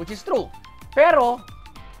 which is true. Pero,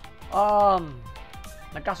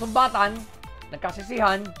 nagkasumbatan,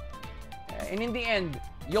 nagkasisihan, and in the end,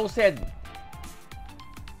 Yo said,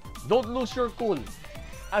 don't lose your cool.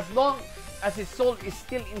 As long as his soul is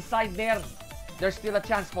still inside there, there's still a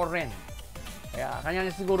chance for Ren. Kaya kanya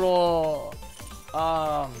na siguro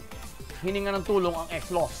hininga ng tulong ang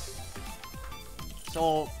ex-loss.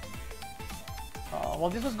 So, while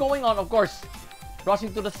this was going on, of course,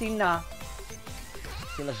 rushing to the scene na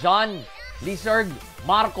sila Jean, Lizard,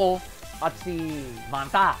 Marco, at si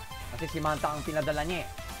Manta. Kasi si Manta ang pinadala niya.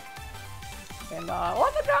 And,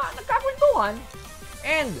 nagkakwentuhan.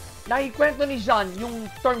 And, nakikwento ni Jean yung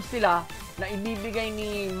terms nila na ibibigay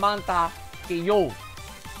ni Manta kay Yo.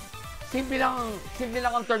 Simple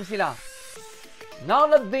lang ang terms nila. Now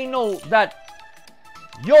that they know that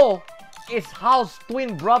Yo is Hao's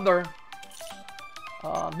twin brother,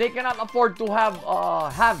 they cannot afford to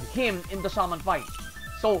have him in the Shaman fight.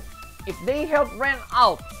 So, if they help Ren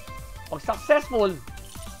out, pag successful,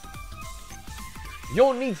 Yo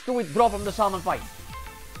needs to withdraw from the Shaman fight.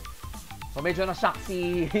 So, medyo na-shock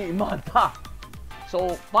si Manta.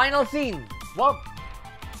 So, final scene. Well,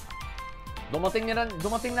 dumating na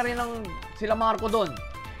rin sila Marco doon.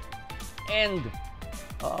 And,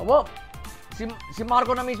 well, si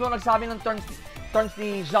Marco na mismo nagsabi ng terms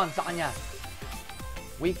ni Jean sa kanya.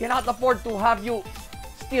 We cannot afford to have you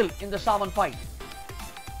still in the Shaman fight.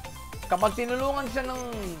 Kapag tinulungan siya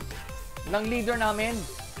ng leader namin,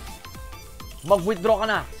 mag-withdraw ka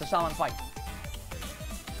na sa Shaman fight.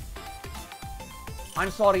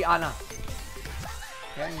 I'm sorry, Ana.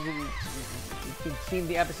 Yan, you've seen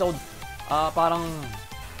the episode, parang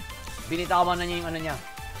binitawan na niya yung ano niya.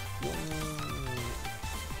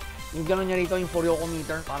 Yung gano'n niya rito, yung Furyoko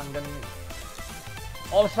meter, parang gano'n yun.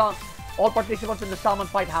 All participants in the Shaman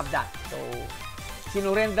fight have that. So,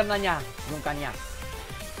 sinurrender na niya yung kanya.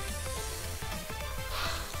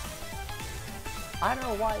 I don't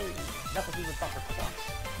know why that was even tougher for once.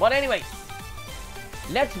 But anyway,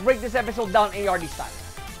 let's break this episode down ARD style.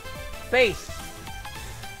 Pace.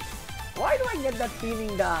 Why do I get that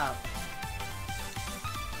feeling that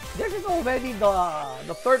this is already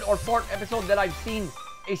the third or fourth episode that I've seen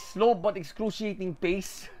a slow but excruciating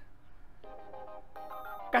pace?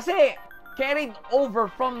 Kasi carried over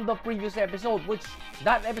from the previous episode, which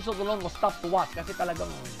that episode alone was tough to watch kasi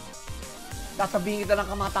talagang sasabihin kita ng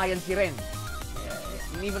kamatayan si Ren.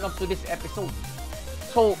 Even up to this episode.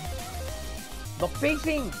 So, the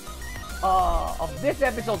pacing of this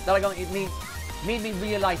episode talagang it made me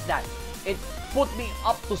realize that. It put me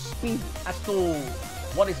up to speed as to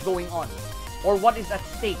what is going on or what is at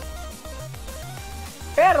stake.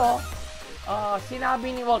 Pero,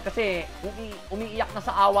 sinabi ni Walt kasi umiiyak na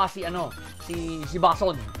sa awa si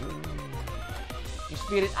Bason, yung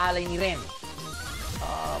spirit ally ni Ren.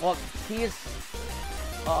 Well, he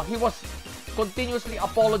was continuously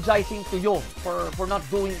apologizing to Yo for not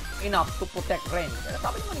doing enough to protect Ren. Pero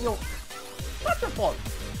sabi naman ni Yo, not your fault.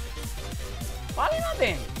 Paano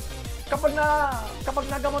natin? Kapag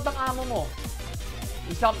nagamot ang amo mo,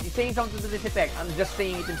 he's saying something to this effect, I'm just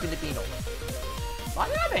saying it in Filipino.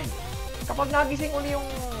 Paano natin? Kapag nagising uli yung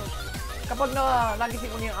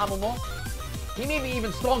amo mo, he may be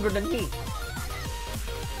even stronger than me.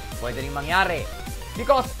 Pwede rin mangyari.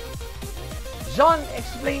 Because John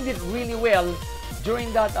explained it really well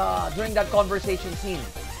during that conversation scene.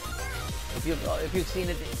 If you've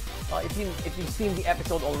seen it, if you've seen the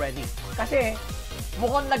episode already. Kasi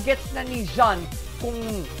mukhang na-gets na ni John kung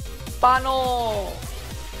paano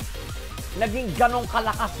naging ganong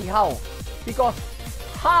kalakas si Hao. Because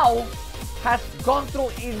Hao has gone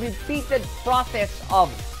through a repeated process of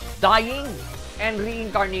dying and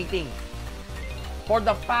reincarnating for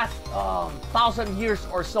the past 1,000 years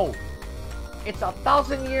or so. It's a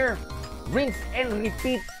 1,000-year rinse and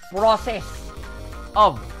repeat process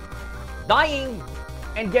of dying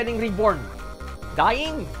and getting reborn.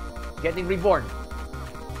 Dying, getting reborn.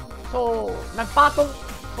 So,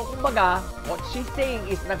 kumbaga, what she's saying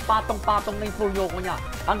is nagpatong-patong na yung Furyoko niya.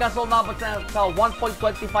 Hanggang sa umabot sa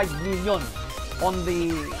 1.25 million on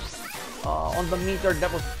the meter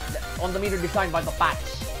that was on the meter designed by the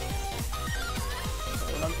patch.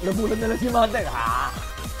 So, nabulan na lang si Mother.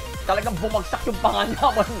 Talagang bumagsak yung panga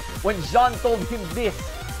niya when John told him this.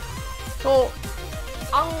 So,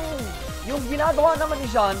 yung ginagawa naman ni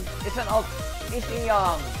John is a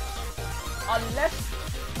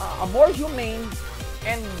more humane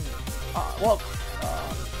and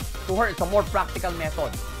to her it's a more practical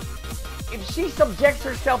method. If she subjects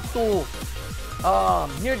herself to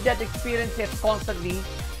near-death experiences constantly,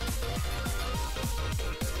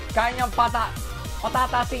 kaya niyang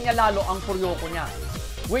patatasin niya lalo ang Furyoko niya,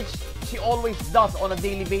 which she always does on a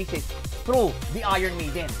daily basis through the Iron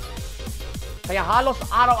Maiden. Kaya halos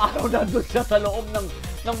araw-araw na doon siya sa loob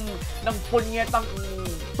ng punyetang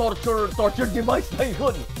torture device na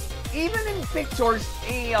yun. Even in pictures,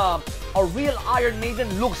 a real Iron Maiden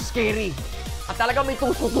looks scary. At talaga may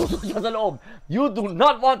tusok-tusok siya sa loob. You do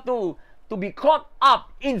not want to be caught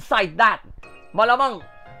up inside that. Malamang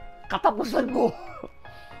katapusan mo.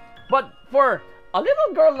 But for a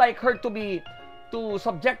little girl like her to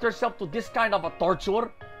subject herself to this kind of a torture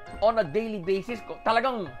on a daily basis,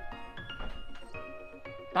 talagang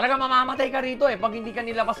mamamatay ka rito pag hindi ka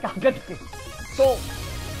nilabas kagad. So,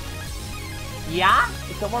 yeah,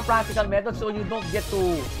 it's a more practical method so you don't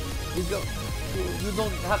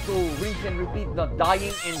have to rinse and repeat the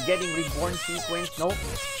dying and getting reborn sequence, no?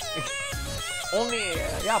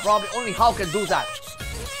 Probably only Hao can do that.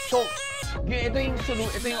 So, ito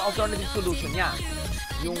yung alternative solution niya,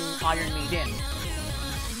 yung Iron Maiden.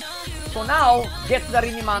 So now, gets na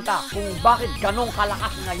rin ni Manta kung bakit ganong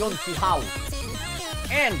kalakas ngayon si Hao.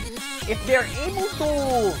 And if they're able to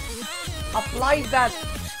apply that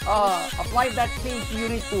same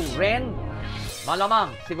theory to Ren,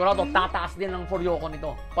 malamang sigurado tataas din ang Furyoko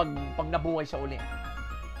nito pag nabuhay siya uli.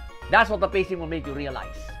 That's what the pacing will make you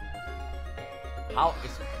realize. How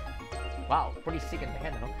is pretty sick in the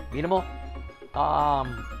head, no? Bino mo,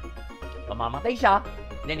 mamamatay siya,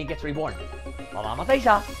 then he gets reborn. Mamamatay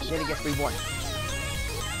siya, then he gets reborn.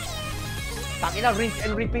 Takina, rinse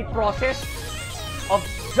and repeat process of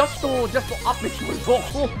just to up this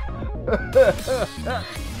Goku.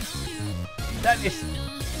 That is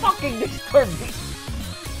fucking disturbing.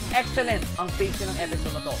 Excellent ang pacing ng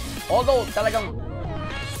episode na to. Although talagang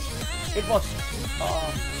it was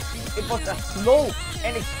as slow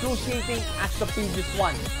and excruciating as the previous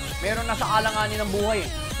one. Meron na sa alanganin ng buhay.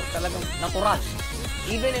 So talagang natural.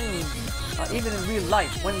 Even in real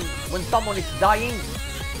life, when someone is dying,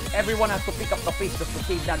 everyone has to pick up the pace just to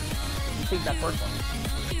save that person.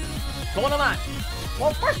 So naman,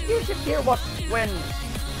 well, first gear shift here was when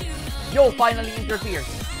Yo finally interferes.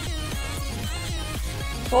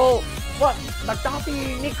 So, what? Nagtaka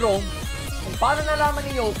si Necro kung paano nalaman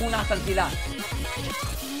ni Yo kung nasan sila.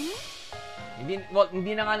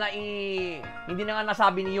 Hindi na nga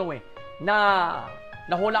nasabi ni Yo na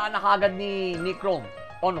nahulaan na kagad ni Necro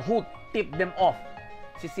on who tipped them off,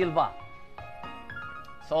 si Silva.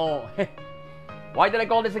 So, why did I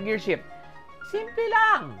call this a gear shift? Simple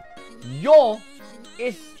lang. Yo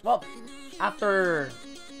is, well, after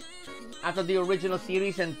the original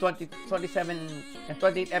series and 27 and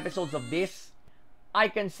 28 episodes of this, I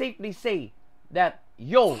can safely say that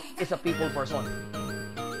Yo is a people person.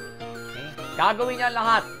 Okay? Gagawin niya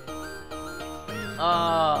lahat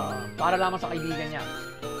para lamang sa kaibigan niya.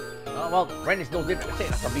 Well, Ren is no different kasi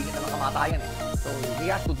nasa bigit na ng kamatayan So, he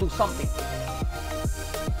has to do something.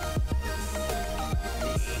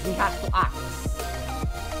 He has to act.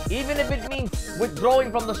 Even if it means withdrawing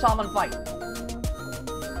from the Shaman fight.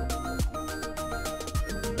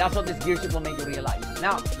 That's what this gear shift will make you realize.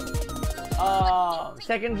 Now,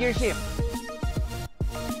 second gear shift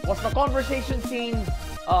was the conversation scene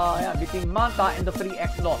between Manta and the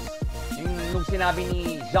 3X Loss. Nung sinabi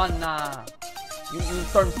ni Jean na yung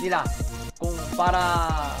terms nila kung para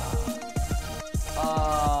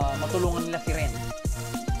matulungan nila si Ren.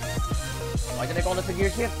 Why did I call it a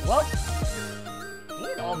gear shift? Well,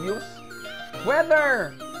 it's obvious.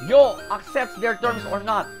 Whether Yo accepts their terms or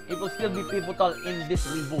not, it will still be pivotal in this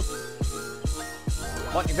reboot.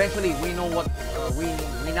 But eventually, we know what we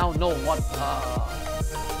now know what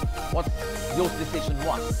Yo's decision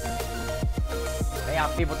was.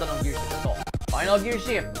 Kaya pivotal ang gear shift ito. Final gear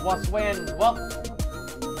shift was when, well,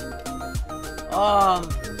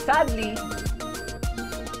 sadly,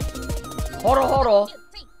 Horo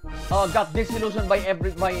got disillusioned by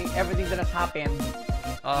everything that has happened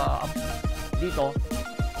dito.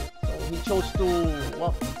 So he chose to,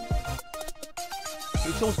 well,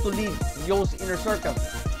 leave Yo's inner circle.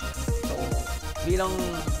 So bilang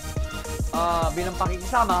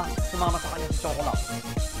pakikisama, sumama sa kanya si Chocolate.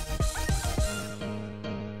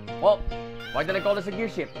 Well, why did I call this a gear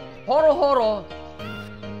shift? Horo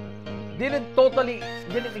didn't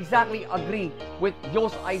exactly agree with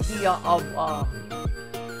Yo's idea of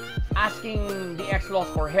asking the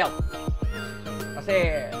X-Loss for help.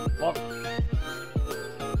 Kasi, well,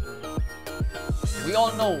 we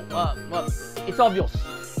all know, well, it's obvious.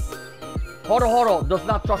 Horo does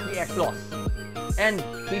not trust the X-Loss. And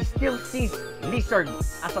he still sees Lizard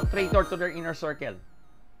as a traitor to their inner circle.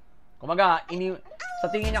 Kumaga, sa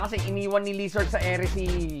tingin niya kasi iniwan ni Lizard sa ere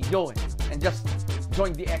si Yo and just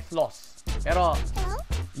joined the X-Loss. Pero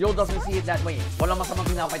Yo doesn't see it that way. Walang masamang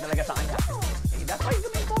pinapay talaga sa kanya. Okay, that's why it's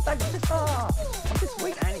important of this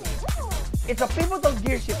great anime. It's a pivotal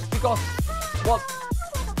gear shift because, well,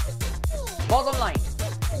 bottom line,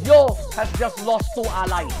 Yo has just lost 2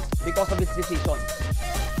 allies because of his decision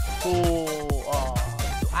to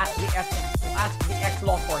ask the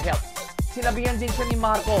X-Loss for help. Sinabihan din siya ni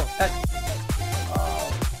Marco that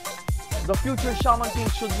the future Shaman King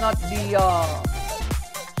should not be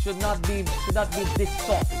this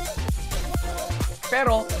soft.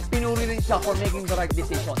 Pero pinuri rin siya for making the right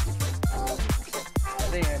decision.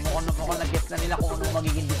 Kasi mukhang nag-guess na nila kung anong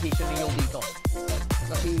magiging decision ni Yo dito.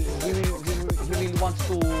 Kasi he really wants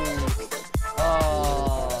to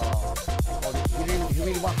he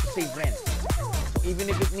really wants to save Ren. So even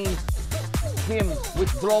if it means him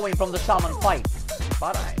withdrawing from the Shaman fight,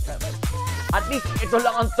 para at least ito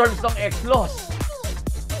lang ang terms ng X-Loss.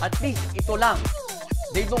 At least ito lang.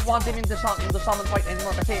 They don't want him in the Shaman fight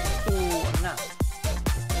anymore kasi too,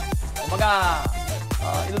 kumaga,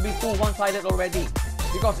 it'll be too one-sided already.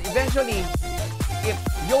 Because eventually, if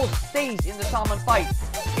Yo stays in the Shaman fight,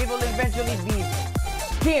 it will eventually be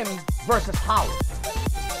him versus How.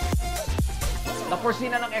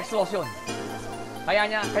 Na-foresee na ng X-Loss yun.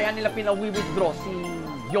 Kaya nila pina-withdraw si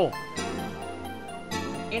Yo.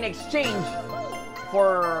 In exchange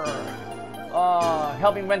for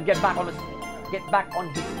helping Ren get back on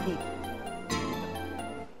his feet.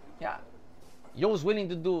 Yeah. Yo's willing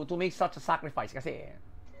to make such a sacrifice kasi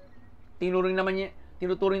tinuturing na niya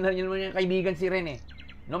kaibigan si Ren eh.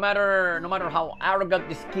 No matter how arrogant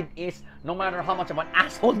this kid is, no matter how much of an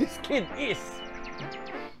asshole this kid is.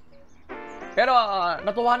 Pero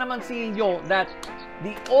natuwa naman si Yo that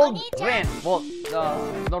the old Ren, well,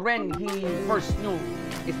 the Ren he first knew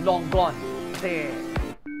is long gone. Kasi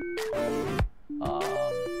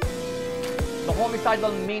the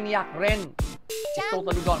homicidal maniac Ren is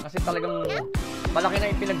totally gone. Kasi talagang malaki na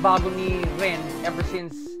yung pinagbago ni Ren ever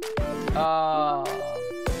since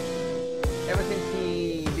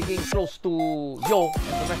he became close to Yo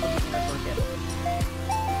and the rest of the inner circle.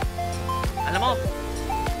 Alam mo,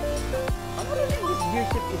 ang maraming this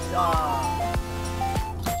gearship is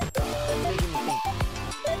making me think.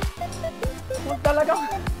 Kung talagang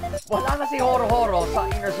wala na si Horo-Horo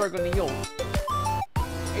sa inner circle ni Yo,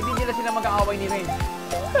 eh di nila sila mag-aaway ni Ren.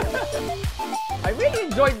 I really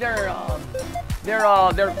enjoyed their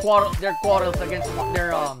quarrels against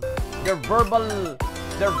their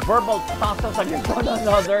verbal tussles against one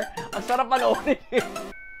another. Ang sarap panoorin.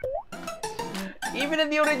 Even in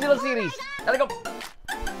the original series, talagang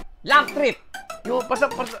laugh trip. Yung basta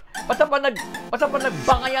pa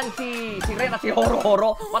nagbangayan si Ren at si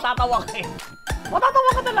Horo-Horo, matatawa ka eh. Matatawa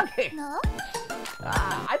ka talaga eh.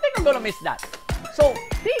 I think I'm gonna miss that. So,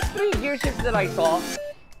 these 3 gearshifts that I saw,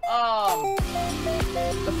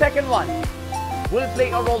 the second one will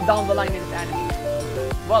play a role down the line in this anime.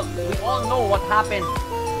 Well, we all know what happened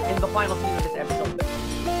in the final scene of this episode.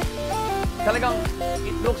 Talagang,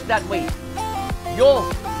 it looks that way. Yo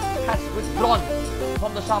has withdrawn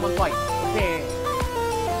from the Shaman fight. Kasi,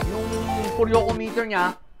 yung Kuryoko meter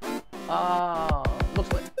niya,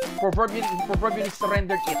 looks like, proverbially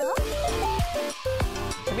surrendered it.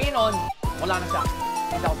 Sabihin nun, wala na siya.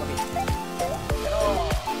 He's out of it. Pero,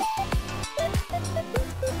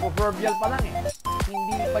 proverbial pa lang eh.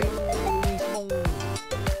 Hindi pa yung mismong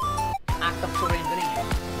act of surrendering eh.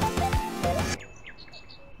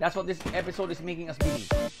 That's what this episode is making us believe.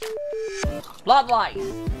 Plot wise,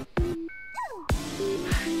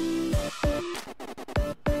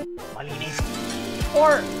 malinis.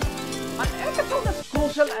 For an episode as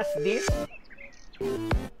crucial as this,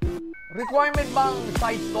 requirement bang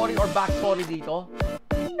side story or backstory dito?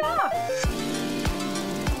 Nah.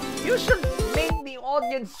 You should make the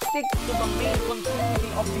audience stick to the main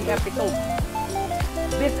continuity of the episode.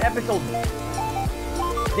 This episode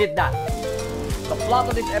did that. The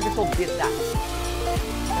plot of this episode did that.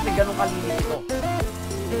 Kasi ganun kalinis ito.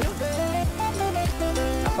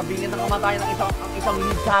 Nasabihin ng kamatayan ng isang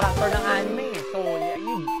lead character ng anime. So,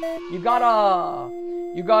 you gotta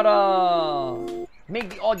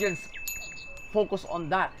make the audience focus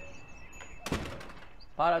on that.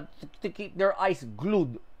 Para to keep their eyes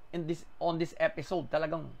glued on this episode.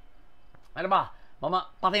 Talagang, ano ba?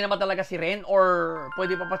 Patay naman talaga si Ren or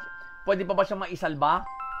pwede pa ba siya maisalba?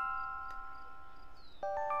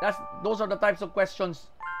 Those are the types of questions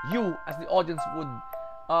you as the audience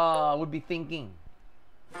would be thinking.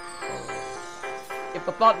 If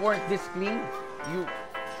the plot weren't this clean, you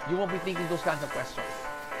won't be thinking those kinds of questions.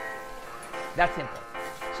 That's simple.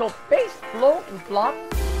 So pace, flow, and plot,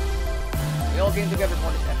 they all came together for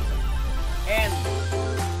this episode. And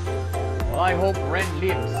well, I hope Ren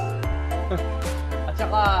lives. At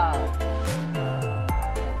saka,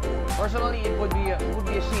 personally, it would be a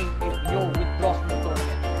shame if Yo withdraws from the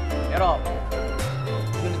tournament. Pero,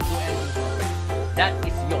 you need to end this tournament. That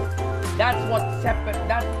is Yo. That's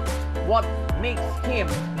what makes him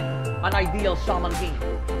an ideal Shaman King.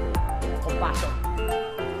 Compassion.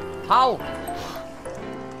 How?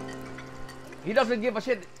 He doesn't give a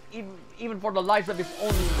shit even for the lives of his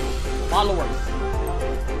own followers.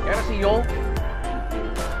 Pero si Yo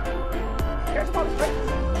cares about his friends.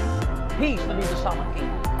 He's to be the Shaman King.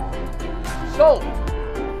 So,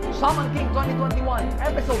 Shaman King 2021,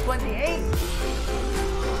 episode 28.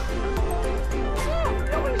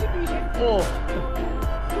 Oh.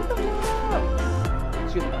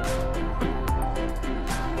 Shoot.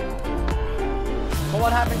 So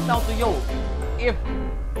what happens now to Yo if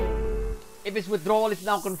his withdrawal is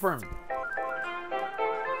now confirmed?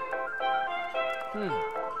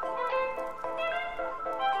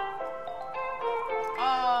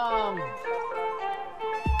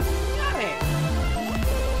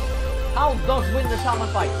 How does win the Shaman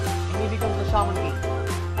fight and he becomes the Shaman King?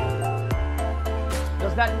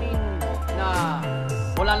 Does that mean na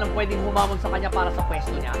wala nang pwedeng humamon sa kanya para sa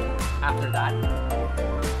pwesto niya after that?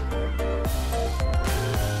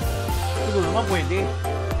 Siguro naman pwede.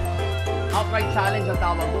 Outright challenge ang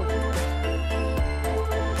tawag doon.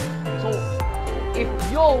 So, if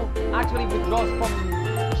Yo actually withdraws from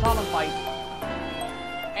the Shaman fight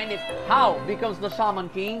and if How becomes the Shaman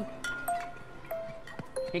King,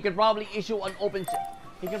 he can probably issue an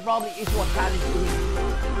he can probably issue a challenge to him.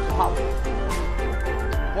 So how?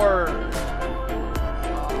 For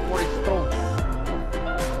his throne.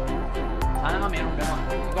 Sana nga meron ganon.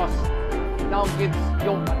 Because it now gives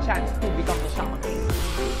Yoke a chance to become the Shaman King.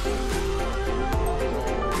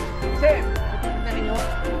 Kasi, tignan ninyo,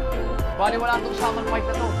 bali wala itong Shaman fight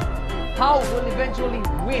na to. How will eventually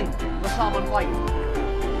win the Shaman fight?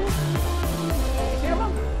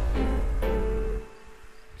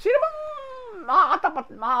 Sino bang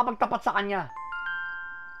makakapagtapat sa kanya?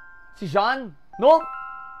 Si Jean? Nope.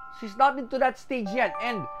 She's not into that stage yet.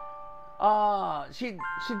 And she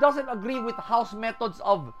doesn't agree with house methods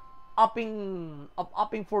of upping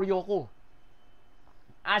for Yoko.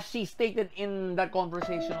 As she stated in that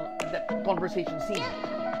conversation scene.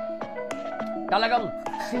 Talagang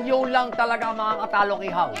si Yo lang talaga makakatalo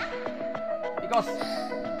kay How. Because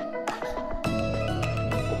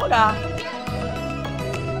kumbaga,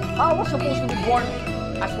 How was supposed to be born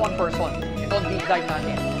as one person. Ito ang deep dive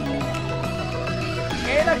natin.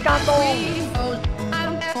 Eh, nagkataong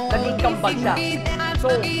naging kambal siya.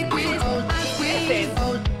 So, in essence,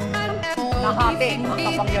 nahati ang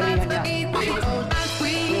kapangyarihan niya.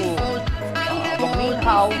 So, Komi,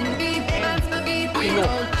 How, and Yo.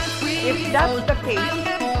 If that's the case,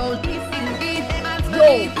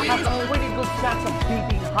 Yo has a pretty good chance of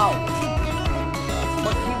beating How.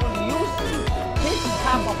 But he will use his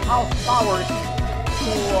half of House powers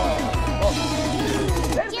to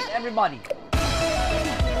benefit everybody.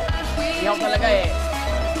 Si How talaga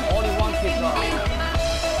all he wants is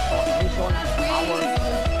mission, power.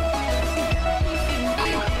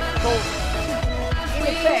 So, in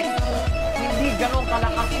effect, hindi ganun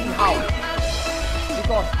kalakas si How.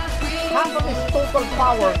 Because half of his total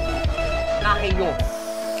power na kay Yo.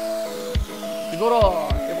 Siguro,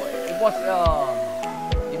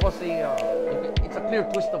 it's a clear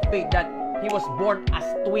twist of fate that he was born as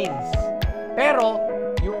twins. Pero,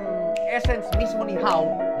 yung essence mismo ni How,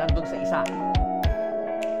 nandun sa isa.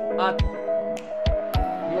 At,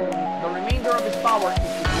 the remainder of his power is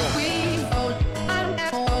with Yo.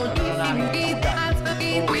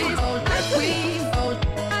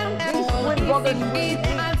 These twin brothers will meet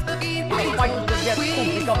in a fight to the death to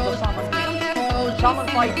become the Shaman King. Shaman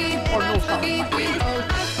fight or no Shaman fight.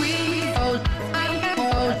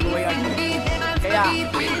 That's the way I see it. Kaya,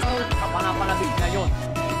 kapanapanabik na yun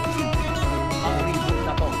ang reboot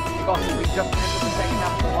na to. Because we just entered the second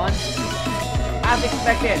half of one. As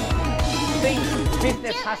expected, things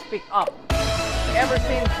business has picked up ever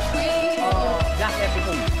since last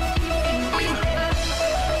episode.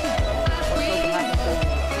 What's going to happen to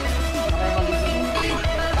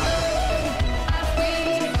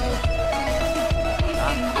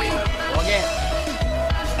So again,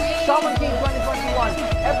 Shaman King 2021,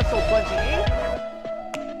 episode 28.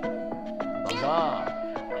 Baga.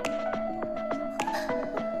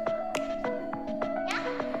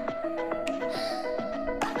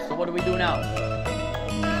 So what do we do now?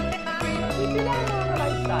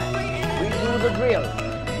 We do the drill.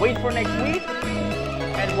 Wait for next week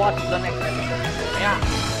and watch the next episode. Yeah.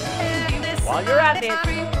 While you're at it,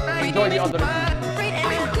 enjoy the other episode.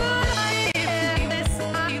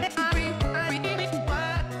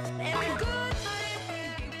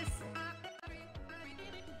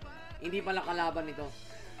 Hindi pala kalaban nito.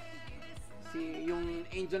 Yung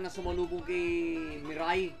angel na sumalubong kay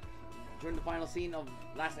Mirai during the final scene of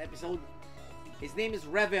last episode. His name is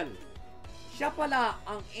Revel. Siya pala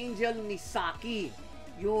ang angel ni Saki.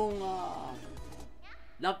 Yung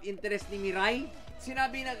love interest ni Mirai.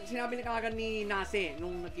 Sinabi na kagad ni Nase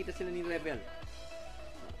nung nakita sila ni Revel.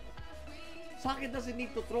 Saki doesn't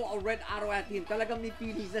need to throw a red arrow at him. Talagang may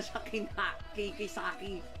feelings na siya kay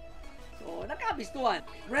Saki. So, nagkabistuhan.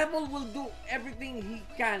 Rebel will do everything he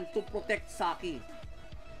can to protect Saki.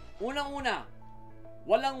 Unang-una,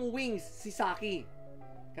 walang wings si Saki.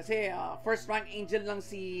 Kasi first rank angel lang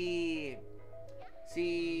si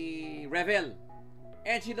Revel.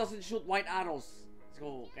 And she doesn't shoot white arrows.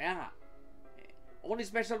 So, kaya nga. Only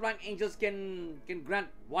special rank angels can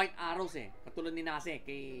grant white arrows Katulad ni Nase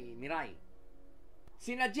kay Mirai.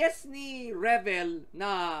 Sinuggest ni Revel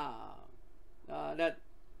na that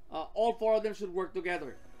all four of them should work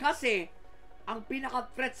together. Kasi, ang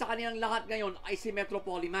pinaka-threat sa kanilang lahat ngayon ay si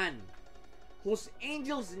Metropoliman, whose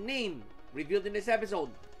angel's name, revealed in this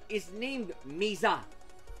episode, is named Misa.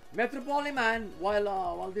 Metropoliman,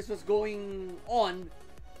 while this was going on,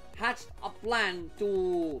 hatched a plan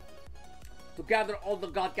to gather all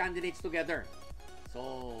the god candidates together.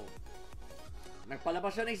 So,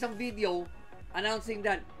 nagpalabas siya ng isang video announcing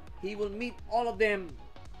that he will meet all of them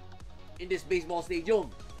in this baseball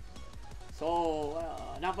stadium. So,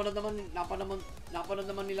 napanood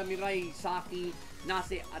naman nila Mirai, Saki,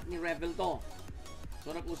 Nase at ni Rebel to. So,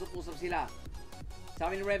 nag-usap-usap sila.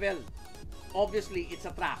 Sabi ni Rebel, obviously, it's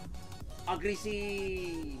a trap. Agree si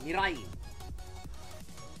Mirai.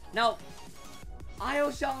 Now, ayaw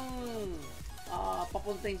siyang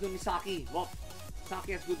papuntahin doon ni Saki. Well,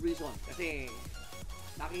 Saki has good reason. Kasi,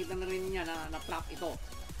 nakita na rin niya na trap ito.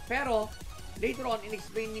 Pero, later on,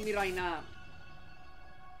 in-explain ni Mirai na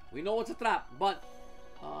we know it's a trap, but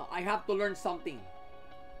I have to learn something.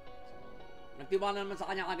 So, nagtiwala naman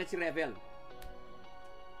sa kanya agad si Rebel.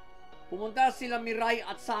 Pumunta sila Mirai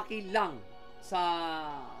at Saki lang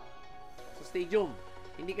sa stadium.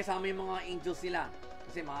 Hindi kasama yung mga angels nila.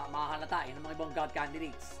 Kasi makahalata ng mga ibang god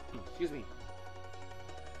candidates. Excuse me.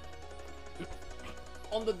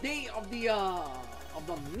 On the day of the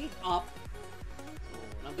meet-up, so,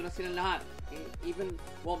 nandun na sila lahat. Okay? Even,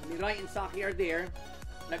 well, Mirai and Saki are there.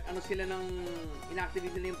 Nag-ano sila ng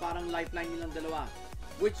inactivate nila yung parang lifeline nilang dalawa,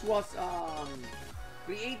 which was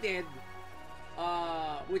created,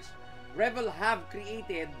 which Rebel have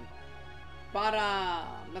created para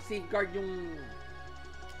na-safeguard yung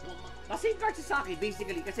na-safeguard si Saki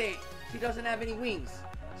basically kasi she doesn't have any wings,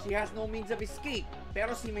 she has no means of escape,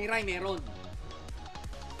 pero si Mirai meron.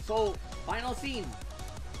 So, final scene,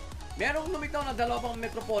 merong lumitaw na dalawang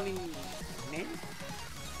Metropolitan men,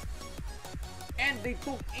 and they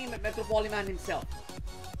took aim at Metropolitan himself.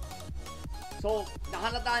 So,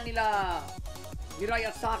 nakalata nila Mirai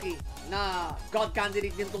at Saki na god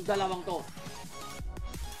candidate din tong dalawang to.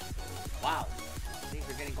 Wow. Things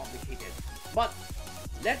are getting complicated. But,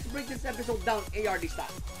 let's break this episode down ARD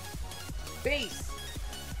style. Base.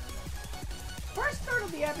 First third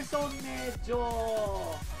of the episode, medyo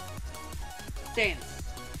tense.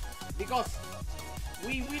 Because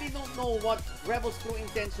we really don't know what Rebel's true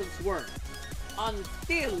intentions were.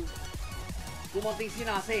 Until dumating si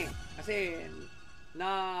Nase. Kasi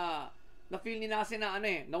na-feel ni Nase na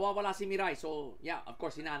nawawala si Mirai. So, yeah, of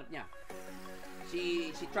course, hinahanap niya.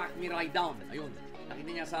 She tracked Mirai down. Ayun. Nakita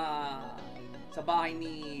niya sa bahay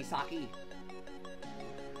ni Saki.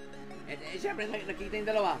 Siyempre, nakita yung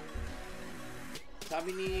dalawa.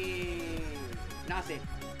 Sabi ni Nase,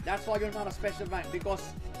 that's why you're not a special rank because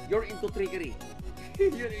you're into trickery.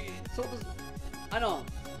 So,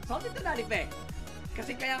 something to that effect.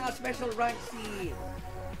 Kasi kaya nga special rank si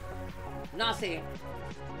Nase,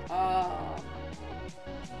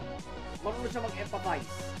 marunong siya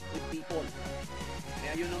mag-empathize with people.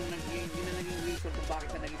 Kaya yun ang naging reason kung bakit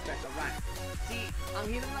siya naging special rank. Ang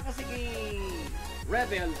hirap na kasi kay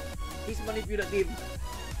Rebel, he's manipulative.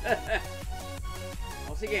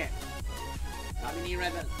 O sige, sabi ni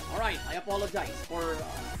Rebel, alright, I apologize for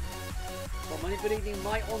manipulating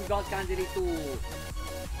my own god candidate to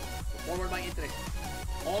forward my interest.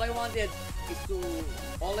 All I wanted is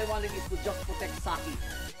to just protect Saki.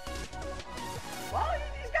 Well,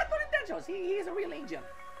 he's got good intentions. He is a real angel.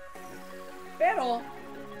 Pero,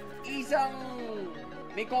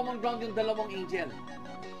 may common ground yung dalawang angel.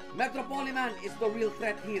 Metropolitan is the real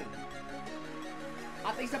threat here.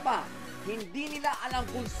 At isa pa, hindi nila alam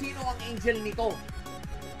kung sino ang angel nito.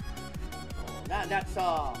 That's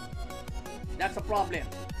a problem.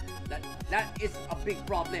 That is a big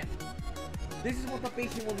problem. This is what the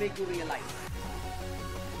pacing will make you realize.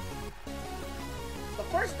 The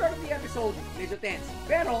first third of the episode, medyo tense.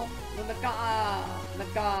 Pero, nung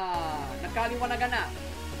nagkaliwanagan na,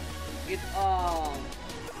 it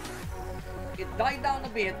died down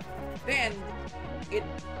a bit, then, it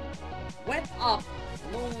went up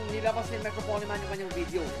nung nilabas ni Metropolitan yung kanyang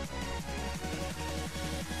video.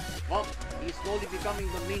 Well, he's slowly becoming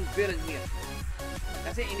the main villain here.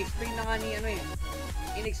 Kasi in-explain na nga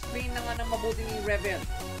in-explain na nga ng mabuti ni Rebel.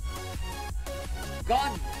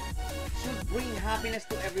 God should bring happiness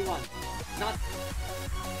to everyone. Not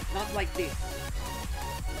like this.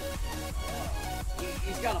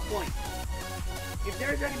 He's got a point. If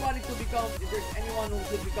there's anyone who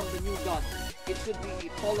should become the new God, it should be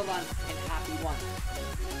a tolerant and happy one.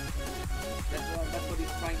 That's what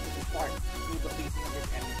he's trying to impart through the pacing of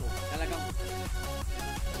this episode. Talagang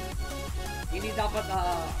hindi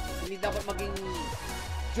dapat maging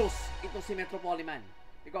Diyos itong si Metropolitan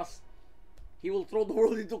because he will throw the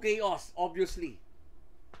world into chaos, obviously.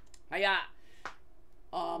 Kaya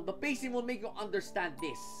the pacing will make you understand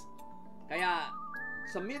this. Kaya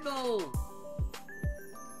sa middle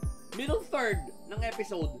third ng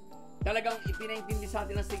episode, talagang ipinaintindi sa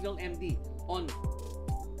atin ng Signal MD on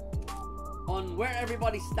where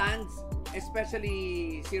everybody stands,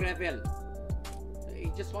 especially si Rebel. He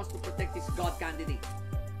just wants to protect his god candidate.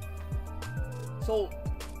 So,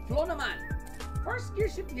 Flo naman, first gear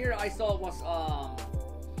shift here I saw was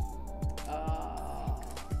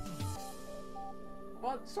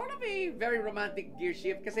well, sort of a very romantic gear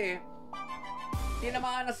shift kasi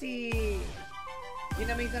ginamitan na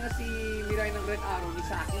si Mirai ng Red Arrow ni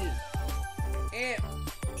Saki.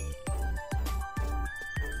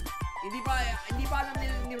 Hindi pa alam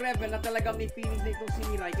ni Rebel na talagang may feelings na itong si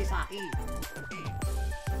Mirai kay Saki.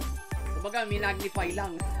 Kumbaga, minagnify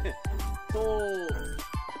lang. So,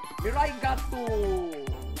 Mirai got to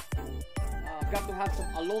have some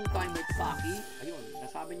alone time with Saki. Ayun,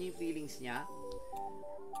 nasabi niya yung feelings niya.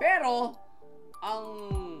 Pero,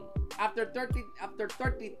 after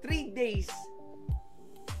 33 days,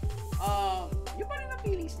 yung pa rin ang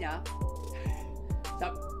feelings niya.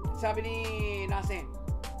 Sabi ni Nasen,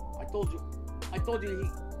 I told you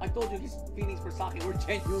his feelings for Saki were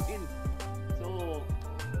genuine. So,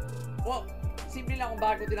 well, simple lang kung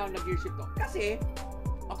bakit ko tinawag na gear shift to. Kasi,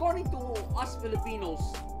 according to us Filipinos,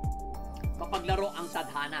 kapag laro ang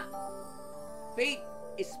tadhana, fate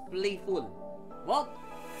is playful. Well,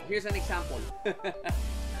 here's an example.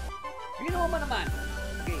 Ginawa mo naman.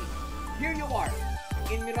 Okay, here you are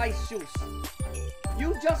in Mirai's shoes.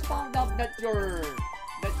 You just found out that your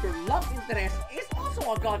love interest is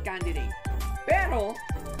also a god candidate. Pero,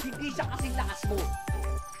 hindi siya kasing lakas mo.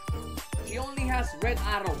 She only has red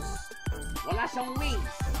arrows. Wala siyang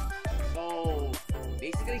wings. So,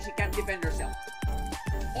 basically, she can't defend herself.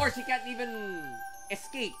 Or she can't even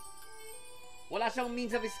escape. Wala siyang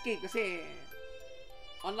means of escape kasi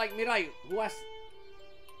unlike Mirai, who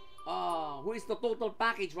is the total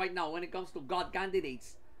package right now when it comes to god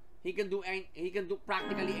candidates, he can do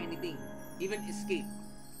practically anything, even escape.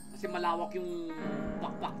 Kasi malawak yung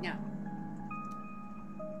pakpak niya.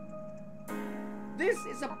 This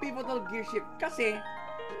is a pivotal gear shift kasi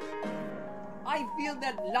I feel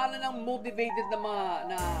that lalo nang motivated na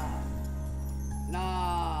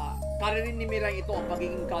karirin ni Mirai ito ang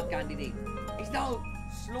pagiging god candidate. He's now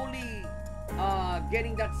slowly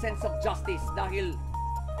getting that sense of justice dahil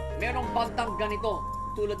merong bantang ganito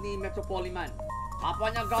tulad ni Metropoliman.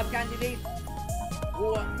 Kapwa niya god candidate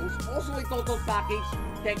who's also a total package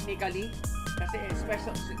technically kasi a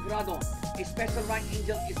special rank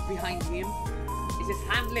angel is behind him, is his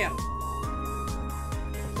handler.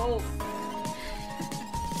 So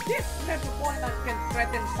this Metropoliman can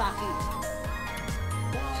threaten Saki.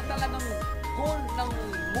 Kung talagang goal ng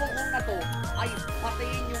mokong na to ay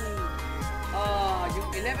patayin yung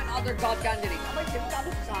 11 other god candidates, abay,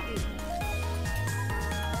 delikado sa Saki.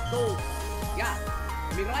 So, yeah,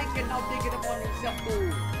 Mirai can now take it upon himself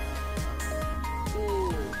to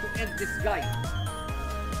end this guy.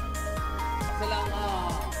 Basta lang,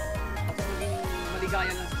 basta maging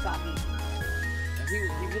maligaya lang sa Saki. He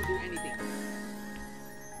will do anything.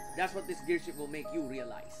 That's what this gear shift will make you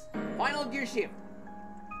realize. Final gear shift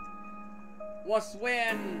was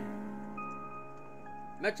when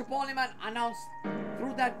Metropoliman announced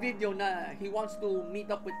through that video na he wants to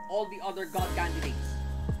meet up with all the other god candidates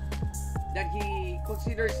that he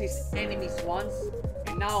considers his enemies once,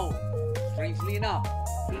 and now, strangely enough,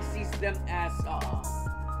 he sees them as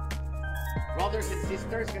brothers and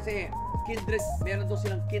sisters kasi kindred, meron daw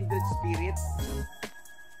silang kindred spirits.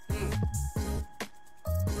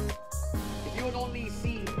 If you would only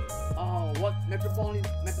see what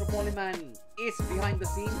Metropoliman is behind the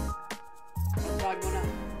scenes, sabi mo na,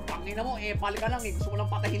 tangina mo, pali ka lang gusto mo lang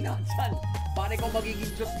patayin lahat dyan. Paano ikaw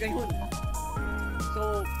magiging Diyos ngayon?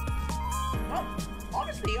 So,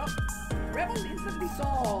 honestly, Rebel instantly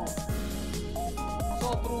saw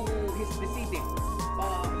through his deceiving.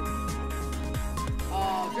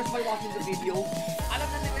 Just by watching the video, alam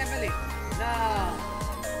na ni Rebel na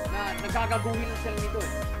nagkagaguhin lang sila nito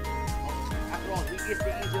After all, he is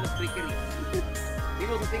the angel of trickery. He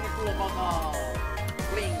knows the thing is too about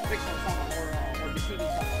playing tricks on someone or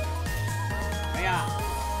deceiving someone. Kaya,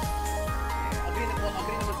 agree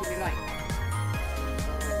naman si Mirai.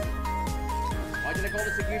 Why did I call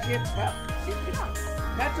this a gear shift? Well, simple lang.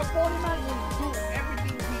 Metropoliman will do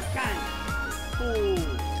everything he can to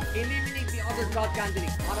eliminate the other god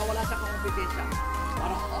candidates para wala siyang kompetensya.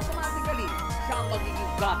 Para automatically siya ang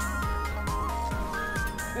magiging god.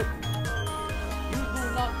 You do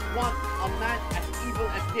not want a man as evil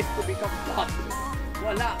as this to become god.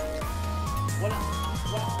 Wala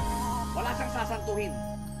siyang sasantuhin.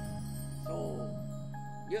 So,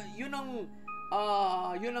 yun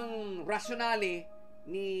ang rationale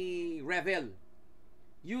ni Revel.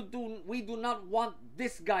 We do not want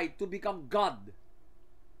this guy to become God.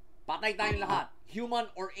 Patay tayong lahat. Human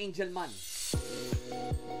or angel man.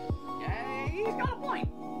 Yeah, he's got a point.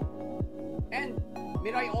 And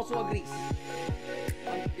Mirai also agrees.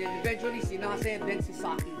 And eventually, si Nase and then si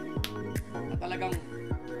Saki na talagang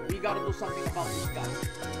we gotta do something about this guy.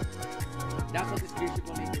 That's what this gearship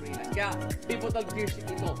will make you realize. Kaya, pivotal gearship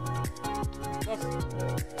ito. Because,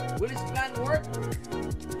 will his plan work?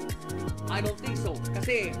 I don't think so.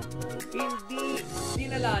 Kasi, hindi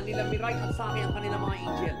dinala nila Mirai at Saki ang kanilang mga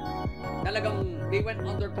angel. Talagang, they went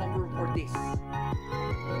undercover for this.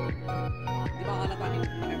 Di ba halata ni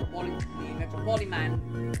Metropolis Man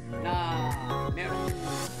na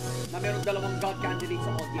merong dalawang god candidates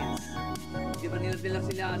sa audience. Di ba nila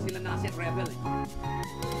sila nasa rebel eh.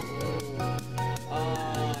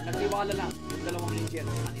 Nagtiwala lang yung dalawang angel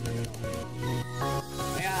sa kanila dalawa.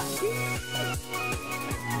 Kaya, so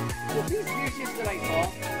these gearshifts that I saw,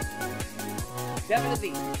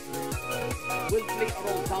 definitely will play a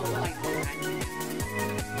role down the line for Anime.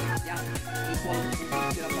 Yeah, equal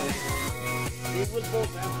sila pa rin. They will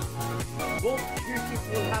both gearshifts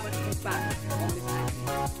will have an impact on this anime.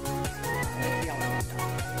 Let's see how it goes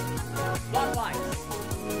down. Plot-wise,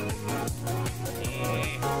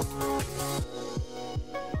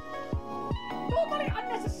 totally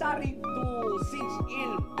unnecessary to cinch in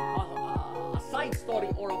a side story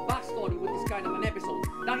or a backstory with this kind of an episode.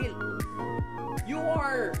 Dahil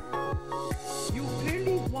you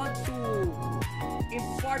clearly want to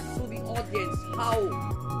impart to the audience how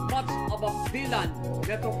much of a villain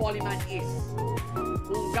Metropolitan is.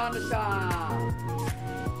 Kung gaano siya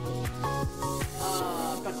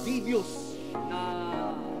ka-devious na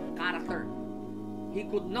character. He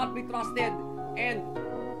could not be trusted, and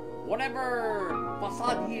whatever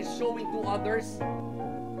facade he is showing to others,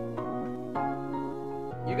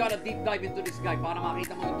 you gotta deep dive into this guy para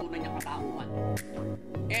makita mo yung tunay niyang katauhan.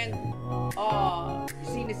 And you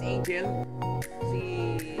seen this angel,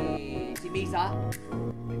 si Misa,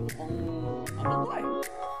 mukhang ano to eh.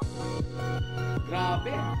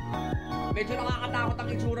 Grabe. Medyo nakakatakot ang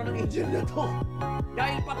itsura ng angel na to.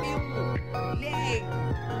 Dahil pati yung leeg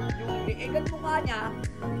at mukha niya,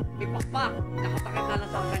 may pakpak. Nakatakit na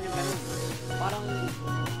lang sa kanyang ganun. Parang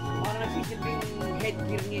nagsisilbing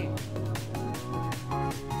headgear niya eh.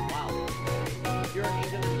 Wow. If you're an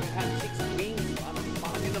angel and you have 6 wings,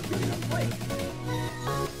 parang yun ang bilang ko eh.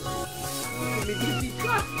 Kumidisip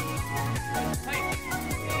ka! Hey!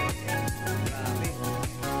 Grabe.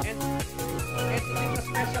 And ito yung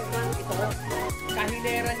special run ito,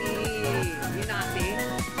 kahilera ni Nase.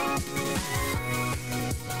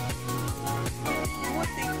 You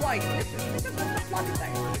would think twice. This is not the plot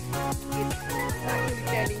design. It's actually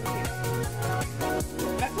telling you.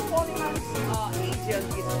 Metropolitan's angel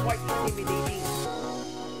is quite intimidating.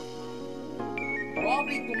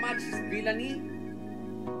 Probably to match his villainy.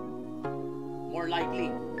 More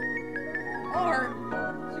likely. Or,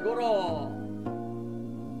 siguro,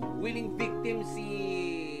 willing victim si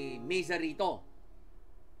Mesa rito.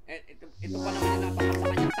 Ito pa naman yung napaka sa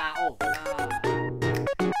kanyang tao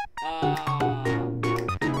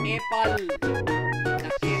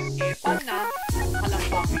na epal na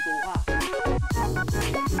halampang bituka.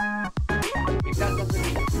 If that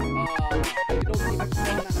doesn't you don't see much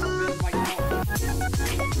fun na nag-build right now.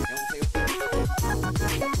 Ewan sa'yo.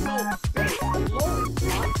 So, very low in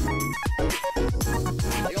plot.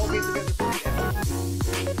 They all get together for the episode.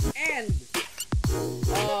 And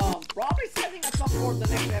probably setting us up for the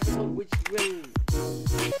next episode, which will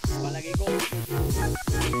palagay ko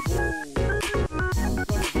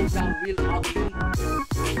gonna go down real ugly.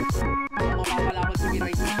 Mapapalaman si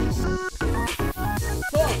Mirai dito.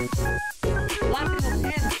 So, Platinum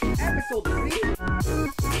ends episode 3.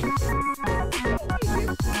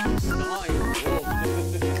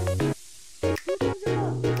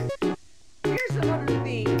 Here's another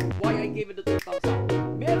thing why I gave it a 2 thumbs up.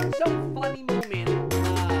 Meron siyang funny moment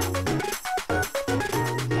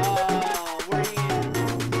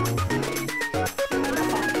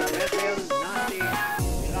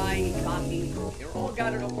they're all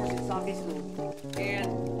gathered, of course, in Saki's room, and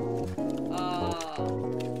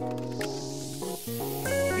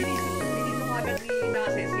binisong agad ni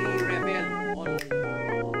Nase si Rebel on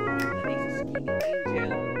that he's a skinny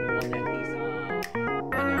angel, on that he's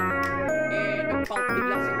nagpunk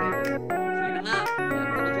bigla si Rebel. Sige na nga,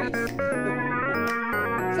 apologize.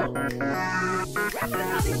 So, Rebel is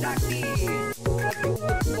not exactly what you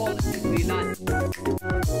would call a villain.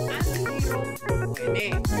 Anti-hero, pwede.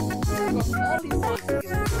 Because all he wants is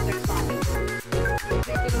to protect Saki.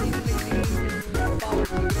 They can only make the power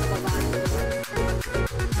to use the land.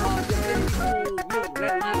 The ability to wield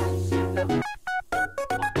red arrows lang.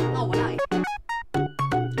 Wala eh.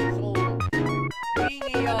 So,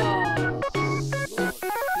 being a look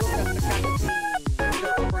at the kind of thing,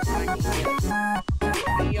 the first time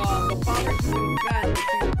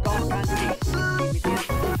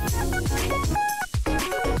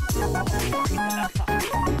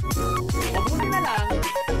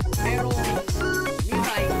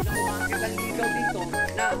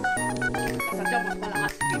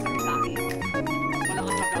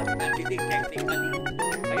technically.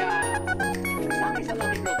 Kaya, sa akin sa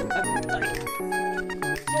lang ito.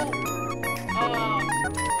 So,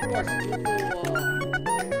 of course,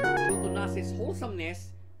 due to Nas's wholesomeness,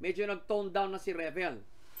 medyo nag-tone down na si Rebel.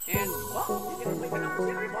 And, well, hindi naman may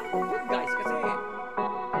consider one of the good guys kasi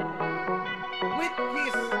with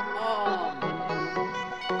his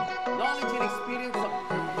knowledge and experience of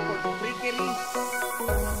trickery,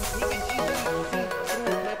 he can easily see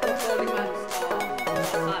through Metro Polyman's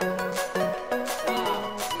facade.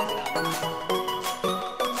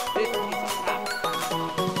 This is a trap.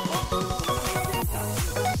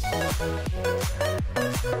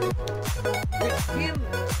 With him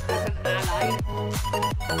as an ally,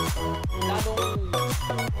 lalong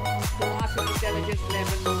tumaas yung intelligence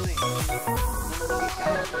level mo na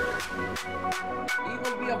he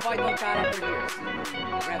will be a vital character here, si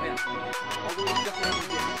Rebel. Although he's just like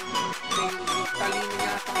him. Kasi yung talino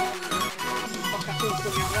niya sa pagkatulso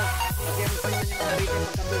niya ko. Kasi ano sa niya yung mga rito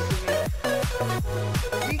pagkatulso niya.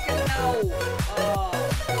 We can now,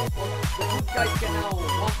 the good guys can now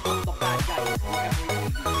walk on the bad guys whenever we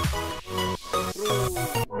need through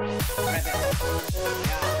Rebel.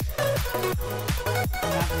 Yeah.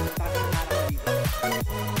 That's the character dito.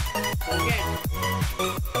 So again,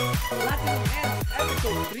 Platinum End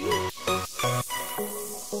Episode 3.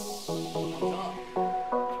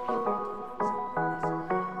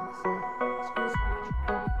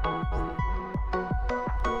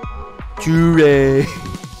 Jure.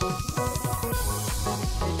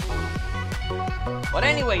 But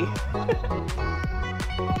anyway,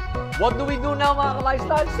 what do we do now mga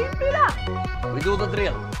ka-lifestyle? Simple lang. We do the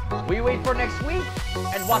drill. We wait for next week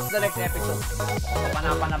and watch the next episode.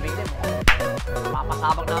 Kapanapanabig din.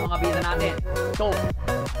 Papasabak na mga bida natin. So,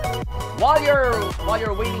 while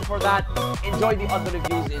you're waiting for that, enjoy the other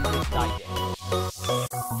reviews in this digest.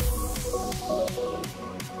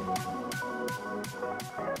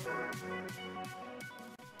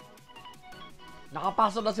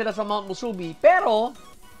 Nakapasok na sila sa Mount Musubi, pero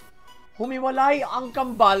humiwalay ang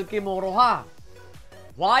kambal kay Moroha.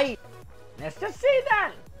 Why? Let's just say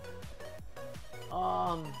that.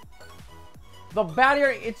 The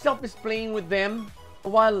barrier itself is playing with them,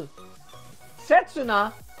 while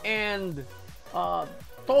Setsuna and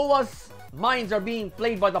Towa's minds are being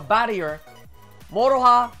played by the barrier.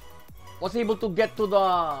 Moroha was able to get to the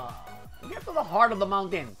heart of the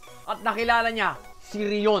mountain, at nakilala niya si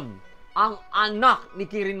Rion, ang anak ni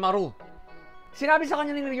Kirin Maru. Sinabi sa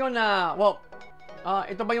kanya ni Rion na, well,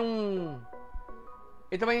 ito ba yung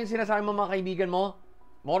sinasabi mo mga kaibigan mo?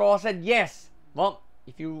 Moroha said, yes. Well,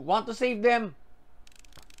 if you want to save them,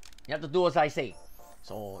 you have to do as I say.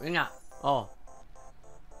 So, yun nga.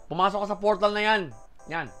 Pumasok ka sa portal na yan.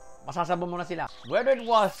 Yan. Masasabon mo na sila. Whether it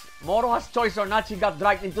was Moroha's choice or not, she got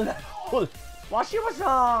dragged into that hole. While she was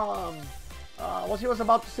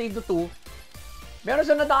about to save the two, meron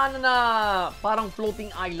siya nadaanan na parang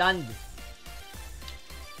floating island.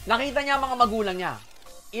 Nakita niya mga magulang niya,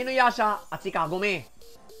 Inuyasha at si Kagome.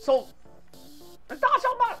 So, nagtaka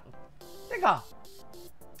siya ba? Teka,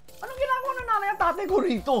 anong ginagawa ng nanay at tatay ko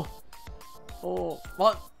rito? So,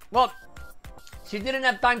 well, she didn't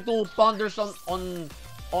have time to ponder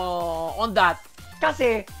on that.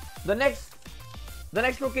 Kasi, the next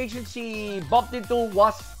location she bumped into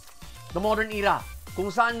was the modern era, kung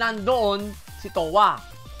saan nandoon si Towa.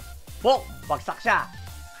 Well, bagsak siya.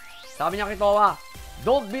 Sabi niya kay Towa,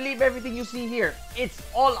 don't believe everything you see here. It's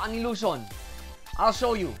all an illusion. I'll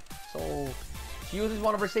show you. So, she uses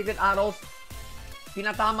one of her sacred arrows.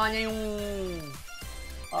 Pinatama niya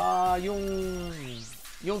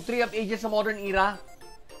yung Tree of Ages sa modern era.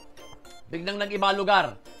 Biglang nag-iba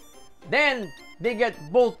lugar. Then, they get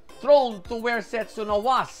both thrown to where Setsuna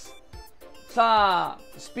was. Sa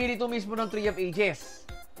spirito mismo ng Tree of Ages.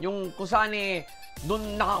 Yung kung saan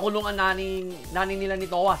doon nakakulong ang nani nila ni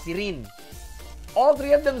Towa, si Rin. All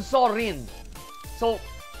three of them saw Rin. So,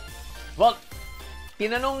 well,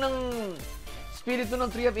 tinanong ng spirito ng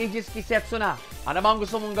Tree of Ages kay Setsuna, ano ba ang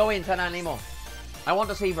gusto mong gawin sa nanay mo? I want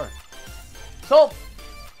to save her. So,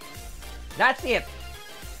 that's it.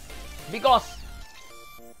 Because,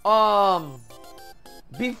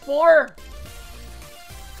 before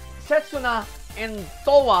Setsuna and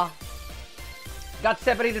Towa got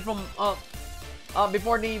separated from,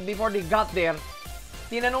 before they got there,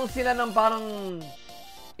 tinanong sila ng parang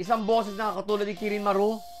isang boses na katulad ni Kirin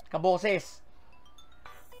Maru, kaboses.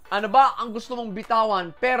 Ano ba ang gusto mong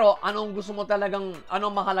bitawan, pero anong gusto mo talagang,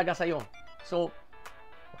 anong mahalaga sa'yo? So,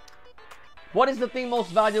 what is the thing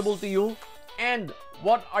most valuable to you? And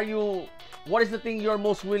what is the thing you're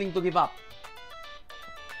most willing to give up?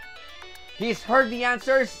 He's heard the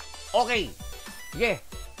answers. Okay. Sige.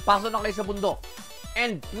 pasok na kayo sa bundok.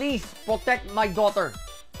 And please protect my daughter.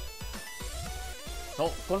 So,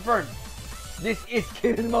 confirmed. This is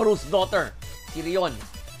Kirinmaru's daughter, si Rion.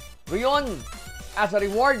 Rion, as a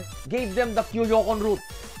reward, gave them the Kyuyokon route.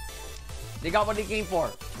 They got what they came for.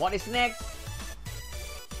 What is next?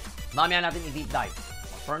 Mamaya natin i-deep dive.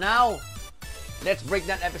 But for now, let's break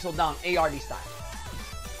that episode down ARD style.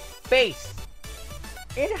 Pace.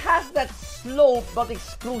 It has that slow but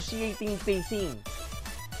excruciating pacing.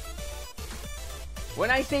 When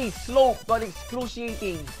I say slow but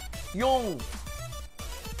excruciating, yung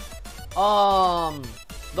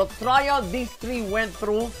the trial these three went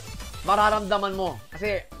through, mararamdaman mo.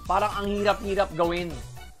 Kasi parang ang hirap-hirap gawin.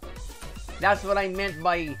 That's what I meant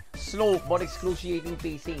by slow but excruciating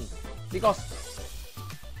pacing. Because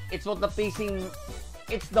it's the pacing's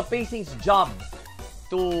job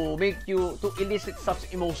to make you, to elicit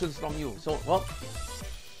such emotions from you. So, well,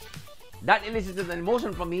 that elicited an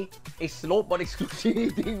emotion from me, a slow but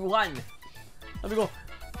excruciating one. Sabi ko,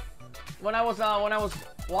 when I was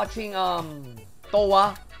watching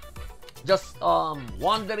Towa, just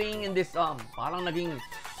wandering in this parang naging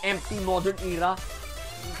empty modern era.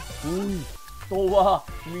 Uy, Towa,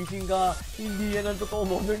 missing ka. Hindi yan ang totoo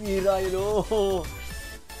modern era, you know.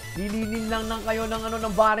 Lilinin lang kayo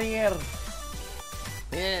ng barrier.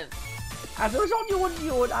 And as a result, you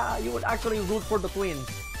would actually root for the twins.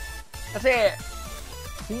 Kasi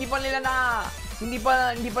hindi pa lang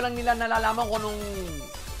nila nalalaman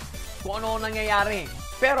kung ano nangyayari.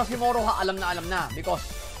 Pero si Moroha alam na because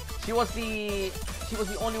she was the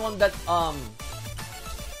only one that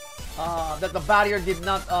that the barrier did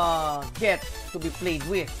not get to be played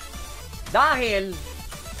with. Dahil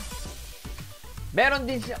meron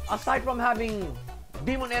din siya, aside from having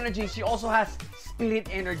demon energy, she also has spirit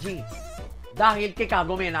energy. Dahil kay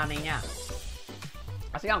Kagome, nanay niya.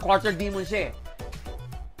 Kasi ang quarter demon siya.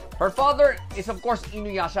 Her father is of course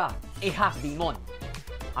Inuyasha, a half demon.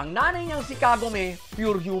 Ang nanay niyang si Kagome,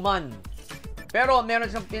 pure human. Pero meron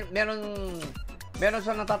siyang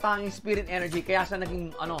natatanging spirit energy, kaya siya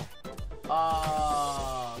naging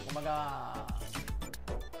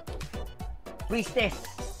priestess.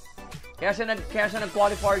 Kaya siya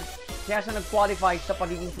nag-qualify sa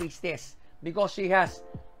pagiging priestess because she has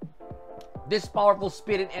this powerful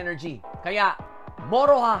spirit energy. Kaya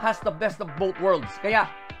Moroha has the best of both worlds. Kaya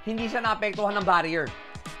hindi siya naapektuhan ng barrier.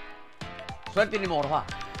 Swerte ni Moroha.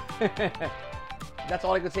 That's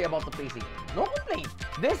all I could say about the pacing. No complaint.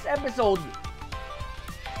 This episode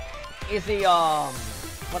is a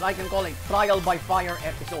what I can call a trial by fire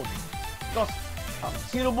episode. Because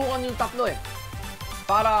sinubukan yung tatlo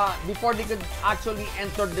para before they could actually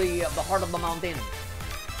enter the heart of the mountain.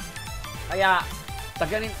 Kaya sa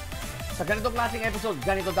ganitong klaseng episode,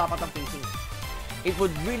 ganito dapat ang pacing. It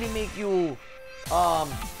would really make you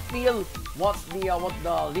feel what the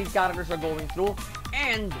lead characters are going through,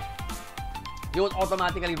 and you would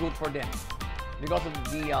automatically root for them because of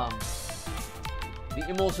the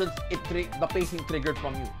emotions the pacing triggered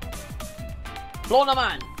from you. Flow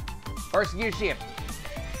naman, first gear shift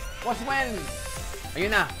was when the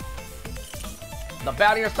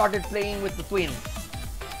barrier started playing with the twins.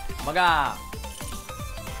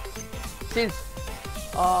 Since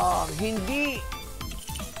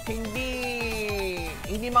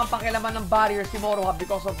hindi mapakialaman ng barrier si Moroha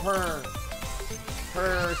because of her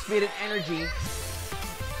spirit energy,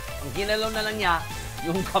 ang ginalaw na lang niya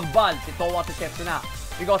yung kambal, si Towa at si Setsuna,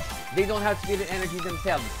 because they don't have spirit energy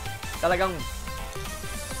themselves. Talagang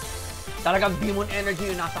demon energy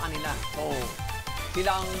yung nasa kanila. So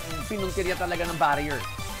sila ang pinuntirya talaga ng barrier.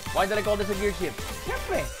 Why did I call this a gear shift?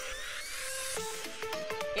 Siyempre,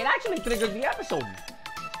 it actually triggered the episode.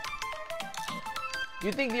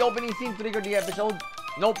 You think the opening scene triggered the episode?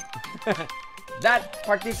 Nope. That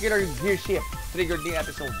particular gear shift triggered the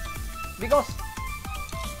episode. Because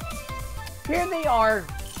here they are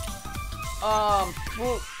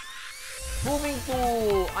proving to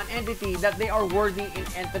an entity that they are worthy in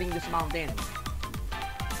entering this mountain.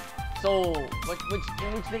 So, in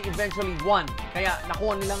which they eventually won. Kaya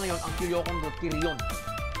nakuha nila ngayon ang Kyuyokon route, Kirion.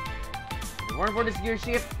 If it weren't for this gear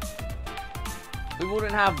shift, we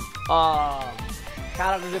wouldn't have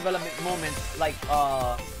character development moments like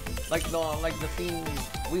the scene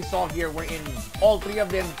we saw here, wherein all three of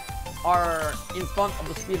them are in front of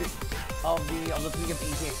the spirit of the Tree of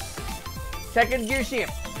Ages. Second gear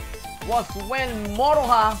shift was when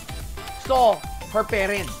Moroha saw her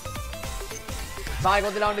parents. Bakit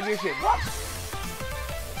ko nila ang gear shift? What?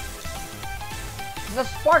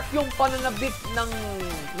 Na-spark yung pananabik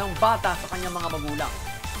ng bata sa kanyang mga magulang.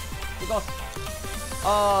 Because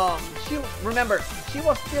she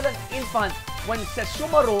was still an infant when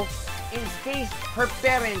Sesshomaru encased her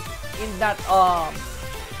parents in that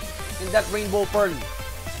rainbow pearl.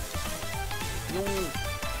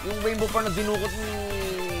 Yung rainbow pearl na dinukot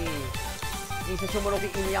ni Sesshomaru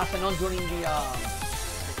kay Inuyasha noon during the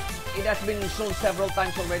it has been shown several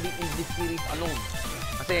times already in this series alone.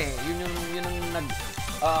 Kasi yun ang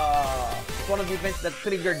it's one of the events that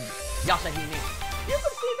triggered Yashahime. You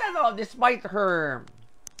can see that despite her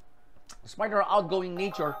outgoing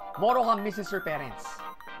nature, Moroha misses her parents.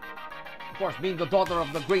 Of course, being the daughter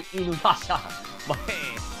of the great Inuyasha. But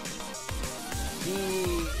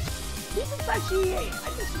she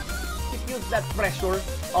feels that pressure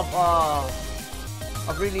of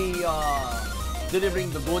really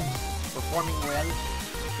delivering the goods, performing well,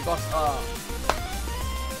 because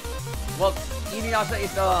well, Inuyasha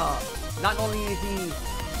is not only is he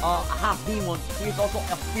a half demon, he is also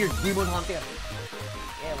a fierce demon hunter.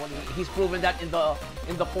 Yeah, well, he's proven that in the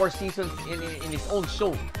 4 seasons in his own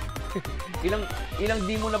show. ilang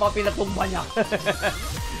demon na ba pinatumba niya?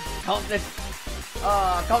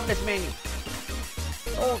 countless many.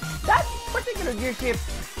 So that particular gear shift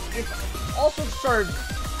is also served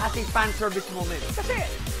as a fan service moment. Kasi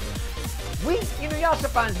we Inuyasha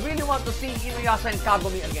fans really want to see Inuyasha and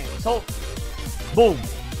Kagome again. So boom,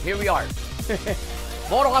 here we are.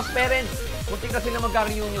 Moroha's parents, muntik na sila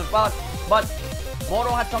magka-reunion. But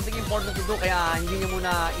Moro had something important to do, kaya hindi niya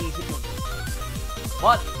muna iisip yun.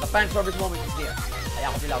 But the fan service moment is there. Kaya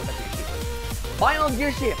ako nilawag na gear shift. Final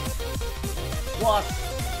gear shift was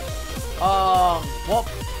well,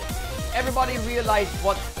 everybody realized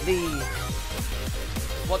what they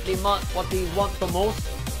want the most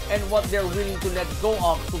and what they're willing to let go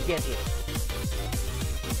of to get it.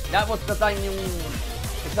 That was the time yung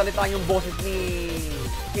nagsalita yung boses ni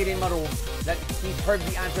Kirin-Maru that he's heard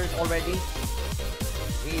the answers already.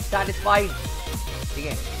 He's satisfied.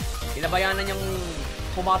 Sige, inabayan na niyang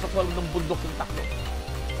pumasok sa loob ng bundok yung taklo.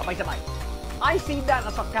 Sabay-sabay. I see that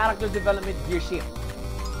as a character development gear shift.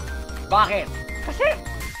 Bakit? Kasi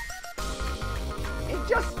it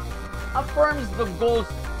just affirms the goals,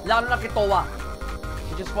 lalo na kay Towa.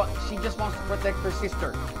 She just wants to protect her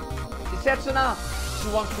sister. Si Setsuna, she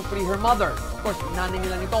wants to free her mother. Of course, nanay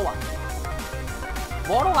nila ni Towa.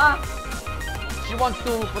 Moroha, she wants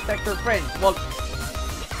to protect her friends. Well,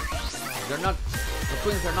 the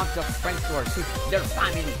twins are not just friends to her, they're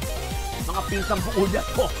family. Mga pinsang buuda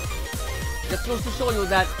ko. Just goes to show you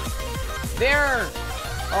that their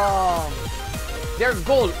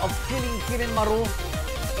goal of killing Kirin-Maru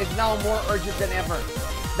is now more urgent than ever.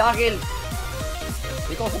 Dahil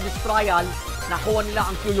because of this trial, nakuha nila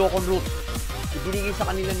ang Kyuyokon root. Ibinigay sa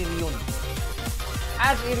kanila ni Rion.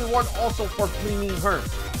 As a reward also for freeing her.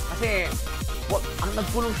 Kasi ang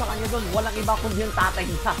nagpulong sa kanya doon, walang iba kundi yung tatay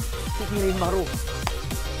niya, si Kirin-Maru.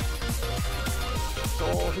 So,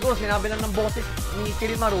 siguro sinabi lang ng boses ni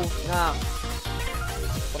Kirin-Maru na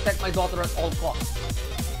protect my daughter at all costs.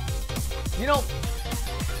 You know,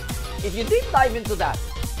 if you deep dive into that,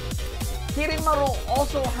 Kirin-Maru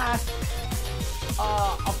also has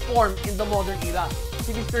a form in the modern era.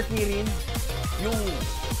 Si Mr. Kirin, yung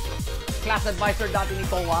class advisor dati ni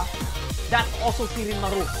Towa, that's also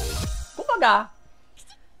Kirin-Maru. Kumbaga,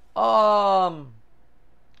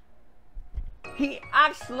 he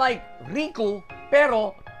acts like Riku,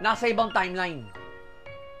 pero nasa ibang timeline.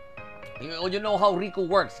 You know how Riku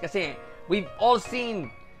works kasi we've all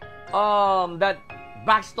seen that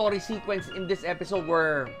backstory sequence in this episode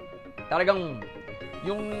where talagang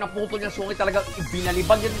yung naputol niya sungit talagang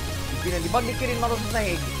binalibag ni Kirin-Maru sa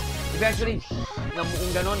sahig. Eventually,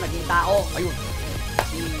 namuong ganon, naging tao. Ayun,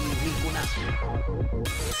 si Riku na.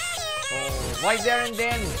 So, right there and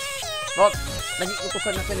then, but naging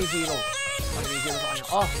utusan na siya ni Zero. Sabi ni Zero sa kanya,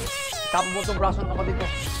 tapos mo itong braso ng ako dito.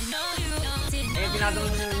 Eh,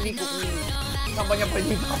 tinatanong niya ni Riku kung saan ba niya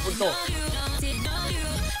pwede makapunto.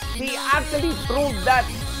 He actually threw that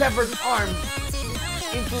severed arm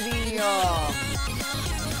into the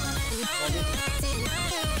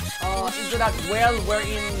into that well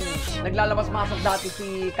wherein naglalabas-masok dati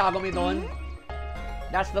si Kagome doon.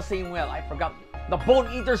 That's the same well. I forgot. The Bone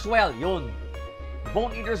Eater's Well. Yun.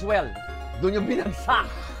 Bone Eater's Well. Doon yung binagsak.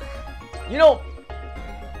 You know,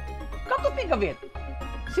 come to think of it,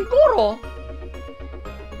 siguro,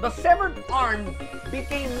 the severed arm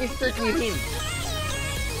became Mr. Kirin.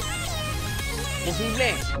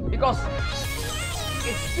 Posible. Because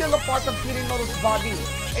it's still a part of Kirin-Maru's body.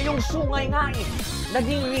 Eh, yung sungay nga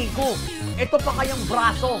naging Riku. Ito pa kayang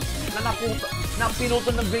braso na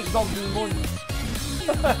pinutol ng Great Dog Demon.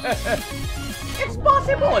 It's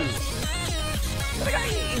possible. Talaga,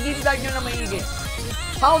 i-deep dive nyo na maigi.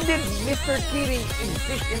 How did Mr. Kirin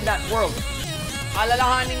exist in that world?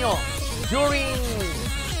 alalahanin nyo, during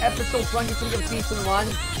episode 23 of season 1,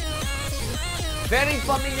 very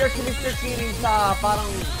familiar si Mr. Kirin sa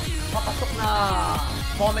parang papasok na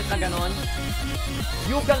comment na ganon.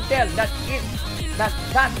 You can tell that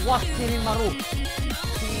that was Kirin Maru.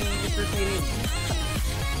 Si Mr. Kirin.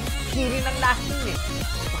 Kirin ang last name eh.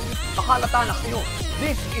 Makalata na kayo.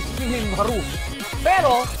 This is Kirin Maru.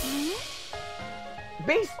 Pero,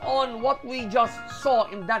 based on what we just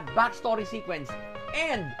saw in that backstory sequence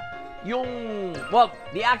and yung, well,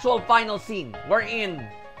 the actual final scene wherein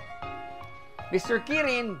Mr.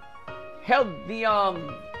 Kirin held the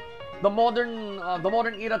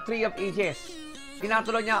modern era Tree of Ages.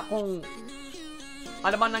 Tinatuloy niya kung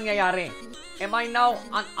ano man nangyayari. Am I now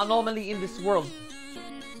an anomaly in this world?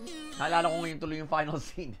 Naalala ko ngayon tuloy yung final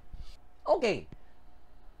scene. Okay.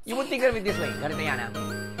 You would think of it this way. Ganito yan, ha?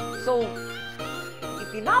 So,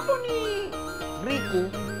 itinapon ni Riku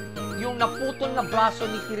yung naputol na braso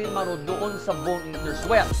ni Kirin Maru doon sa Bone Eater's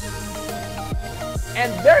Well. And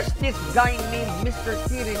there's this guy named Mr.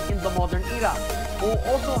 Kirin in the modern era who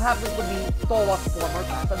also happens to be Towa's former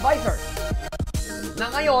class advisor. Na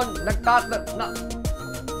ngayon,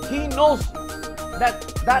 he knows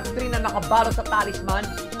that tree na nakabalot sa talisman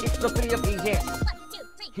is the Tree of Ages.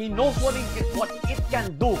 He knows what it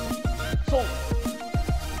can do. So,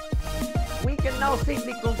 we can now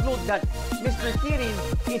safely conclude that Mr. Kirin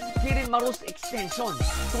is Kirin Maru's extension,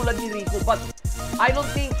 tulad ni Riku. But I don't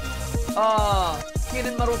think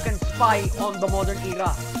Kirin Maru can spy on the modern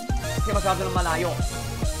era kasi masyado ng malayo.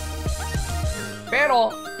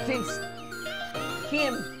 Pero, since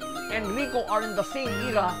him and Riku are in the same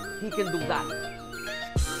era, he can do that.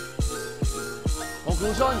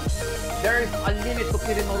 Conclusion, there is a limit to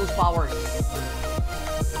Kirin Maru's powers.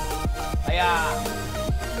 Kaya,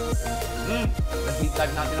 nag-deep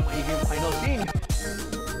dive natin ang maigi yung final scene.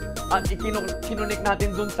 At kinunik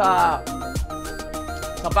natin dun sa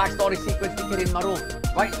backstory sequence ni Kirin Maru.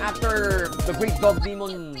 Right after the Great Dog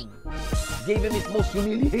Demon gave him his most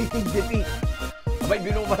humiliating defeat. Abay,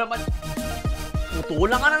 binuba naman.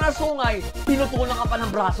 Putulang ka na ng sungay, pinutulang ka pa ng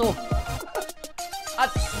braso. At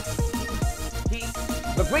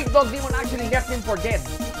the Great Dog Demon actually left him for dead.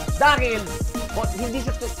 Dahil, hindi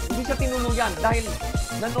siya tinuluyan. Dahil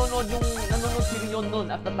nanonood si Rion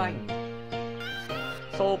noon at the time.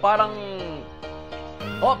 So, parang,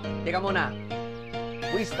 teka muna.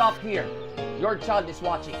 We stop here. Your child is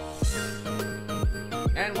watching.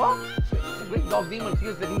 And, well, the Great Dog Demon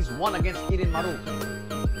feels that he's won against Kirin Maru.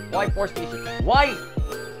 Why force the issue? Why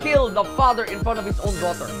kill the father in front of his own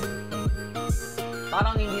daughter?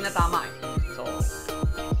 Parang hindi na tama eh. So,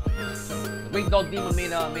 the Great Dog Demon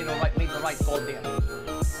made the right call there.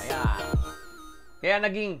 Kaya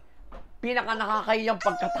naging pinaka nakakayang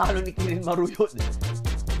pagkatalo ni Kirin Maru yun.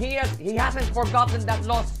 He hasn't forgotten that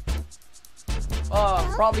loss.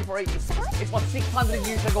 Probably for it was 600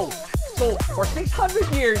 years ago. So, for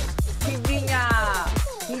 600 years, hindi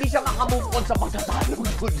siya makamove on sa pagkatalo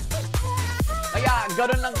yun. Kaya,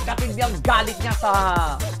 gano'n lang katindi ang galit niya sa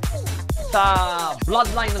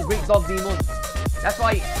bloodline ng Great Dog Demon. That's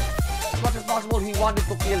why, as much as possible, he wants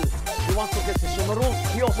to kill Sesshomaru.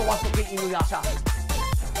 He also wants to kill Inuyasha.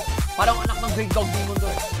 Parang anak ng Great Dog Demon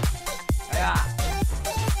doon. Kaya,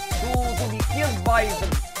 to be killed by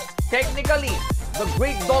technically, the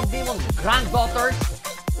Great Dog Demon's granddaughters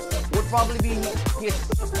would probably be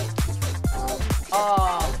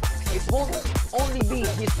it won't only be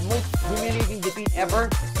his most humiliating defeat ever.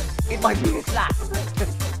 It might be his last.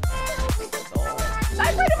 So,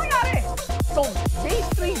 lahat pwede mangyari. So, these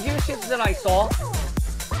 3 gearshifts that I saw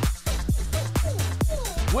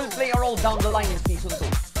will play a role down the line in Season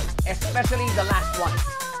 2. Especially the last one.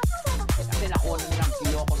 Kasi nakuha na nilang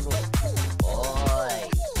siyo ko doon.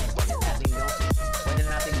 Pwede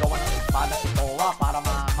natin gawa ng espada si Towa para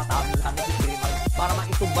matalo natin si Kirin Maru. Para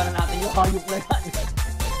maitumba na natin yung hayop na yan.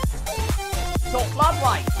 So,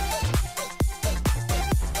 plot-wise.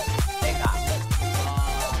 Teka.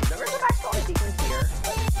 There is a backstory sequence here.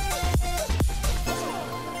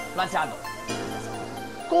 Planchado.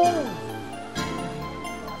 Kung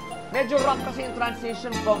medyo rough kasi yung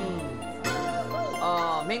transition from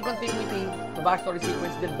main continuity to backstory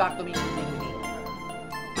sequence, then back to main continuity.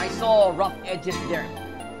 I saw rough edges there.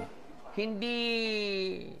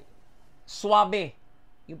 Hindi suabe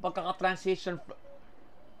yung pagkaka-transition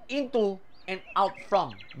into and out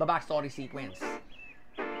from the backstory sequence.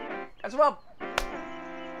 As well,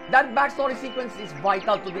 that backstory sequence is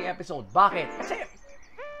vital to the episode. Bakit? Kasi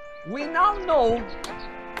we now know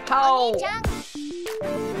how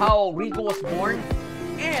Riku was born,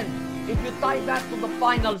 and if you tie that to the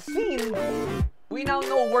final scene, we now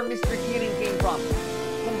know where Mr. Kirin came from.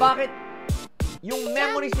 Kung bakit yung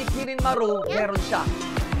memories ni Kirin Maru, meron siya.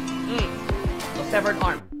 The severed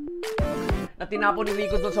arm. Na tinapon ni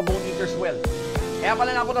Rico doon sa Bone Eater's Well. Kaya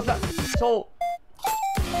pala napunta sa... So,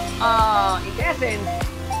 in essence,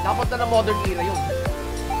 napunta na modern era yun.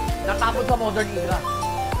 Natapon sa modern era.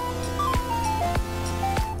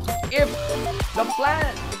 If the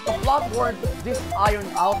plot weren't this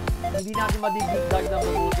ironed out, hindi natin madigdag na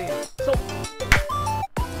mabuti. So,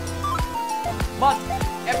 but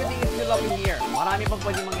everything is still up in the air. Marami pang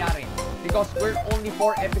pwede mangyari. Because we're only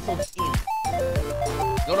 4 episodes in.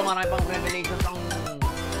 Siguro marami pang revelations ang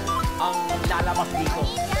lalabas dito.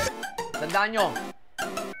 Tandaan nyo,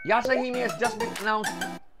 Yashahime has just been announced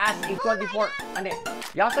as a 24...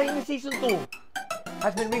 Yashahime Season 2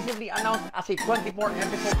 has been recently announced as a 24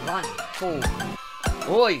 episode run. So,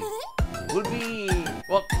 will be...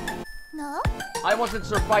 Well, I wasn't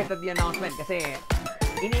surprised at the announcement kasi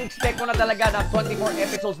ini-expect ko na talaga na 24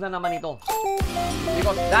 episodes na naman ito.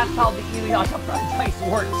 Because that's how the Inuyasha franchise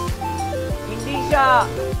works. Hindi siya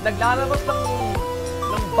naglalabas ng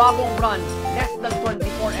bagong run less than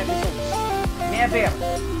 24 episodes. Never.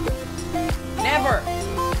 Never.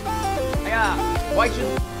 Kaya, why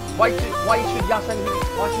should Yashahime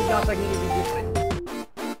be different?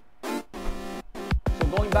 So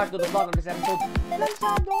going back to the plot of this episode,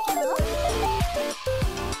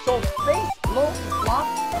 so face low plot.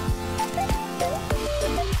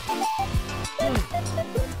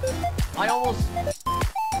 I almost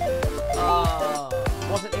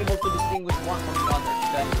wasn't able to distinguish one from the other.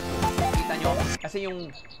 Kita nyo, kasi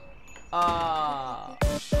yung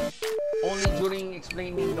only during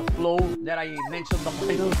explaining the flow that I mentioned the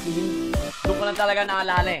final scene, doon ko lang talaga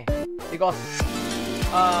naalala eh. Because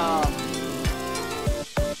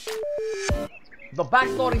the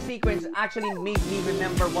backstory sequence actually made me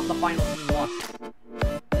remember what the final scene was.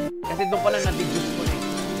 Kasi doon pala na-deduce ko na eh.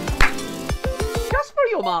 Just for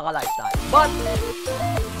you mga ka-lifestyle. But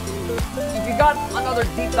if you got another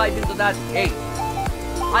deep dive into that, hey,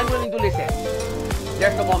 I'm willing to listen.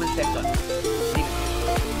 There's the comment section.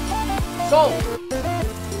 So,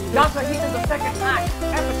 Yashahime the second act,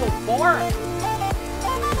 episode 4.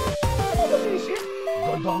 Holy shit!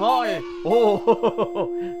 Ganda nga eh. Oh,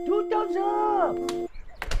 2 thumbs up!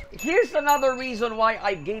 Here's another reason why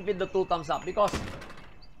I gave it the 2 thumbs up. Because,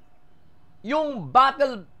 yung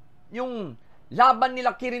battle, yung laban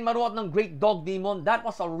nila Kirin Maru at ng Great Dog Demon, that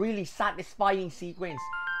was a really satisfying sequence.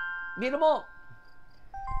 Biro mo,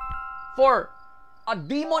 for a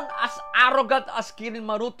demon as arrogant as Kirin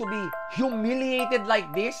Maru to be humiliated like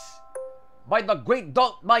this by the Great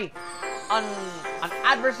Dog, by an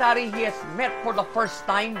adversary he has met for the first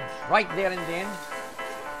time, right there and then.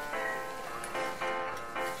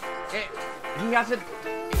 Hindi nga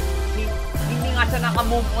siya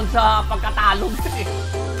naka-move on sa pagkatalog.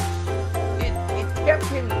 It kept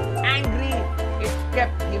him angry. It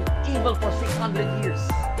kept him evil for 600 years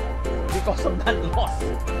because of that loss.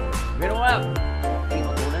 Pero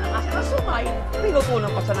pinutunan na kasi ng sumay, pinutunan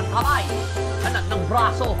pa siya ng kamay, ng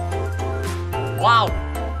braso. Wow!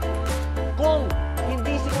 Kung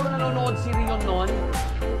hindi siguro nanonood si Rion noon,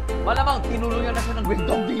 malamang tinuluyan na siya ng Great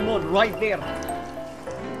Dog Demon right there.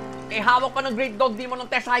 Hawak pa ng Great Dog Demon ng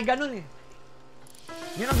Tesaiga nun eh.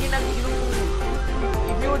 Yun ang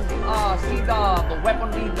if you would see the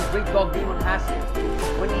weaponry the Great Dog Demon has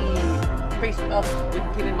when he faced off with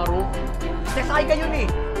Kirin Maru, Tesaiga yun eh.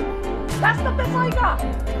 That's the Tesaiga!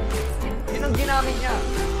 Yun ang ginamit niya.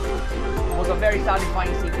 It was a very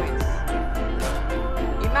satisfying sequence.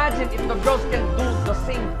 Imagine if the girls can do the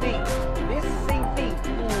same thing, this same thing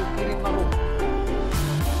to Kirin Maru.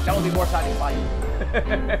 That would be more satisfying.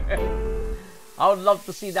 I would love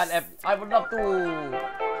to see that. I would love to.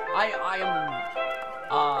 I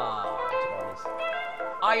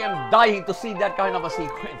am dying to see that kind of a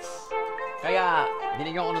sequence. Kaya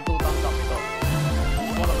binigyan ko ng 2 thumbs up ito.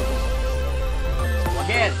 So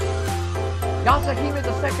again, Yashahime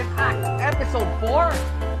the second act, episode 4.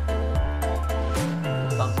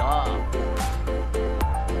 2 thumbs up.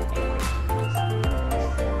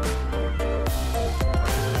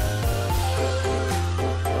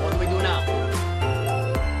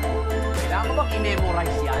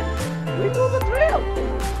 I-memorize yan. We do the drill.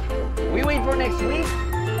 We wait for next week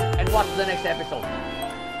and watch the next episode.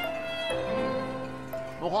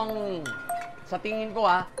 Mukhang, sa tingin ko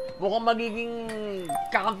mukhang magiging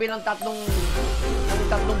kakampi ng tatlong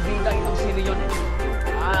bida itong sili yun.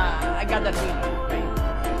 I got that feeling. Okay?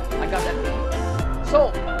 I got that feeling. So,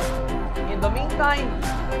 in the meantime,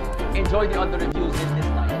 enjoy the other reviews in this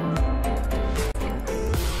time.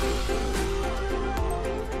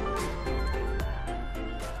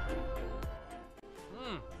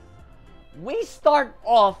 we start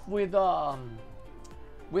off with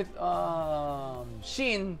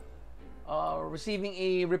Shin receiving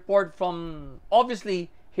a report from obviously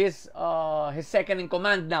his second in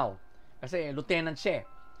command now, kasi lieutenant siya.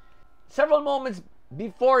 Several moments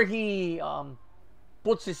before he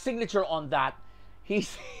puts his signature on that, he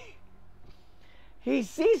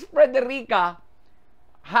sees Frederica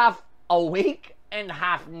half awake and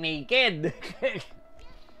half naked.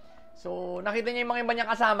 So, nakita niya yung mga iba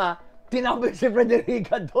niyang kasama, tinapos si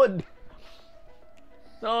Frederica doon.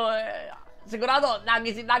 So, sigurado,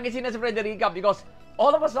 nagising na si Frederica because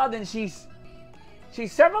all of a sudden, she's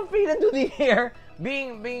several feet into the air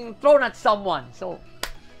being thrown at someone. So,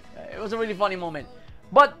 it was a really funny moment.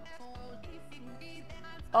 But,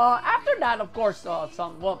 after that, of course, the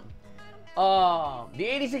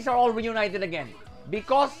 86 are all reunited again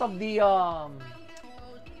because of their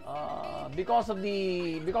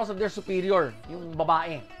superior, yung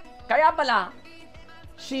babae. Kaya pala,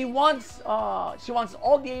 she wants all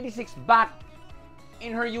the 86 back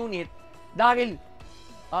in her unit dahil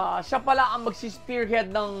siya pala ang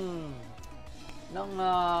magsi-spearhead ng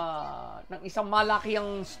isang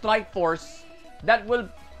malakihang strike force that will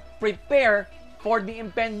prepare for the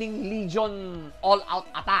impending Legion all-out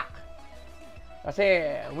attack.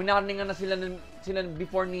 Kasi winarningan na sila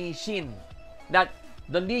before ni Shin that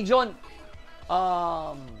the Legion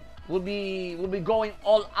will be going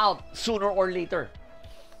all out sooner or later.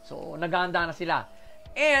 So naghahanda na sila.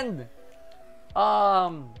 And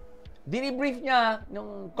dinibrief niya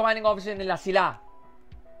yung commanding officer nila sila.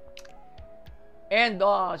 And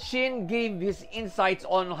Shin gave his insights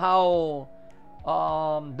on how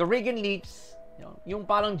the Reagan Leaps, yung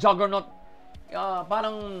parang juggernaut,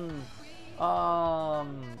 parang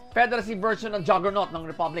Federacy version ng juggernaut ng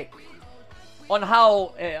Republic, on how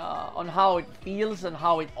it feels and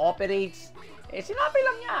how it operates. Sinabi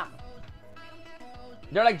lang niya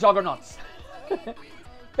they're like juggernauts.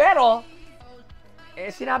 Pero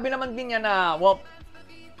sinabi naman din niya na, well,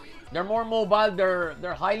 they're more mobile,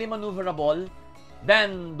 they're highly maneuverable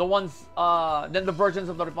than the versions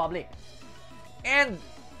of the Republic. And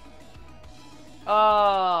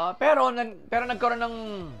pero nagkaroon ng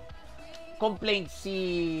complaint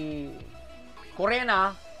si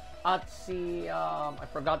Corena at si I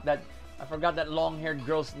forgot that long-haired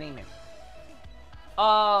girl's name.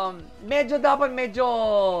 Medyo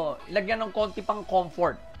lagyan ng konti pang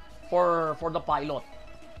comfort for the pilot.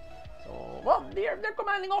 So, well, their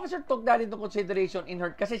commanding officer took that into consideration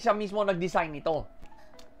kasi siya mismo nag-design nito.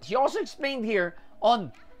 She also explained here on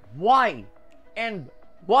why and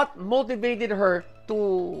what motivated her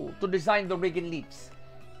to design the Reagan Leaps.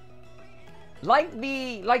 Like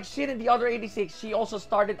Shin and the other 86, she also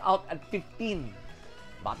started out at 15.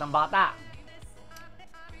 Batang-bata.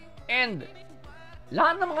 And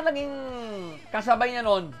lahat ng mga naging kasabay niya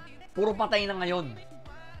noon, puro patay na ngayon.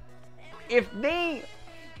 If they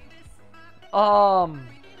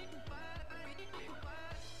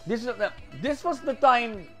this was the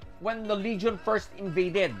time when the Legion first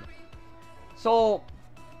invaded. So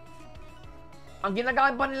ang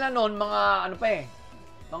ginagamit pa nila noon mga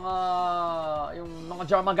yung mga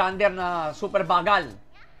Jarmagander na super bagal.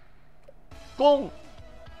 Kung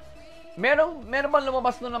meron man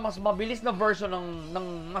lumabas na mas mabilis na version ng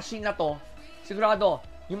machine na to, sigurado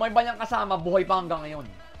yung mga iba niyang kasama buhay pa hanggang ngayon.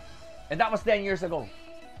 And that was 10 years ago.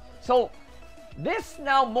 So this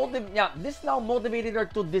now motivated her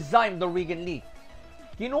to design the Reagan Leap.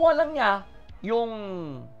 Kinuha lang niya yung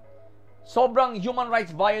sobrang human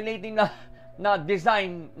rights violating na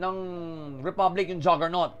design ng Republic, yung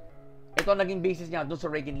Juggernaut. Ito naging basis niya doon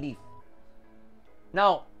sa Reagan Leaf.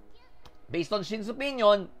 Now, based on Shin's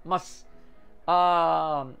opinion, mas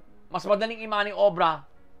madaling imaning obra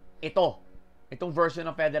itong version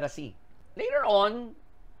ng Federacy. Later on,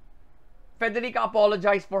 Federica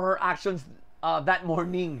apologized for her actions that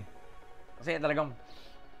morning. Kasi talagang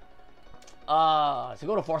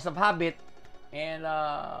siguro force of habit, and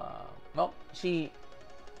well,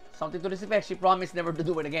 something to this effect, she promised never to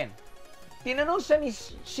do it again. Tinanong siya ni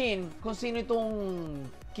Shin kung sino itong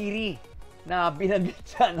Kiri na binagit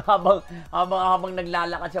siya habang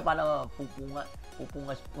naglalakad siya, para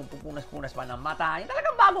pupunas pa ng mata. Yung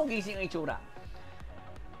talagang bagong gising ang itsura.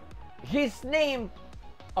 His name,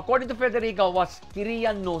 according to Federica, was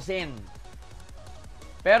Kirian Nosen.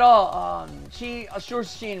 Pero she assures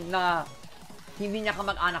Shin na hindi niya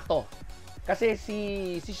kamag-anak to. Kasi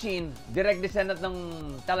si Shin, direct descendant ng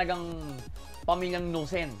talagang pamilyang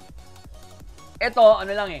Nosen. Ito, ano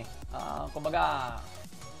lang kumbaga,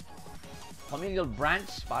 familial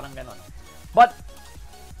branch, parang ganon. But,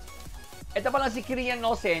 ito pa lang si Kirian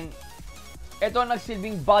Nosen, ito ang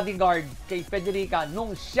nagsilbing bodyguard kay Frederica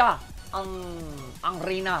nung siya ang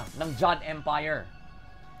reyna ng Jade Empire.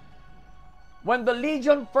 When the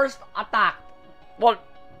Legion first attacked, well,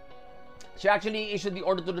 she actually issued the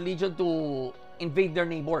order to the Legion to invade their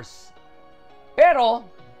neighbors. Pero,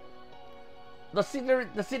 the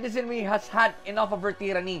citizenry has had enough of her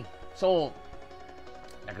tyranny. So,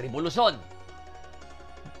 nagrevolusyon.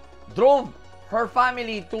 Drove her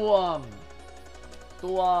family to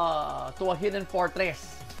a hidden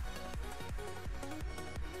fortress.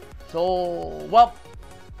 So, well,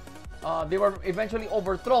 they were eventually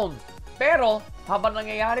overthrown. Pero, habang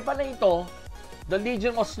nangyayari pa na ito, the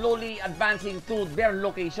Legion was slowly advancing to their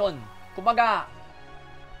location. Kumbaga,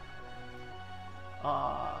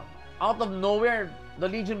 out of nowhere, the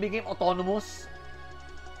Legion became autonomous,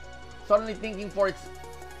 suddenly thinking for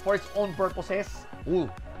its own purposes. Ooh.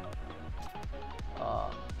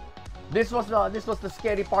 This was the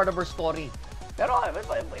scary part of her story. Pero it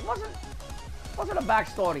wasn't a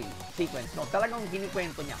backstory sequence. No, talagang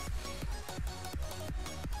kinikwento niya.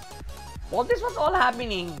 While this was all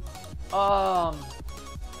happening,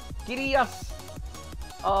 Kiriya's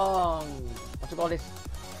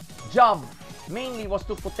job mainly was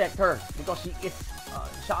to protect her because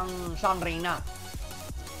siya ang reyna.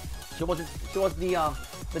 She was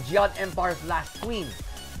the Jade Empire's last queen.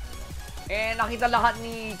 Eh, nakita lahat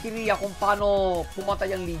ni Kiriya kung paano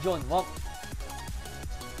pumatay ang Legion. Well,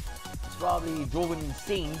 it's probably drove him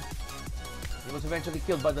insane. He was eventually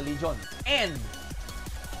killed by the Legion. And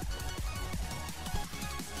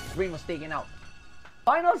his brain was taken out.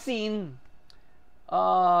 Final scene,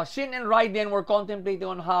 Shin and Raiden were contemplating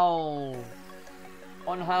on how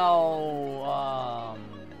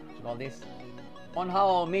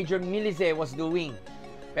Major Milice was doing.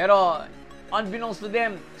 Pero unbeknownst to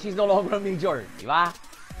them, she's no longer a major, di ba?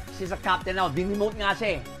 She's a captain now. Dinemote nga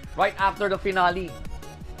siya right after the finale.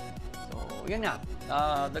 So, yun nga.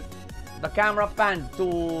 The camera panned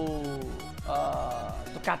to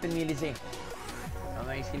Captain Milice.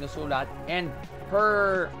 May sinusulat. And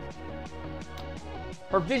her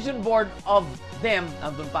vision board of them,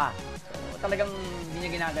 nandun pa. So, talagang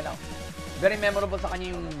hindi niya ginagalaw. Very memorable sa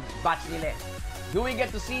kanya yung batch nila. Do we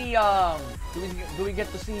get to see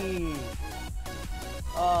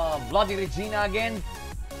Bloody Regina again?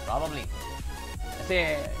 Probably.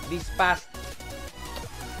 Kasi these past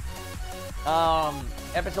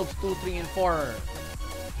episodes 2, 3, and 4,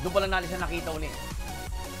 doon pala natin siya nakita ulit.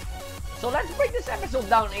 So let's break this episode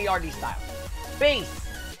down ARD style. Pace.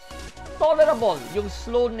 Tolerable yung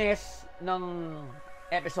slowness ng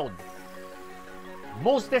episode.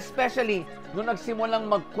 Most especially nung nagsimulang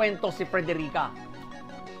magkwento si Frederica.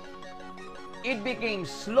 It became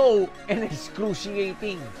slow and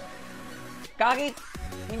excruciating. Kahit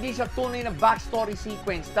hindi siya tunay na backstory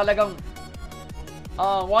sequence, talagang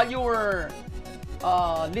while you were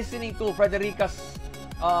listening to Frederica's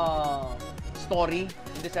story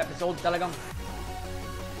in this episode, talagang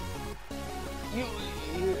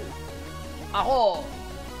ako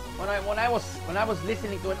when I was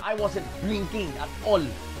listening to it, I wasn't blinking at all.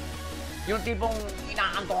 Yung tipong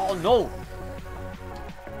inaantok ako, no.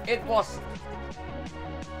 It was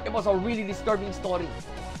a really disturbing story.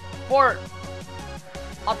 For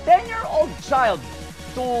a 10-year-old child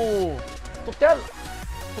to tell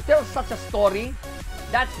such a story,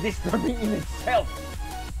 that's disturbing in itself.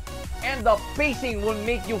 And the pacing will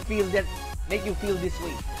make you feel this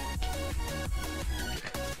way.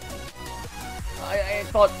 I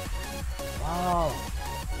thought, wow,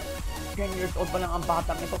 10 years old pa lang ang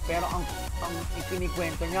batang ito, pero ang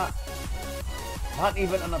ikinikwento niya, not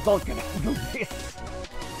even an adult can do this.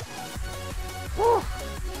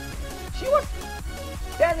 She was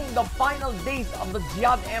telling the final days of the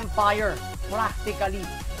Jade Empire practically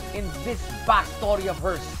in this backstory of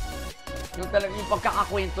hers. Yung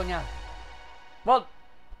pagkakakwento niya. Well,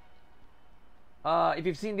 if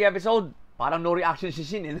you've seen the episode, parang no reaction si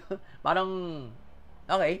Shin. Parang,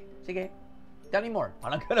 okay, sige, tell me more.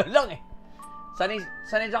 Parang gano'n lang eh. Sanay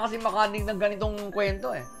siya kasi makanig ng ganitong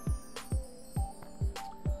kwento eh.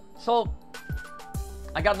 So,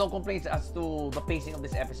 I got no complaints as to the pacing of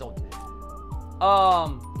this episode.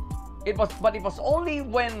 It was only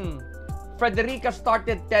when Frederica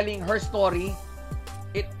started telling her story,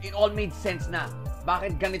 it all made sense na.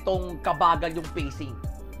 Bakit ganitong kabagal yung pacing?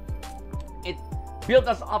 It built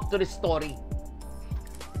us up to this story.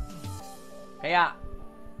 Kaya,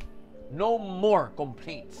 no more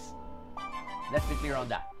complaints. Let's be clear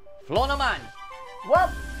on that. Flow naman.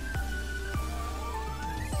 Well,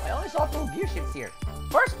 I only saw 2 gear shifts here.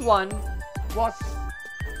 First one was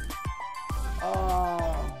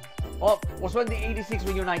was when the 86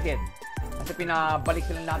 reunited. As kasi pinabalik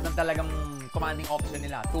sila lahat ng talagang commanding officer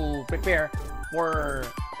nila to prepare for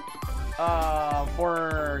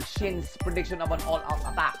Shin's prediction of an all-out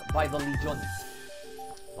attack by the Legion.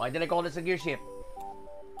 Why did I call this a gear shift?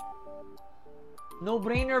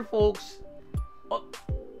 No-brainer, folks. Oh,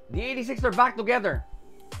 the 86 are back together.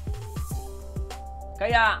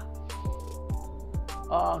 Kaya,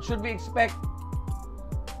 should we expect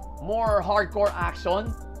more hardcore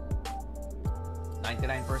action?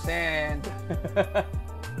 99%.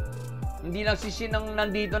 Hindi lang si Shin ang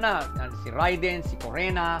nandito na. Si Raiden, si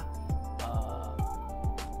Corena.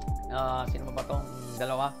 Sino ba tong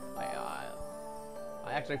dalawa?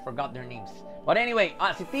 I actually forgot their names. But anyway,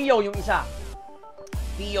 si Tio yung isa.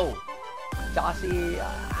 Tio. Tsaka si...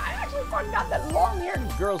 I actually forgot that long-haired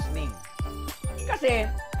girl's name. Kasi,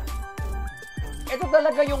 ito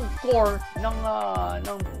talaga yung core ng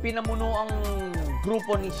pinamunuang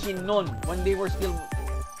grupo ni Shin noon when they were still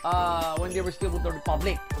with the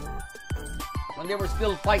Republic. When they were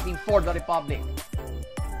still fighting for the Republic.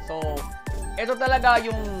 So, ito talaga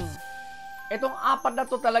yung itong apat na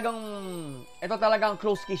to talagang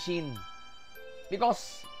close kay Shin.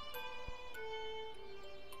 Because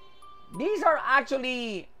these are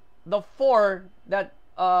actually the 4 that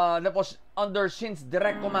was under Shin's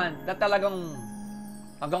direct command na talagang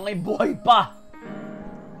hanggang ngayon buhay pa.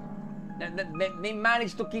 They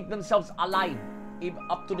managed to keep themselves alive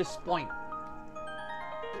up to this point.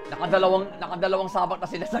 Nakadalawang sabak na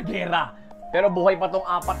sila sa gera. Pero buhay pa tong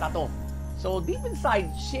apat na to. So deep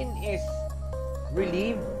inside, Shin is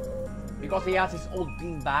relieved because he has his old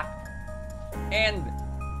team back. And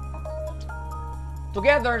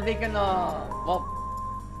together they can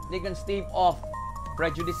they can stave off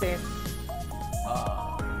prejudices,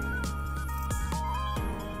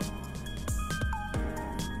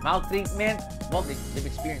 maltreatment. Well, they've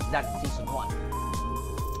experienced that in season 1.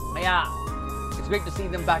 Kaya it's great to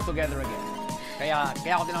see them back together again. Kaya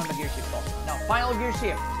ako tinawag na gear shift to. Now, final gear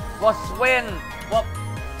shift was when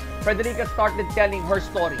Frederica started telling her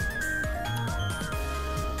story.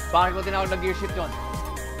 Bakit ko tinawag na gear shift yun?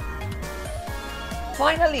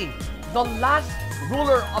 Finally, the last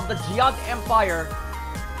ruler of the Jihad Empire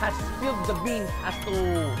has spilled the beans as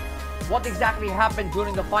to what exactly happened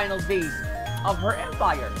during the final days of her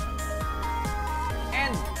empire.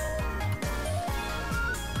 And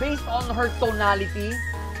based on her tonality,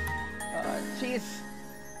 she's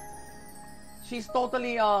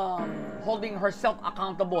totally holding herself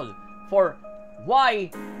accountable for why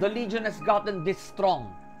the Legion has gotten this strong.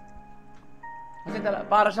 Kasi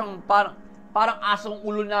parang asong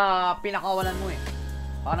ulo na pinakawalan mo eh.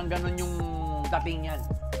 Parang ganun yung dating yan.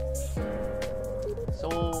 So,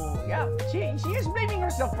 yeah, she is blaming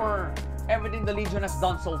herself for everything the Legion has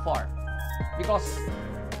done so far. Because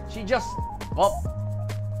she just,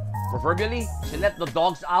 proverbially, she let the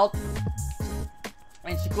dogs out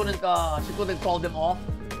and she couldn't call them off.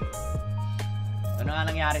 Ano nga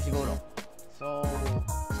nangyari siguro. So,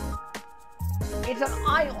 it's an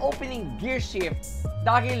eye-opening gear shift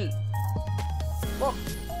dahil,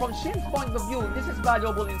 from Shin's point of view, this is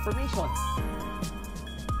valuable information.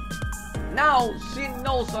 Now, Shin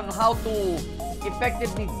knows on how to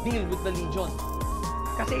effectively deal with the Legion.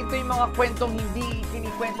 Kasi ito yung mga kwentong hindi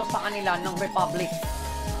kinikwento sa kanila ng Republic.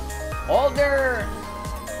 All they're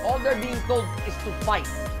being told is to fight.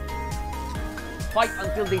 Fight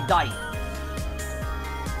until they die.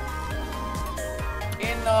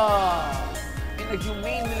 In a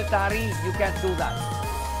humane military, you can't do that.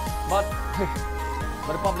 But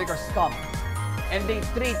the Republic are scum. And they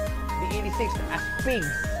treat the 86 as pigs.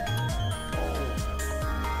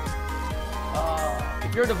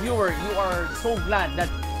 If you're the viewer, you are so glad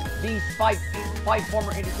that these five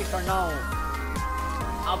former 86 are now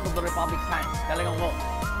out of the Republic's hands. Talagang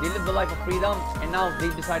they live the life of freedom and now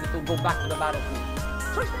they decided to go back to the battlefield.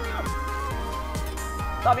 Choice na yun.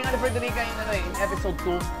 Sabi nga ni Frederica in episode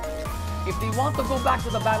 2, if they want to go back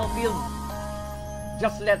to the battlefield,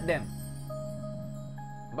 just let them.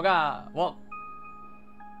 Baga,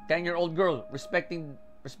 10-year-old girl respecting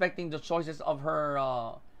the choices of her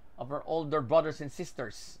older brothers and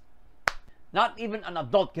sisters. Not even an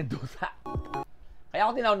adult can do that. Kaya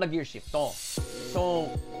ako tinawag na gear shift to.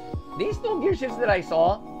 So, these two gear shifts that I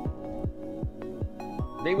saw,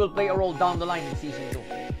 they will play a role down the line in season 2.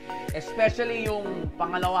 Especially yung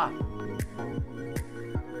pangalawa.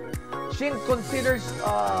 Shin considers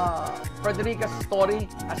Frederica's story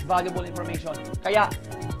as valuable information. Kaya,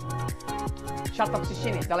 shut up si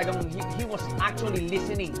Shin eh. Talagang he was actually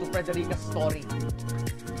listening to Frederica's story.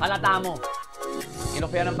 Halata mo.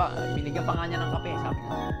 Binigyan pa nga niya ng kape, sabi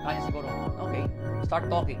niya. Kanya siguro, okay, start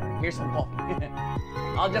talking. Here's some coffee.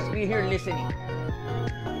 I'll just be here listening.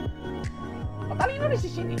 Matalino rin si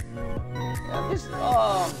Shin eh.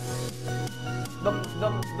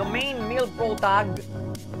 The main male protag,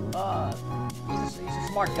 he's a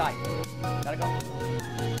smart guy.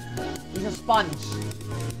 He's a sponge.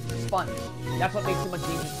 That's what makes him a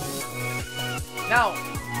genius. Now,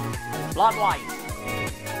 plot-wise.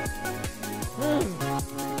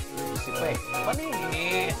 Isip ko eh,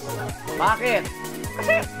 malinis. Bakit?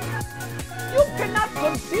 Kasi, you cannot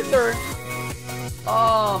consider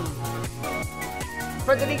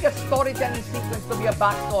Frederica's storytelling sequence to be a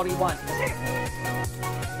backstory one. Kasi,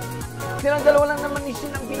 silang dalawa lang naman ni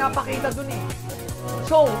Shin ang pinapakita dun eh.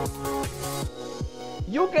 So,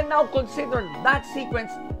 you can now consider that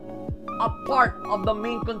sequence a part of the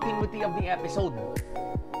main continuity of the episode.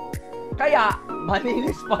 Kaya,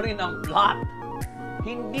 malinis pa rin ang plot.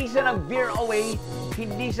 Hindi siya nag-veer away,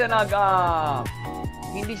 hindi siya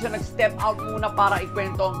nag-step out muna para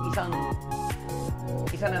ikwento ang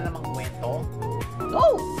isa na namang kwento.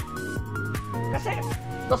 No! Kasi,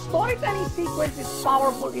 the storytelling sequence is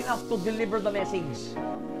powerful enough to deliver the message.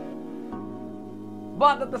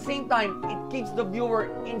 But at the same time, it keeps the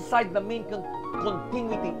viewer inside the main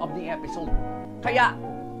continuity of the episode. Kaya,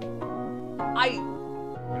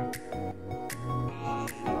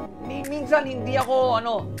 minsan hindi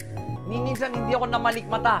ako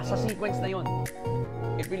namalikmata sa sequence na yun.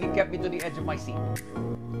 It really kept me to the edge of my seat.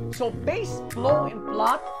 So, pace, flow, and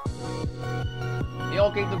plot, they all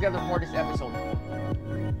came together for this episode.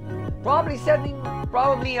 Probably setting us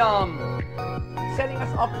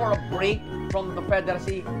up for a break from the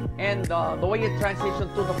Federacy and the way it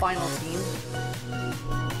transitioned to the final scene.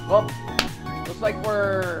 Well, looks like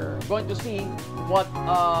we're going to see what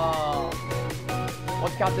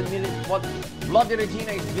Bloody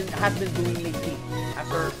Regina has been doing lately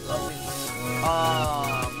after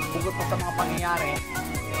bukod pa sa mga pangyayari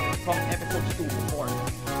from episodes 2 to 4.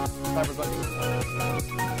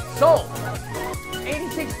 So,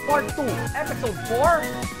 86 part 2, episode 4.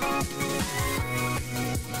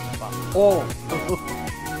 Oh.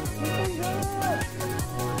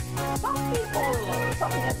 Some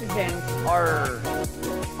netizens are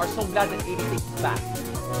so glad that 86 is back.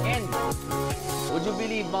 And would you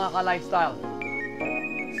believe, mga ka-lifestyle,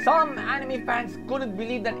 some anime fans couldn't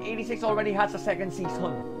believe that 86 already has a second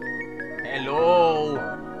season. Hello!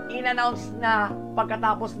 In-announce na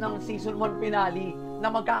pagkatapos ng season 1 finale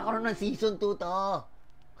na magkakaroon ng season 2 to.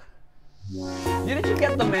 Didn't you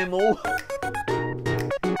get the memo?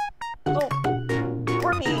 So,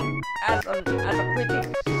 for me, as a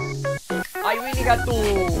critic, I really had to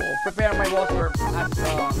prepare my roster as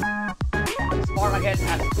far ahead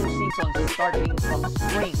as 2 seasons starting from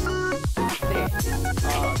spring. Kasi,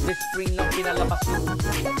 this spring lang pinalabas yung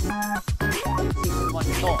season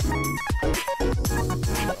 1 ito.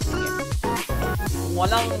 Kung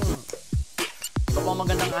walang iba pang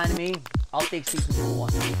magandang anime, I'll take season 1.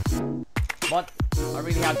 But, I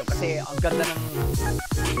really have to kasi ang ganda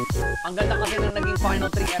kasi ng naging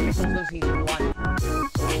final 3 episodes ng season 1.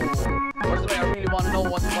 So, first of all, I really want to know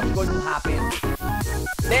what's going to happen.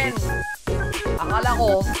 Then, akala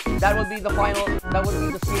ko, that would be the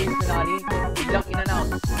series finale. Biglang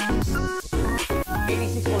in-announce.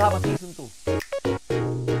 86 will have a season 2.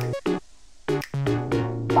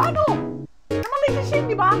 Paano? Namatay si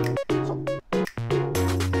Shin, di ba? So,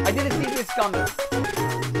 I didn't see this coming.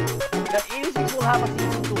 That 86 will have a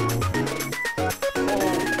season 2.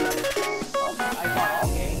 So, I thought,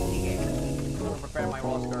 okay, I'm gonna prepare my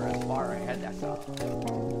roster as far ahead as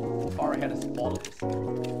all of this.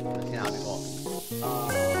 Sinabi ko, I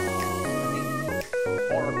think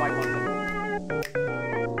 4 or 5 months ago.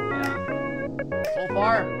 Yeah. So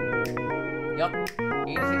far, yup,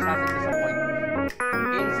 86 hasn't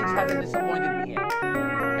disappointed me yet.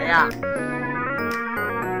 Kaya,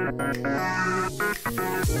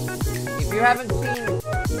 if you haven't seen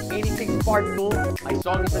 86 Part 2, I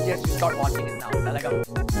strongly suggest you start watching it now. Talaga.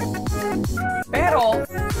 Pero,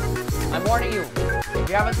 I'm warning you, if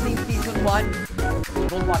you haven't seen Season 1,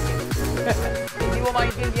 don't watch it. Hindi mo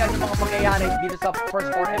maintindihan yung mga pangyayari dito sa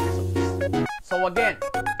first 4 episodes. So again,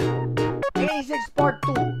 86 Part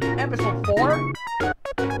 2, Episode 4,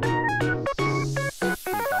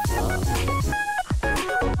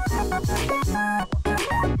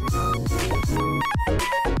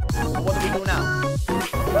 what do we do now?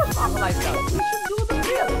 First on lifestyle, we should do the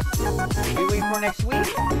drill. We wait for next week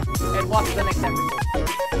and watch the next episode.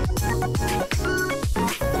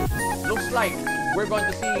 Looks like we're going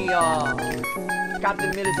to see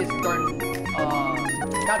Captain Millicent's turn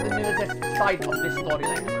Kat and Melis's side of this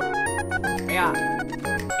storyline. Kaya,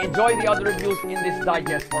 enjoy the other reviews in this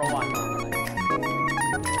digest for a while.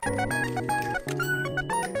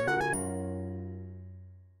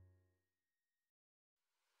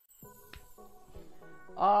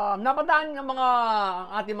 Napadaan ng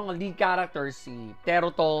ating mga lead characters, si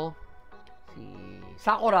Teruto, si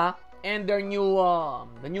Sakura, and their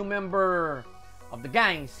the new member of the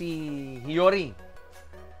gang, si Hiyori,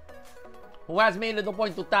 who has made it a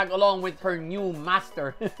point to tag along with her new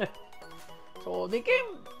master. So they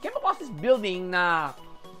came across this building na,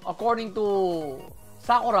 according to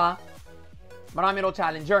Sakura, marami raw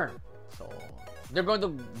challenger. So they're going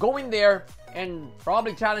to go in there and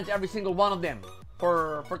probably challenge every single one of them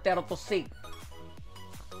for Teruto's sake.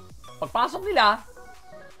 Pagpasok nila,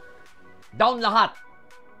 down lahat.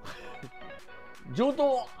 Due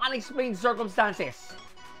to unexplained circumstances.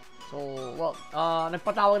 So, well,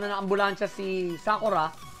 nagpatawag na ng ambulansya si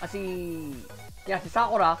Sakura, si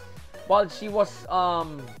Sakura, while she was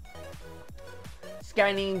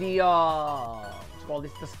scanning the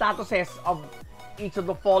the statuses of each of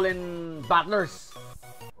the fallen battlers.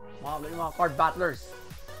 Mga card battlers.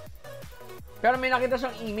 Pero may nakita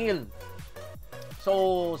siyang email.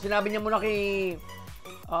 So, sinabi niya muna kay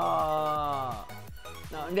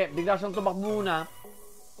bigla siyang tumakbo muna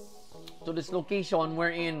to this location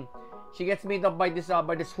wherein she gets met up by this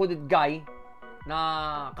hooded guy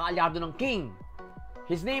na kaalyado ng king.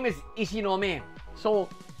 His name is Ishinome. So,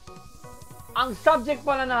 ang subject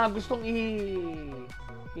pala na gustong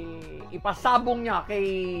ipasabong niya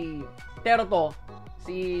kay Teruto,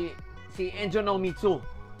 si Enjo no Mitsu.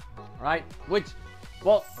 Right? Which,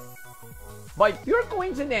 well, by pure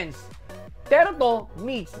coincidence, Teruto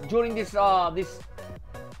meets during this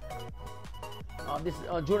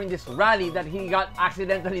rally that he got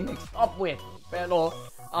accidentally mixed up with. Pero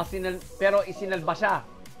isinalba siya.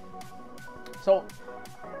 So,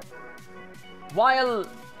 while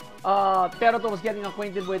Teruto was getting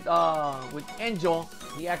acquainted with Enjo,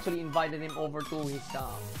 he actually invited him over to his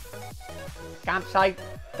campsite,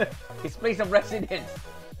 his place of residence.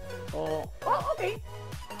 So, okay.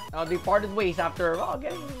 They parted ways after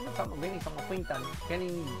getting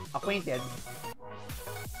acquainted.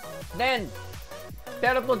 Then,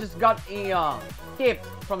 Teruto just got a tip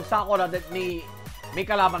from Sakura that may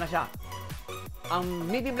kalaban na siya. Ang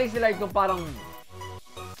meeting place nila ito parang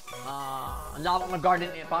ang lawak na garden,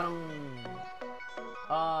 parang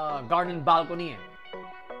garden balcony.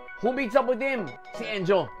 Who meets up with him? Si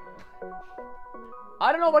Enjo. I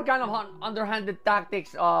don't know what kind of underhanded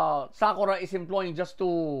tactics Sakura is employing just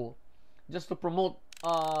to promote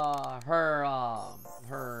her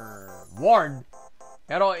ward.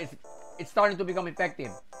 Pero it's starting to become effective.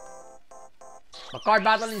 The card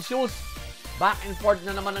battle ensues. Back and forth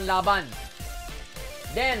na naman ang laban.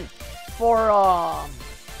 Then for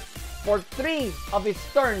 3 of his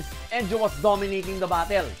turns, Enjo was dominating the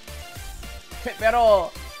battle. Pero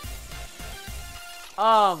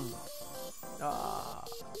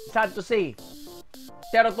sad to say,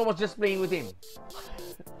 Teruto was just playing with him.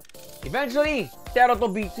 Eventually,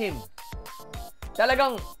 Teruto beats him.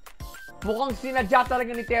 Talagang mukhang sinadya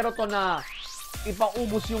talaga ni Teruto na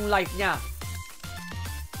ipaubos yung life niya.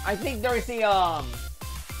 I think there's a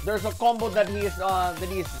combo that he is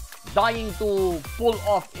dying to pull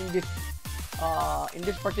off in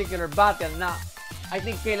this particular battle na I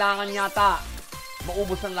think kailangan yata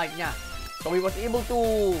maubos ang life niya. So he was able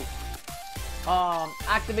to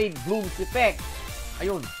activate Bloom's effect.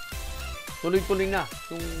 Ayun. Tuloy-tuloy na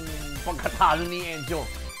yung pagkatalo ni Enjo.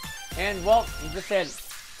 And well, he just said,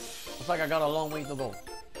 looks like I got a long way to go.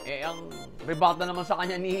 Ang rebuttal naman sa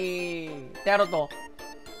kanya ni Teruto,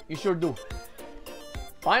 you sure do.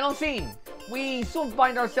 Final scene. We soon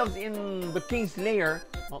find ourselves in the king's lair.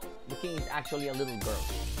 Well, the king is actually a little girl.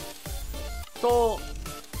 So,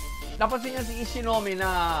 napansin niya si Ishinome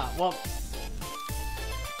na, well,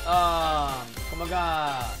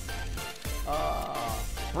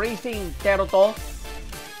 praising Teruto.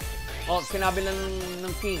 Oh, sinabi lang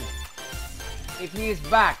ng king, if he is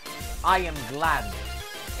back, I am glad.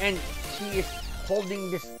 And she is holding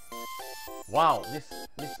this, wow, this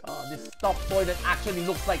stuffed toy that actually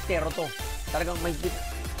looks like Teruto. Talagang may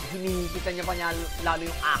hinihigpitan niya pa niya lalo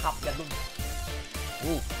yung akap niya dun.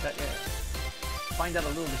 Ooh, find that a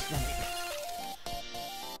little disturbing.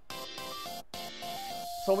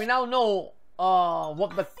 So we now know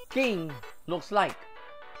what the king looks like.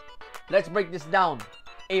 Let's break this down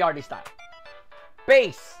ARD style.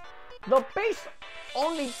 Pace. The pace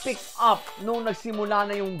only picks up nung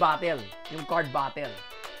nagsimula na yung battle, yung card battle.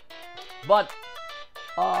 But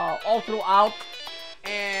all throughout,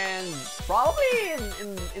 And probably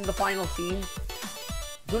in the final scene,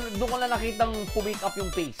 doon ko na nakitang pumick up yung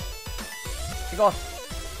pace. Because,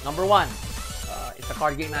 number one, it's a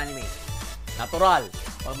card game anime. Natural.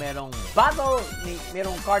 Pag merong battle,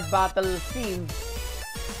 merong card battle scene,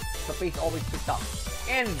 the pace always picks up.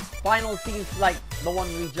 And final scenes like the one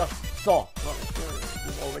we just saw. Well,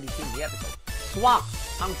 you've already seen the episode. Swak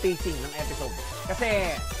ang pacing ng episode.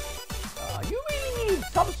 Kasi, you really need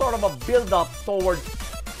some sort of a build-up towards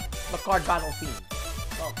the card battle scene.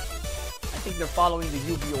 So, I think they're following the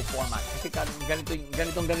Yu-Gi-Oh format. Kasi ganito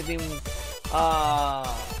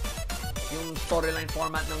yung storyline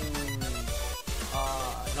format ng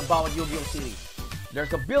bawat Yu-Gi-Oh series. There's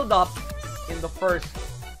a build-up in the first,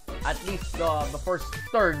 at least the first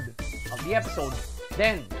third of the episode.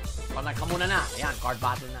 Then, pag nagkamuna na, ayan, card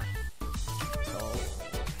battle na. So,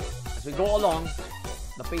 as we go along,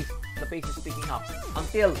 the pace is picking up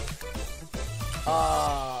until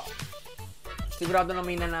sigurado na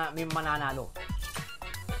may mananalo.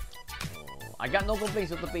 So, I got no complaints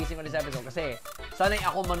with the pacing of this episode kasi sanay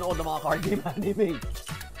ako manood ng mga card game anime.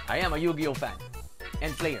 I am a Yu-Gi-Oh fan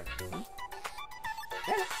and player.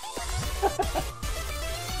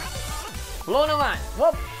 Flow naman.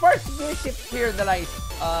 Well, first gear shift here that I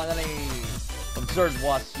observed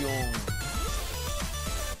was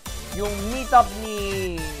yung meetup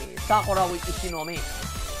ni Sakura with Ishinome.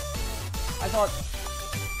 I thought,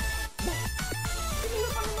 pinila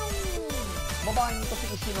pa naman babae nito si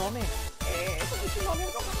Ishinome. Ito si Ishinome,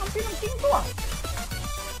 ito kakampi ng king to ah.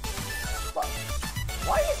 But,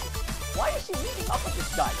 why is she meeting up with this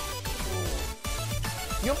guy?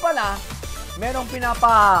 Yung pala, merong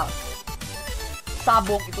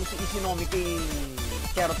sabong itong si Ishinome kay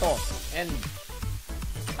Teruto. And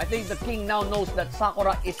I think the king now knows that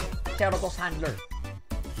Sakura is Teruto's handler.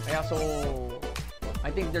 Kaya so, I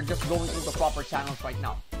think they're just going through the proper channels right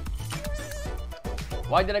now.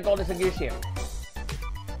 Why did I call this a gear shift?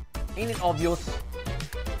 Ain't it obvious?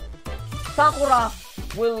 Sakura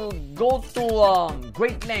will go to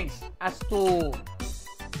great lengths as to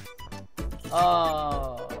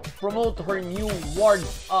promote her new ward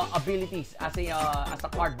abilities as a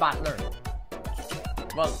card battler.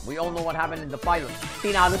 Well, we all know what happened in the pilot.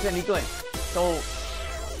 Tinalo siya nito eh. So,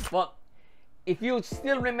 well, if you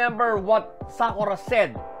still remember what Sakura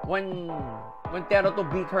said when Teruto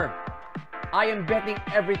beat her, I am betting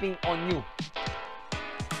everything on you.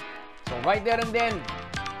 So right there and then,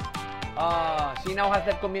 she now has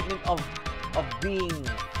that commitment of being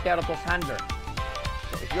Teruto's handler.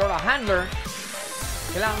 So if you're a handler,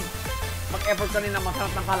 kailangan mag-effort ka rin na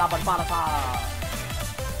masarap ng kalaban para sa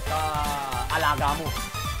alaga mo.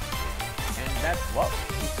 And that's what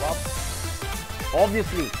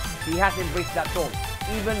obviously he has embraced that role.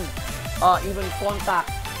 Even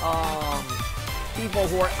contact people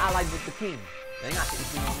who are allied with the king. Dahil nga si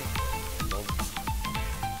Ishinome. So,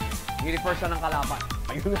 i-refer siya ng kalaban.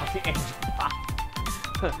 Ayun nga si Enjo pa.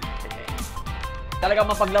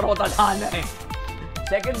 Talagang mapaglaro talaga eh.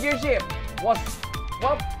 Second gear shift was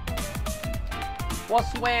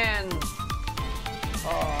when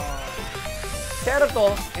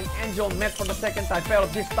Teruto and Enjo met for the second time, pero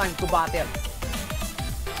this time to battle.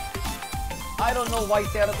 I don't know why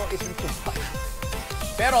Teruto isn't to fight.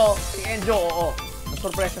 Pero si Enjo, oo,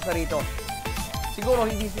 nasurpresa sa rito. Siguro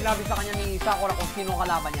hindi sinabi sa kanya ni Sakura kung sino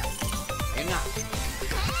kalaban niya. Ayun nga.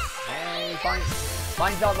 And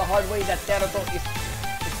finds out the hard way that Teruto is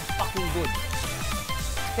fucking good.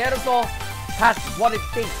 Teruto has what it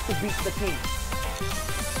takes to beat the king.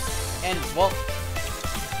 And, well,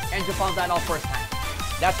 Enjo found that out firsthand.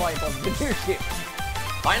 That's why it was the gear shift.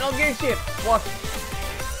 Final gear shift was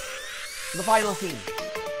the final scene.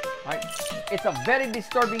 Right? It's a very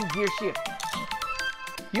disturbing gear shift.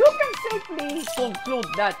 You can safely conclude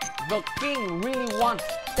that the king really wants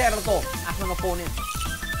Teruto as an opponent.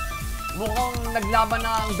 Mukhang naglaban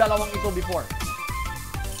na ang dalawang ito before.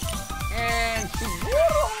 And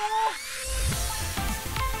siguro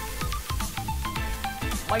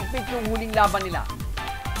mahigpit yung huling laban nila.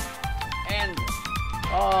 And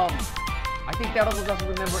I think Teruto doesn't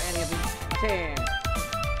remember any of it. Kasi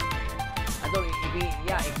I don't know if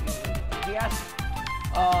he has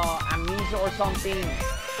amnesia or something.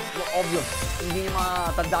 Well, obvious. Hindi niya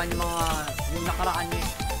matandaan yung nakaraan niya.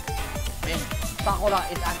 And Sakura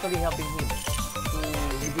is actually helping him to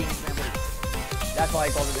redeem his memory. That's why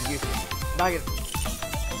I call it a gift. Dahil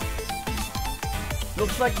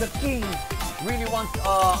looks like the king really wants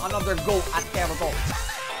another go at Teruto.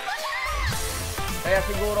 Kaya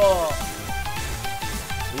siguro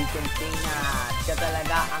we can think na siya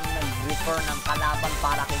talaga ang nag-refer ng kalaban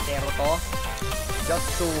para kay Teruto just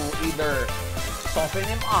to either soften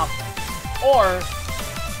him up, or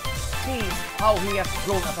see how he has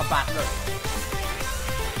grown as a battler.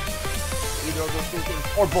 Either of those two things,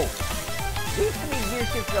 or both. These 3 gear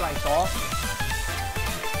shifts that I saw,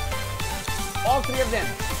 all 3 of them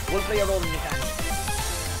will play a role in the anime.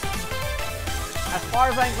 As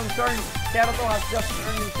far as I'm concerned, Teruto has just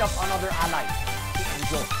earned himself another ally, si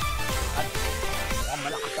Anjo. At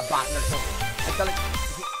malakas na battler. So,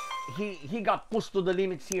 he got pushed to the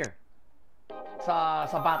limits here sa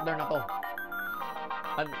battler na to.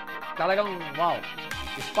 And talagang, wow.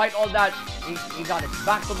 Despite all that, he got his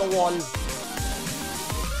back to the wall.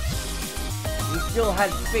 He still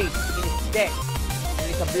had faith in his deck and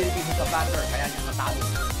his abilities as a battler. Kaya niya natalo.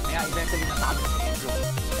 Kaya eventually natalo si Andrew.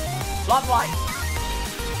 Plot-wise,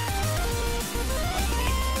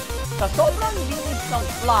 sa sobrang linis ng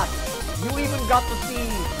plot, you even got to see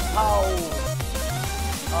how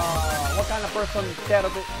what kind of person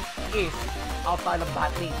Teruto is outside of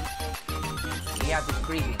battling. He has his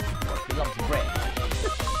cravings. He loves bread.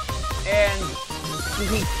 And he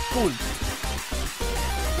hates school.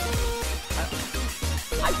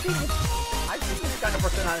 I've seen this kind of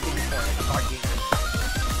personality before in a card game.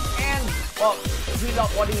 And well,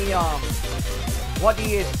 what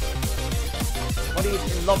he is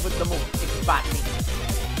in love with the most is battling.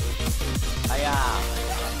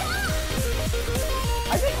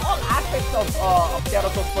 I think all aspects of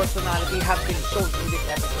Teruto's personality have been shown in this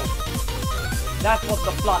episode. That's what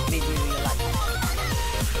the plot made me realize.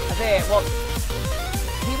 Kasi, well,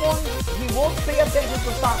 he won't pay attention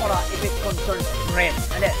to Sakura if it concerns bread.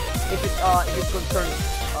 And then, if it concerns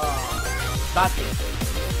battling.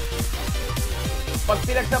 Pag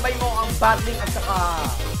pinagsabay mo ang battling at saka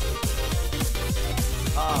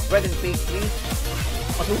bread and pastry,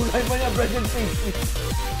 matulay pa niya bread and pastry.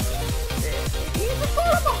 He's a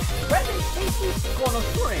sort of a bread and pastry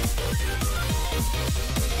connoisseur.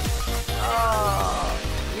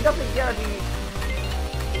 He doesn't care if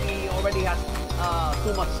he already has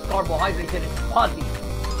too much carbohydrates in his body.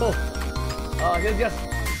 So he'll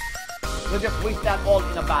just waste that all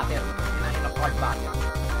in a battle, in a card battle,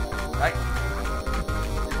 right?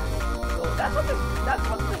 So that's what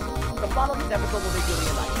the plot of this episode will make you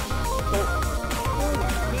realize. So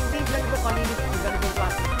hindi ganito kalinis ang ganitong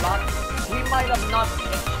classic plot, we might have not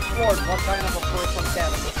explored what kind of a person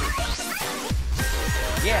Teruto is.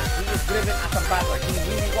 Yes, he is driven as a battler. He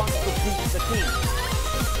really wants to beat the king.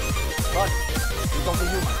 But he's only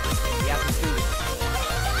human. He has to do it.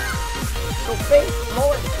 So face,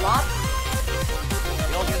 flow, and plot,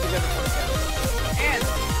 they all get together for the Teruto. And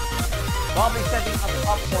probably setting us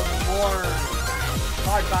up for more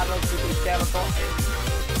card battles between Teruto and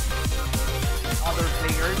other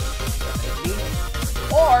players, definitely.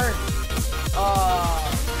 Or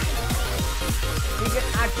he can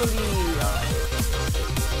actually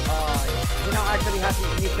actually has the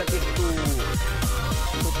initiative to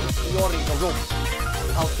teach Yori the ropes,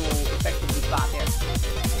 how to effectively battle.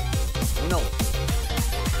 Who knows?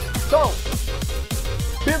 So,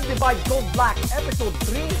 Build Divide Gold Black, Episode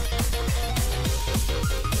 3.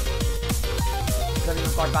 Galing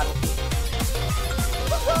ng card battle.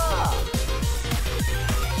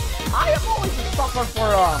 I am always a sucker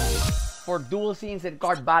for duel scenes and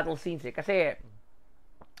card battle scenes kasi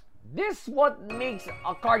this what makes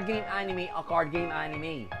a card game anime a card game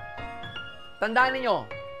anime. Tandaan niyo,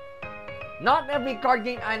 not every card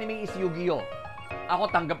game anime is Yu-Gi-Oh! Ako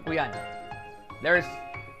tanggap ko yan. There's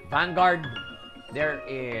Vanguard, there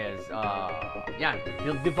is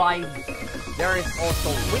Build Divide, there is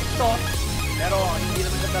also Windsor, pero hindi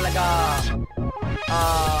naman na talaga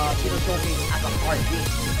sinushowcase as a card game.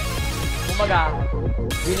 Kumbaga,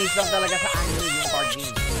 binis lang talaga sa anime yung card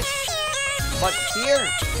game. But here,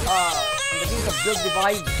 in the case of Build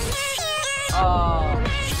Divide,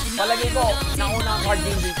 palagay ko, nauna ang card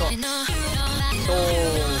game dito. So,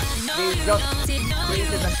 they just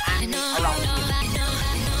created an anime around it.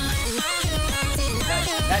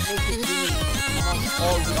 That makes it unique among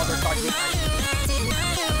all the other card game animes.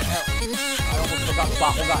 What the hell? I almost forgot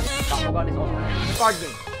Bakugan. Bakugan is also a card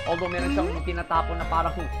game. Although meron siyang tinatapon na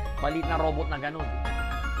parang maliit na robot na ganun.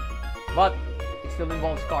 But, it still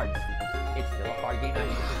involves cards. It's still a card game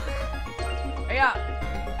anime. Kaya,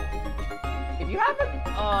 if you haven't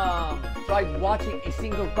tried watching a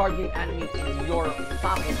single card game anime in your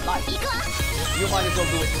past life, you might as well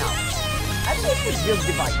do it now. At least with Build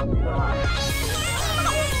Divide.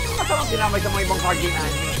 Masarang dinamay sa mga ibang card game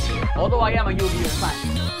anime. Although I am a Yu-Gi-Oh! Fan.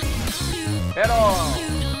 Pero,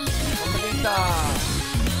 pagdating sa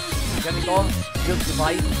ganito, Build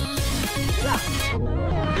Divide, it's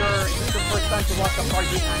your first time to watch a card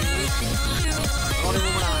game anime, ano mo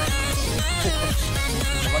muna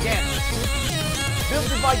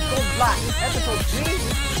Divide Cold Black, episode 3.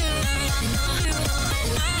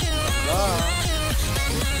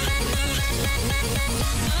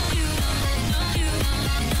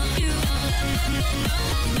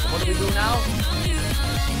 What do we do now?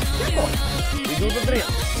 Simple. We do the drill.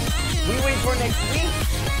 We wait for next week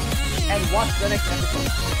and watch the next episode.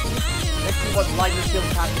 Let's see what Lighter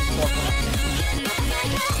Skills has in store for us.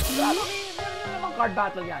 Grabe, meron namang card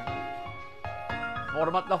battle yan.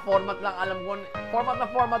 Format lang, alam ko,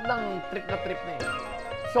 format lang, trip na eh.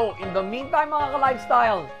 So, in the meantime, mga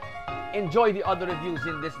ka-lifestyle, enjoy the other reviews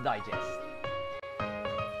in this digest.